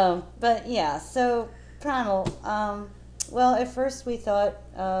 But yeah, so Primal. Well, at first we thought,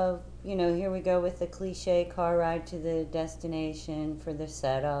 here we go with the cliche car ride to the destination for the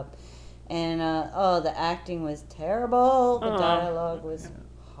setup. And, the acting was terrible. The dialogue was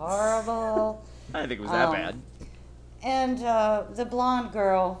horrible. I didn't think it was that bad. And the blonde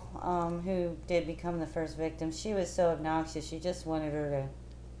girl who did become the first victim, she was so obnoxious. You just wanted her to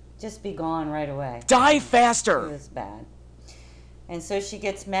just be gone right away. Die faster! It was bad. And so she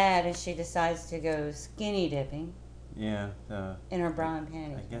gets mad and she decides to go skinny dipping. Yeah. In her bra and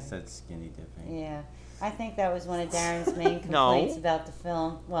panties. I guess that's skinny dipping. Yeah. I think that was one of Darren's main complaints about the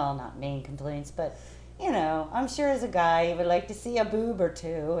film. Well, not main complaints, but, I'm sure as a guy he would like to see a boob or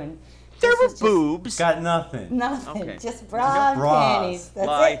 2. And there were boobs. Got nothing. Nothing. Okay. Just bra and panties. That's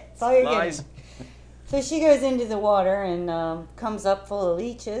it. That's all you're getting. So she goes into the water and comes up full of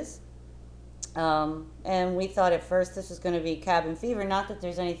leeches. And we thought at first this was going to be cabin fever. Not that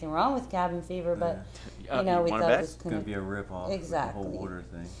there's anything wrong with cabin fever, but we thought it was going to be a rip-off exactly. of the whole water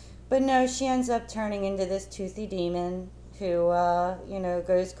thing. But no, she ends up turning into this toothy demon who,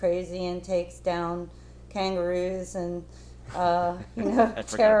 goes crazy and takes down kangaroos and,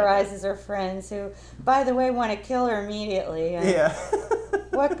 terrorizes her friends who, by the way, want to kill her immediately. Yeah.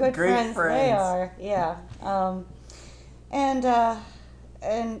 What good Great friends they are. Yeah.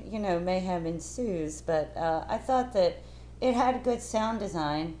 Mayhem ensues, but I thought that it had good sound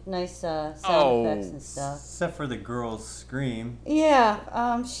design, nice sound effects and stuff. Except for the girl's scream.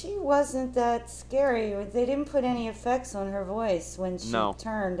 Yeah, she wasn't that scary. They didn't put any effects on her voice when she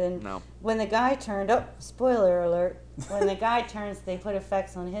turned, and when the guy turned, spoiler alert, when the guy turns, they put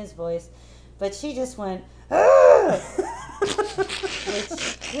effects on his voice. but she just went, "Ugh!"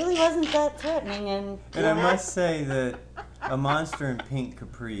 which really wasn't that threatening. And I must say that a monster in pink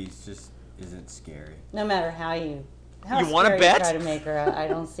capris just isn't scary. No matter how you wanna scary bet? you try to make her, I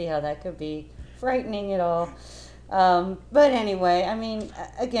don't see how that could be frightening at all. But anyway, I mean,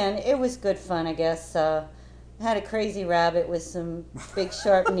 again, it was good fun, I guess. Had a crazy rabbit with some big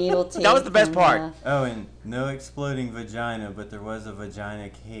sharp needle teeth. That was the best part. And no exploding vagina, but there was a vagina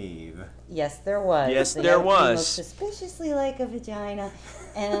cave. Yes, there was. Yes, The there other thing was. looked suspiciously like a vagina,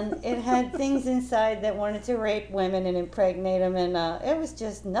 and it had things inside that wanted to rape women and impregnate them, and it was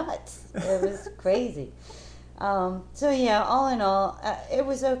just nuts. It was crazy. So yeah, all in all, it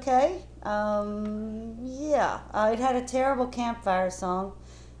was okay. It had a terrible campfire song.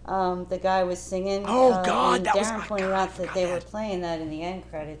 The guy was singing. Oh God, and that was. Darren pointed out that they were playing that in the end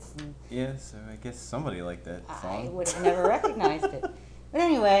credits. And Yeah, so I guess somebody liked that song. I would have never recognized it. But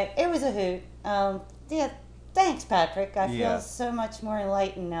anyway, it was a hoot. Thanks, Patrick. I feel so much more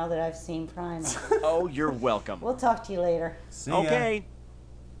enlightened now that I've seen Primal. Oh, you're welcome. We'll talk to you later. See ya. Okay.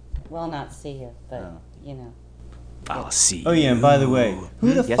 Well, not see you, but you know. I'll see. Oh yeah, and by the way,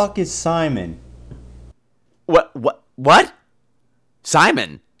 who the Yes? fuck is Simon? What?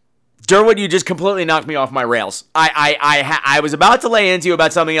 Simon? Durwood, you just completely knocked me off my rails. I was about to lay into you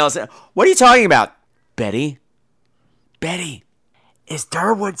about something else. What are you talking about? Betty? Is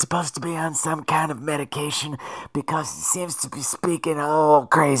Durwood supposed to be on some kind of medication? Because he seems to be speaking all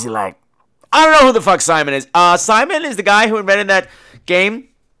crazy like. I don't know who the fuck Simon is. Simon is the guy who invented that game.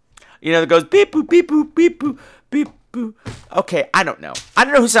 You know, that goes beep boop, beep boop, beep boop, beep boop. Okay, I don't know. I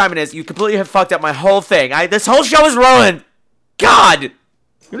don't know who Simon is. You completely have fucked up my whole thing. This whole show is ruined. God!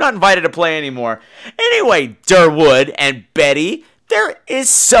 You're not invited to play anymore. Anyway, Durwood and Betty, there is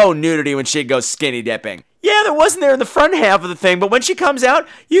so nudity when she goes skinny dipping. Yeah, there wasn't there in the front half of the thing, but when she comes out,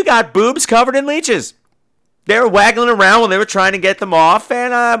 you got boobs covered in leeches. They were waggling around when they were trying to get them off,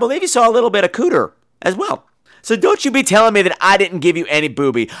 and I believe you saw a little bit of cooter as well. So don't you be telling me that I didn't give you any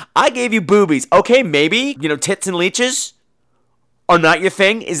booby. I gave you boobies. Okay, maybe, tits and leeches are not your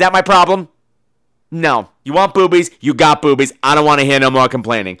thing. Is that my problem? No. You want boobies? You got boobies. I don't want to hear no more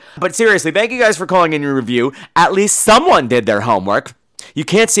complaining. But seriously, thank you guys for calling in your review. At least someone did their homework. You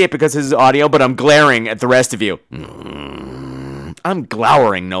can't see it because this is audio, but I'm glaring at the rest of you. I'm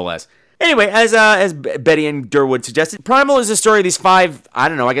glowering, no less. Anyway, as Betty and Durwood suggested, Primal is the story of these 5,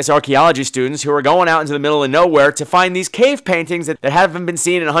 archaeology students who are going out into the middle of nowhere to find these cave paintings that haven't been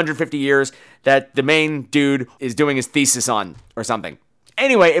seen in 150 years that the main dude is doing his thesis on or something.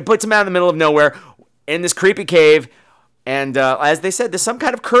 Anyway, it puts them out in the middle of nowhere in this creepy cave, and as they said, there's some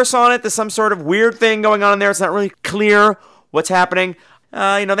kind of curse on it. There's some sort of weird thing going on in there. It's not really clear what's happening.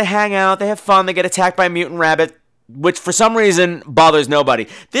 They hang out, they have fun, they get attacked by a mutant rabbit, which for some reason bothers nobody.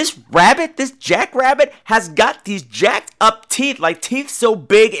 This jackrabbit, has got these jacked up teeth, like teeth so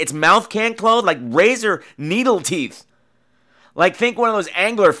big its mouth can't close, like razor needle teeth. Like, think one of those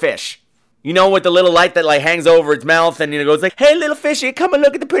angler fish. With the little light that hangs over its mouth and goes like, "Hey, little fishy, come and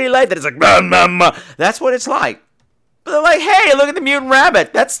look at the pretty light." That it's like, "Bah, bah, bah." That's what it's like. But they're like, "Hey, look at the mutant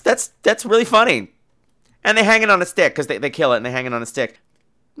rabbit. That's really funny." And they hang it on a stick because they kill it and they hang it on a stick.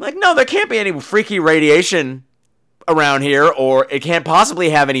 Like, no, there can't be any freaky radiation around here, or it can't possibly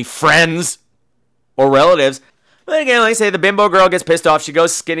have any friends or relatives. But then again, like I say, the bimbo girl gets pissed off. She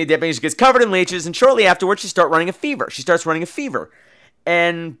goes skinny dipping. She gets covered in leeches, and shortly afterwards, she starts running a fever.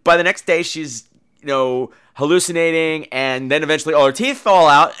 And by the next day, she's, hallucinating, and then eventually all her teeth fall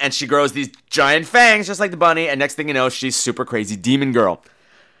out, and she grows these giant fangs, just like the bunny, and next thing you know, she's super crazy demon girl.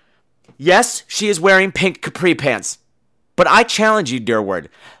 Yes, she is wearing pink capri pants, but I challenge you, Durwood.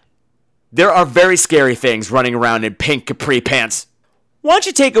 There are very scary things running around in pink capri pants. Why don't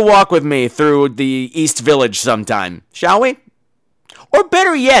you take a walk with me through the East Village sometime, shall we? Or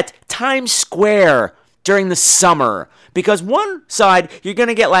better yet, Times Square during the summer. Because one side, you're going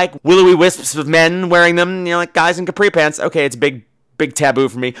to get willowy wisps of men wearing them, like guys in capri pants. Okay, it's a big taboo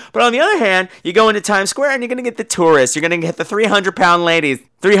for me. But on the other hand, you go into Times Square and you're going to get the tourists. You're going to get the 300-pound ladies.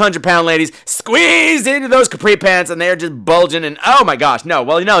 300-pound ladies squeezed into those capri pants and they're just bulging and oh my gosh, no.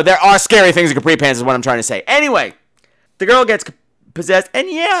 Well, there are scary things in capri pants is what I'm trying to say. Anyway, the girl gets possessed and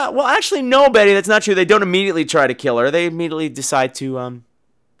actually no, Betty, that's not true. They don't immediately try to kill her. They immediately decide to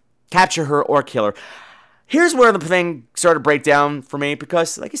capture her or kill her. Here's where the thing started to break down for me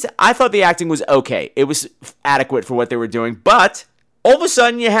because, like I said, I thought the acting was okay. It was adequate for what they were doing, but all of a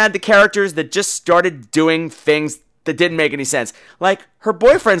sudden you had the characters that just started doing things that didn't make any sense. Like, her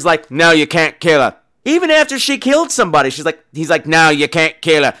boyfriend's like, "No, you can't kill her." Even after she killed somebody, he's like, no, you can't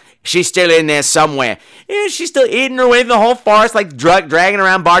kill her. She's still in there somewhere. Yeah, she's still eating her way through the whole forest, like dragging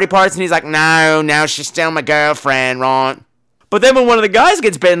around body parts, and he's like, no, she's still my girlfriend, right? But then when one of the guys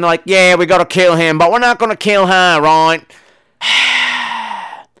gets bitten, they're like, yeah, we gotta kill him, but we're not gonna kill her, right?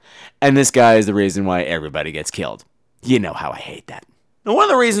 And this guy is the reason why everybody gets killed. You know how I hate that. Now, one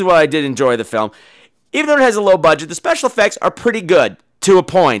of the reasons why I did enjoy the film, even though it has a low budget, the special effects are pretty good to a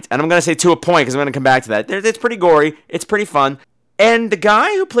point. And I'm going to say to a point because I'm going to come back to that. It's pretty gory. It's pretty fun. And the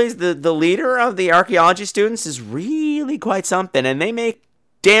guy who plays the leader of the archaeology students is really quite something. And they make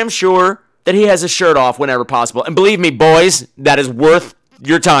damn sure that he has his shirt off whenever possible. And believe me, boys, that is worth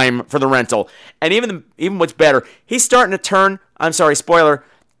your time for the rental. And even what's better, he's starting to turn, I'm sorry, spoiler,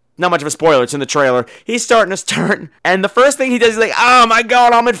 not much of a spoiler, it's in the trailer. He's starting to turn, and the first thing he does is like, oh my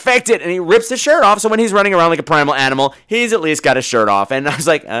god, I'm infected, and he rips his shirt off, so when he's running around like a primal animal, he's at least got his shirt off, and I was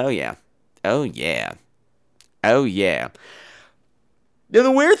like, oh yeah. Now,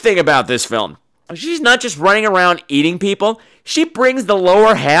 the weird thing about this film, she's not just running around eating people, she brings the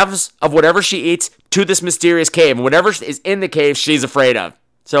lower halves of whatever she eats to this mysterious cave, and whatever is in the cave, she's afraid of.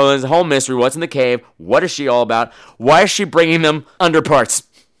 So there's a whole mystery, what's in the cave, what is she all about, why is she bringing them underparts?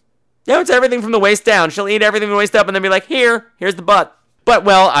 You know, it's everything from the waist down. She'll eat everything from the waist up and then be like, here's the butt. But,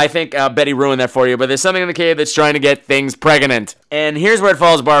 well, I think Betty ruined that for you, but there's something in the cave that's trying to get things pregnant. And here's where it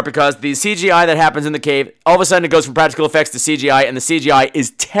falls apart, because the CGI that happens in the cave, all of a sudden it goes from practical effects to CGI, and the CGI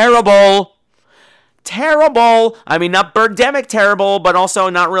is terrible. Terrible. I mean, not Birdemic terrible, but also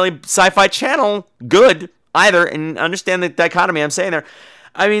not really Sci-Fi Channel good either, and understand the dichotomy I'm saying there.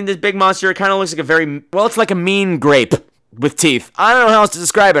 I mean, this big monster, it kind of looks like it's like a mean grape with teeth. I don't know how else to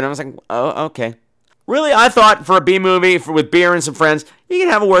describe it. I was like, oh, okay. Really, I thought for a B movie with beer and some friends, you can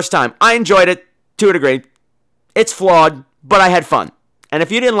have a worse time. I enjoyed it to a degree. It's flawed, but I had fun. And if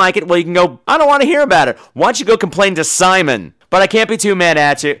you didn't like it, well, you can go, I don't want to hear about it. Why don't you go complain to Simon? But I can't be too mad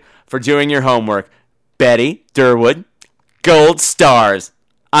at you for doing your homework. Betty, Durwood, gold stars.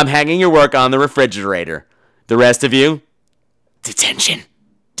 I'm hanging your work on the refrigerator. The rest of you, detention.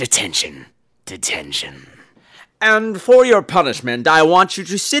 And for your punishment, I want you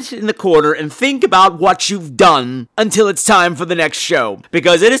to sit in the corner and think about what you've done until it's time for the next show.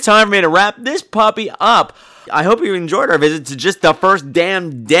 Because it is time for me to wrap this puppy up. I hope you enjoyed our visit to just the first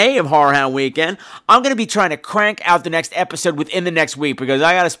damn day of Horror Hound Weekend. I'm going to be trying to crank out the next episode within the next week because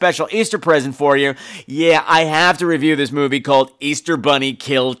I got a special Easter present for you. Yeah, I have to review this movie called Easter Bunny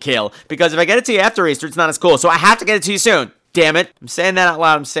Kill. Because if I get it to you after Easter, it's not as cool. So I have to get it to you soon. Damn it. I'm saying that out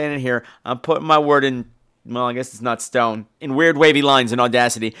loud. I'm saying it here. I'm putting my word in, well, I guess it's not stone, in weird wavy lines in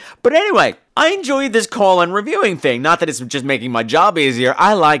Audacity. But anyway, I enjoyed this call and reviewing thing. Not that it's just making my job easier.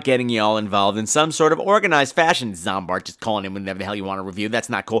 I like getting y'all involved in some sort of organized fashion. Zombart just calling in whenever the hell you want to review. That's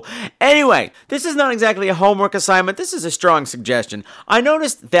not cool. Anyway, this is not exactly a homework assignment. This is a strong suggestion. I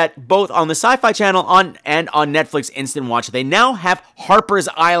noticed that both on the Sci-Fi Channel and on Netflix Instant Watch, they now have Harper's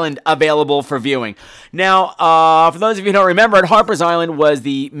Island available for viewing. Now, for those of you who don't remember, Harper's Island was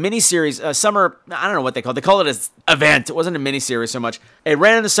the miniseries, summer, I don't know what they call it. They call it an event. It wasn't a miniseries so much. It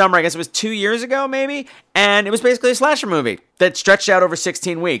ran in the summer, I guess it was 2 years ago, maybe, and it was basically a slasher movie that stretched out over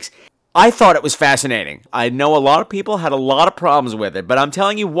 16 weeks. I thought it was fascinating. I know a lot of people had a lot of problems with it, but I'm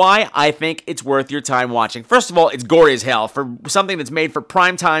telling you why I think it's worth your time watching. First of all, it's gory as hell. For something that's made for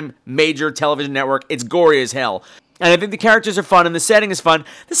primetime major television network, it's gory as hell. And I think the characters are fun and the setting is fun.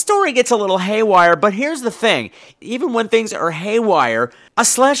 The story gets a little haywire, but here's the thing. Even when things are haywire, a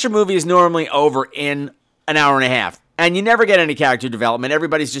slasher movie is normally over in an hour and a half. And you never get any character development.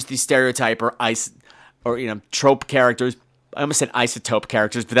 Everybody's just these stereotype or trope characters. I almost said isotope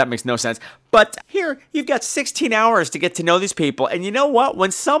characters, but that makes no sense. But here, you've got 16 hours to get to know these people. And you know what? When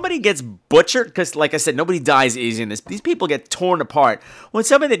somebody gets butchered, because like I said, nobody dies easy in this. These people get torn apart. When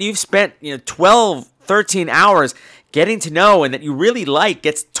somebody that you've spent 12, 13 hours getting to know and that you really like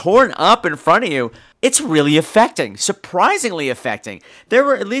gets torn up in front of you, it's really affecting. Surprisingly affecting. There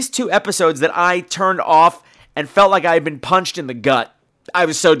were at least 2 episodes that I turned off and felt like I had been punched in the gut. I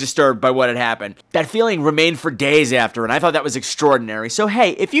was so disturbed by what had happened. That feeling remained for days after, and I thought that was extraordinary. So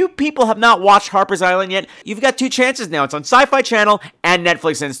hey, if you people have not watched Harper's Island yet, you've got 2 chances now. It's on Sci-Fi Channel and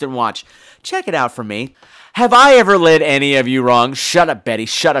Netflix Instant Watch. Check it out for me. Have I ever led any of you wrong? Shut up, Betty.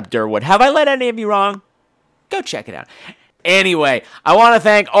 Shut up, Durwood. Have I led any of you wrong? Go check it out. Anyway, I want to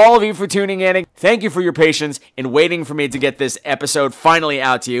thank all of you for tuning in. Thank you for your patience in waiting for me to get this episode finally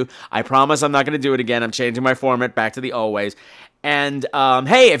out to you. I promise I'm not going to do it again. I'm changing my format back to the always. And,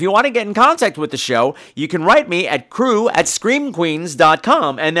 hey, if you want to get in contact with the show, you can write me at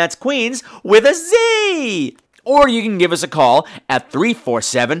crew@screamqueens.com, and that's Queens with a Z. Or you can give us a call at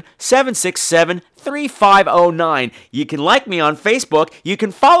 347-767-3509. You can like me on Facebook. You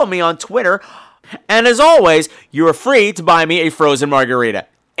can follow me on Twitter. And as always, you are free to buy me a frozen margarita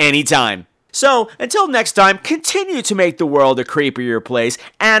anytime. So, until next time, continue to make the world a creepier place.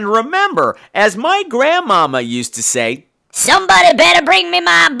 And remember, as my grandmama used to say, somebody better bring me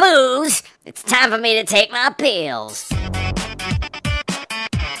my booze. It's time for me to take my pills.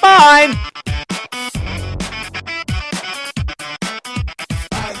 Bye!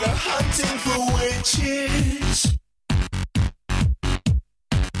 I go hunting for witches.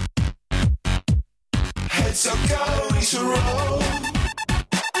 Heads are going to roll.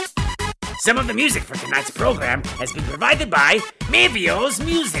 Some of the music for tonight's program has been provided by Mavio's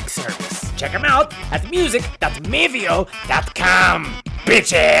Music Service. Check them out at music.mavio.com,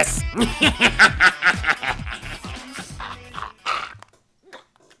 bitches!